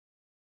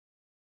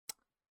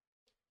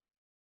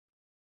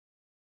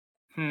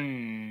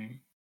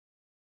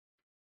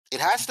 It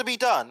has to be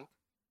done.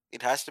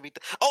 It has to be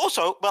done.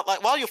 Also, but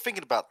like while you're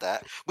thinking about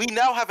that, we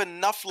now have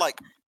enough like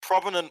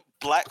prominent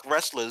black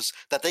wrestlers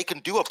that they can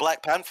do a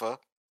Black Panther.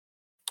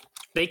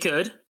 They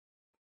could.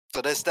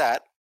 So there's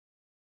that.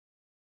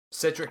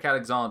 Cedric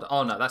Alexander.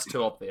 Oh no, that's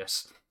too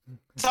obvious.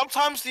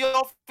 Sometimes the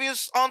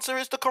obvious answer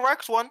is the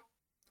correct one.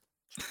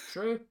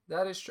 True,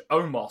 that is true.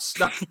 Omos.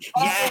 No. Yes.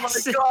 Oh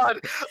my god!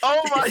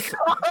 Oh my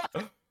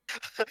god!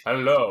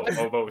 Hello,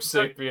 Homo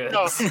sapiens.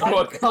 No,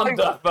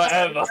 Wakanda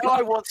forever. Now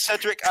I want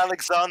Cedric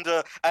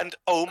Alexander and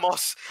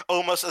Omos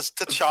as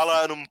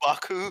T'Challa and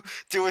M'Baku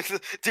doing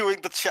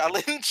the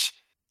challenge.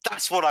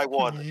 That's what I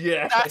want.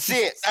 Yeah. That's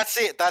it. That's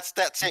it.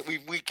 That's it.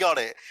 We got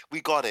it.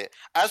 We got it.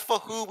 As for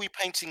who we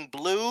painting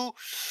blue,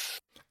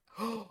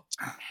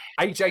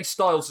 AJ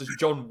Styles as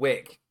John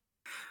Wick.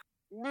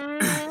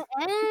 yeah.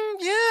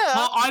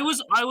 Well,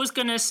 I was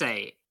gonna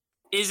say,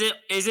 is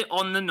it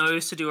on the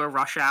nose to do a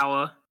Rush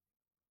Hour?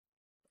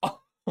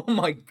 Oh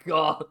my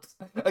god.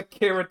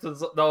 Akira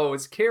does no,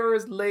 is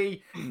Kira's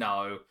Lee?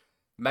 No.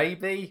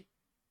 Maybe.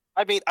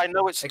 I mean, I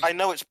know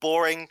it's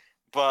boring,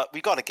 but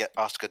we got to get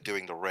Asuka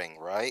doing the ring,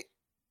 right?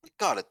 We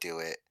got to do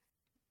it.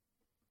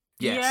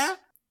 Yes.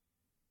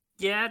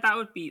 Yeah, that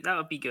would be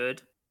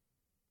good.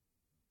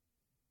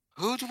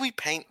 Who do we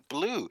paint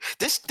blue?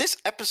 This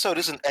episode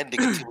isn't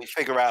ending until we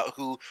figure out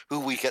who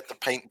we get to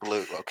paint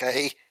blue,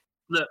 okay?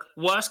 Look,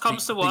 worst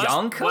comes to worst.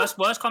 Bianca?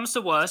 Worst comes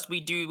to worst. We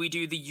do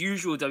the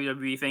usual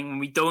WWE thing when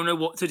we don't know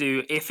what to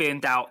do. If in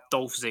doubt,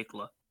 Dolph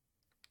Ziggler.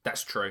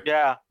 That's true.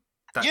 Yeah.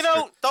 That's you know,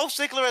 true. Dolph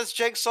Ziggler as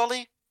Jake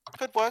Sully.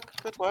 Good work.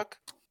 Good work.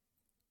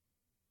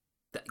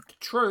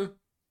 True.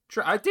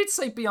 I did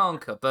say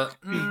Bianca, but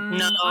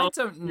No. I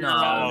don't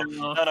know.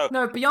 No.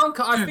 No,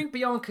 Bianca. I think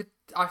Bianca's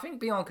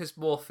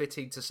more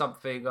fitting to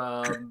something.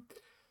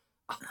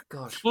 Oh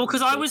gosh. Well,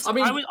 because I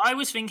mean,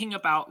 was thinking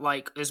about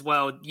like as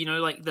well. You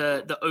know, like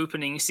the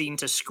opening scene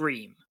to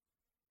Scream.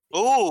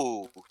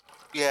 Oh,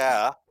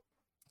 yeah.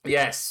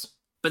 yes.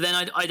 But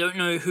then I don't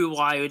know who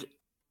I'd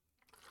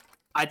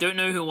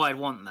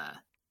want there.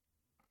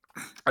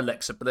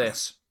 Alexa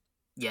Bliss.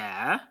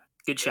 Yeah,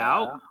 good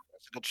shout. Yeah,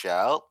 that's a good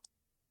shout.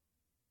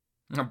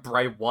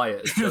 Bray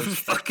Wyatt. As Joe's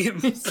Fucking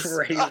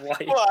Bray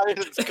Wyatt. Well,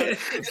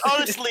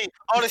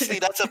 honestly,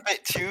 that's a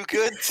bit too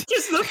good.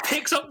 Just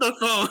picks up the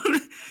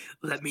phone.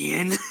 Let me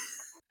in.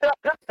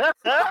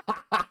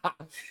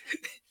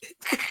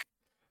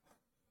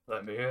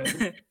 Let me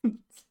in.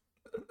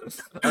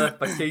 I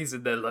left my keys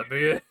in there. Let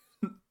me in.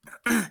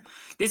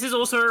 This is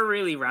also a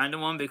really random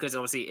one because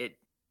obviously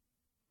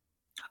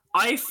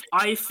I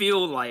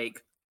feel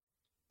like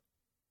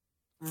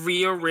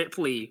Rhea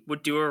Ripley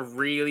would do a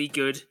really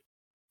good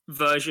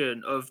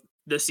version of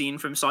the scene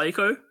from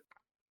Psycho.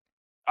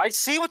 I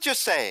see what you're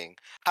saying.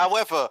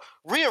 However,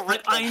 Rhea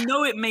Ripley. I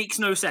know it makes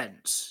no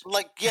sense.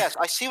 Like, yes,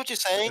 I see what you're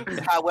saying.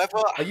 However,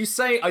 Are you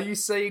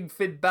saying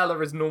Finn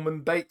Balor as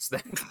Norman Bates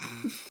then?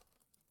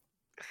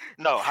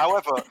 no.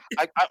 However,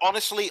 I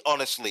honestly,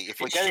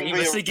 if we're getting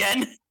Sheamus Rhea,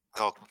 again.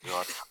 oh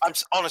god,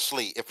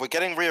 honestly, if we're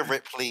getting Rhea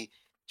Ripley,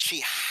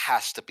 she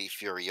has to be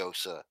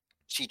Furiosa.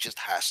 She just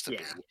has to be.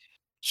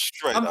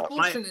 Straight up.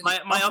 My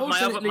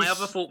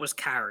other thought was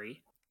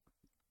Carrie.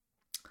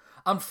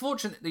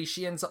 Unfortunately,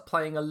 she ends up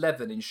playing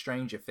 11 in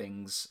Stranger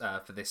Things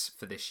for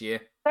this year.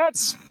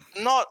 That's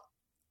not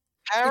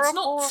terrible. It's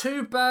not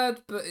too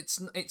bad, but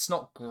it's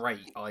not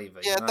great either.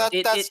 Yeah,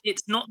 you know?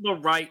 It's not the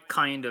right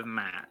kind of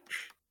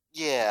match.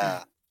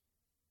 Yeah.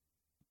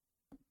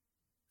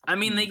 I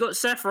mean, they got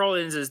Seth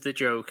Rollins as the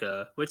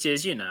Joker, which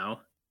is,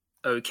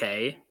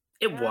 okay.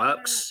 It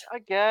works. I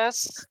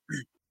guess.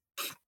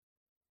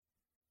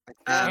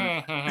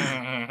 It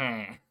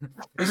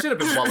should have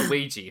been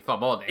Waluigi, if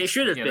I'm honest. It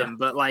should have been,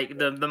 but like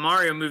the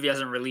Mario movie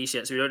hasn't released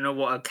yet, so we don't know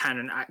what a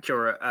canon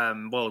accurate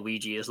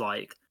Waluigi is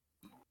like.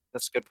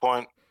 That's a good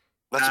point.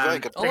 That's a very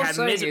good They point. had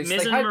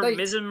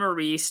Miz and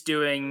Maurice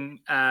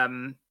doing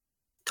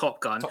Top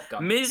Gun.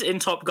 Miz in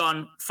Top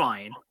Gun,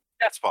 fine.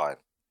 That's fine.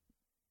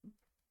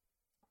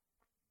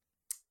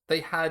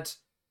 They had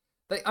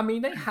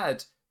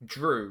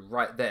Drew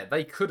right there.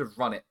 They could have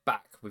run it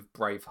back with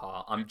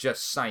Braveheart. I'm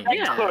just saying. They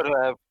could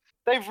have.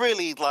 They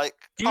really Do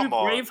come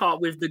on.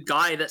 Braveheart with the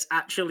guy that's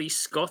actually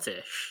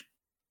Scottish.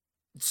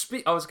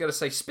 I was going to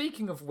say,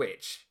 speaking of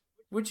which,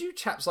 would you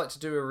chaps like to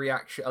do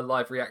a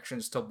live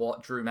reactions to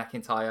what Drew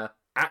McIntyre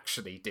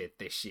actually did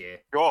this year?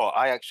 Sure,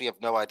 I actually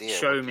have no idea.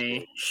 Show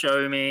me.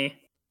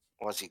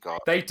 What's he got?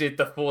 They did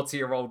the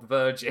 40-year-old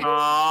virgin.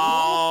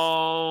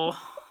 Oh.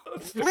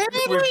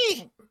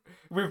 Really?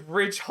 With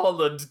Ridge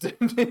Holland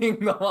being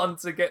the one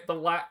to get the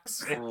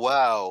wax.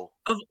 Wow.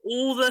 Of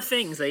all the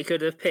things they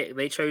could have picked,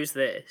 they chose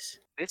this.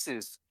 This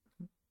is...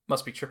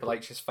 Must be Triple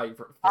H's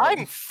favourite.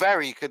 I'm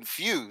very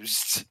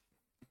confused.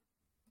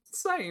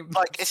 Same.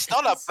 It's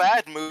not a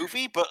bad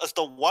movie, but as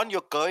the one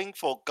you're going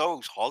for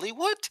goes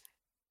Hollywood?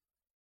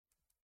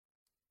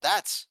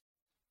 That's...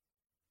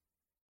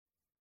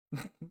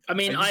 I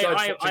mean,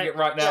 watching it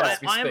right now as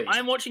we speak.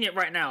 I'm watching it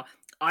right now.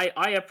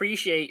 I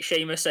appreciate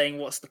Sheamus saying,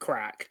 "What's the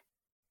crack?"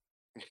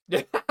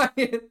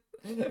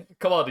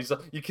 Come on,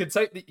 you can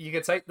take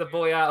the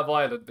boy out of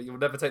Ireland, but you'll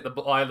never take the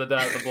island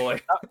out of the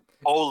boy.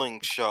 bowling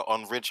shot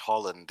on Ridge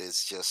Holland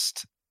is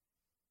just...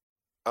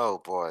 Oh,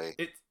 boy.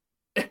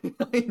 I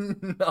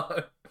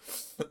know.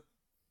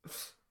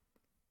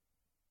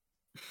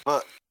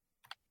 But...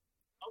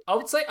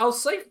 I'll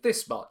say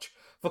this much.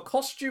 For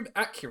costume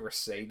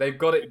accuracy, they've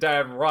got it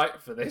down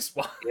right for this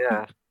one.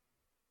 Yeah.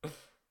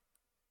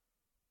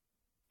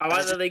 I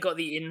like that they got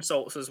the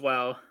insults as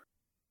well.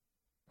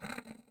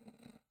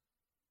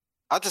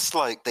 I just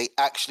they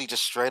actually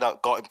just straight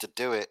up got him to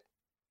do it.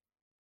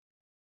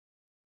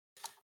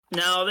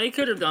 No, they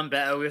could have done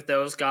better with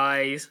those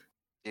guys.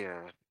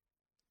 Yeah.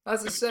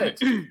 As I said,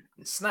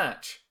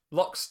 snatch,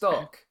 lock,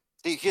 stock.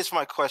 See, here's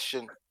my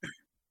question.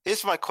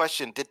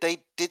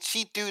 Did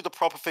she do the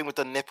proper thing with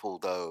the nipple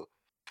though?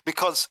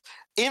 Because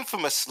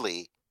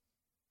infamously,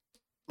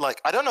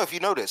 I don't know if you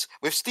noticed,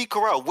 with Steve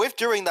Carell,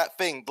 during that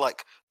thing,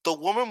 the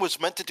woman was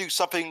meant to do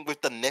something with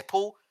the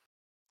nipple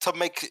to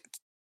make it,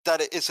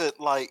 that it isn't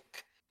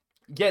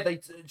Yeah,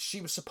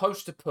 she was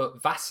supposed to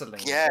put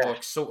Vaseline,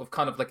 or sort of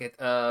kind of like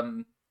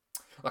a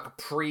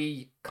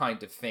pre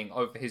kind of thing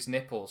over his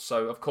nipple.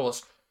 So of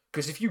course,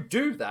 because if you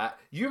do that,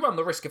 you run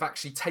the risk of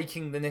actually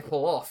taking the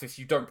nipple off if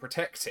you don't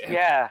protect it.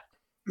 Yeah.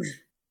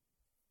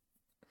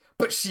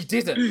 But she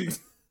didn't.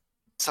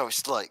 So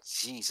it's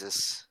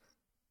Jesus.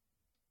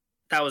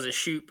 That was a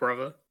shoot,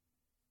 brother.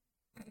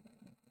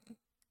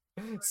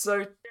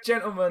 So,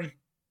 gentlemen,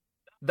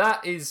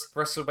 that is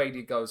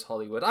WrestleMania Goes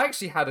Hollywood. I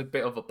actually had a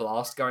bit of a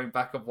blast going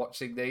back and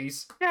watching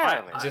these.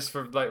 Yeah, just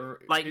from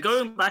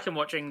going back and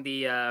watching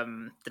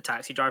the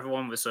taxi driver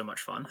one was so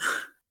much fun.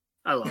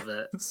 I love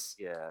it.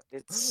 Yeah,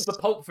 it's the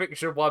Pulp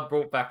Fiction one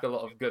brought back a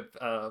lot of good,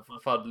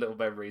 fun little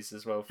memories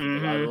as well for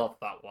me. I love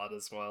that one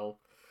as well.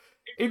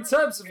 In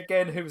terms of,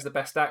 again, who's the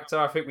best actor,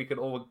 I think we can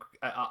all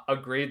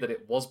agree that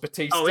it was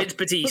Batista. Oh, it's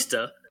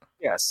Batista.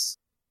 Yes,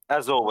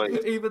 as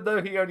always. Even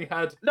though he only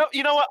had... No,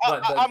 you know what?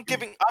 I'm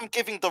giving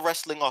the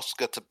wrestling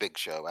Oscar to Big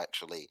Show,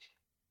 actually.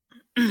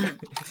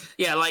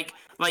 Yeah,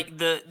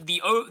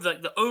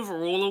 the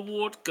overall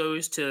award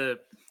goes to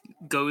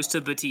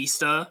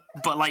Batista,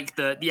 but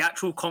the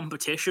actual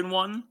competition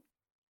one.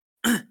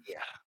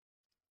 Yeah.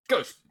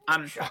 Goes.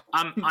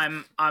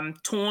 I'm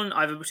torn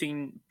either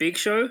between Big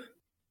Show,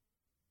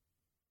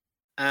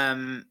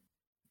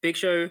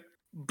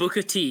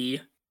 Booker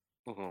T,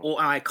 or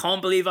I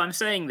can't believe I'm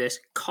saying this,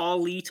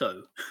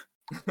 Carlito.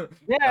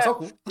 Yeah,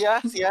 cool.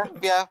 yeah.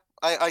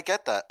 I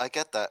get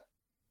that.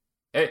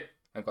 Hey,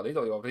 I'm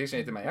Carlito. You're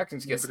appreciating my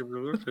actions. Yes.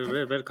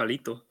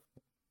 Carlito.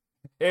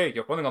 Hey,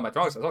 you're pulling on my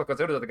trunks. I thought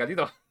consider the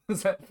Carlito.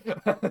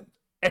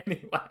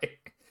 Anyway,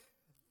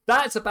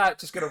 that's about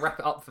just going to wrap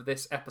it up for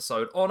this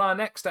episode. On our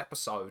next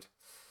episode,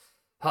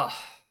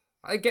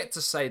 I get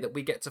to say that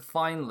we get to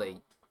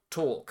finally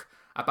talk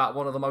about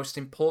one of the most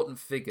important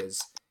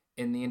figures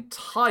in the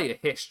entire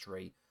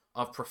history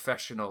of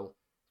professional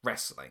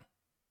wrestling.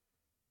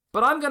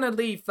 But I'm going to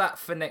leave that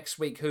for next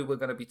week, who we're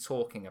going to be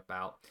talking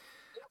about.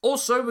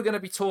 Also, we're going to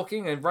be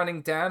talking and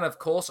running down, of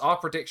course, our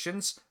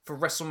predictions for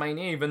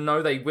WrestleMania, even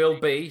though they will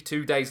be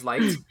 2 days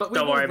late. But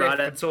we will riff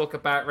and talk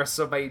about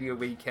WrestleMania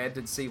weekend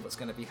and see what's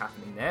going to be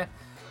happening there.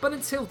 But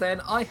until then,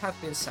 I have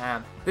been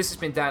Sam, this has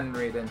been Dan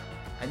Reardon,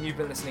 and you've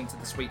been listening to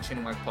the Sweet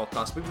Chin Wag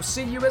podcast. We will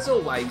see you, as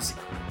always,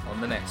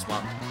 on the next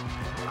one.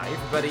 Bye,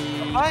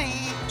 everybody. Bye.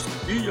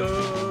 See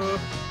ya.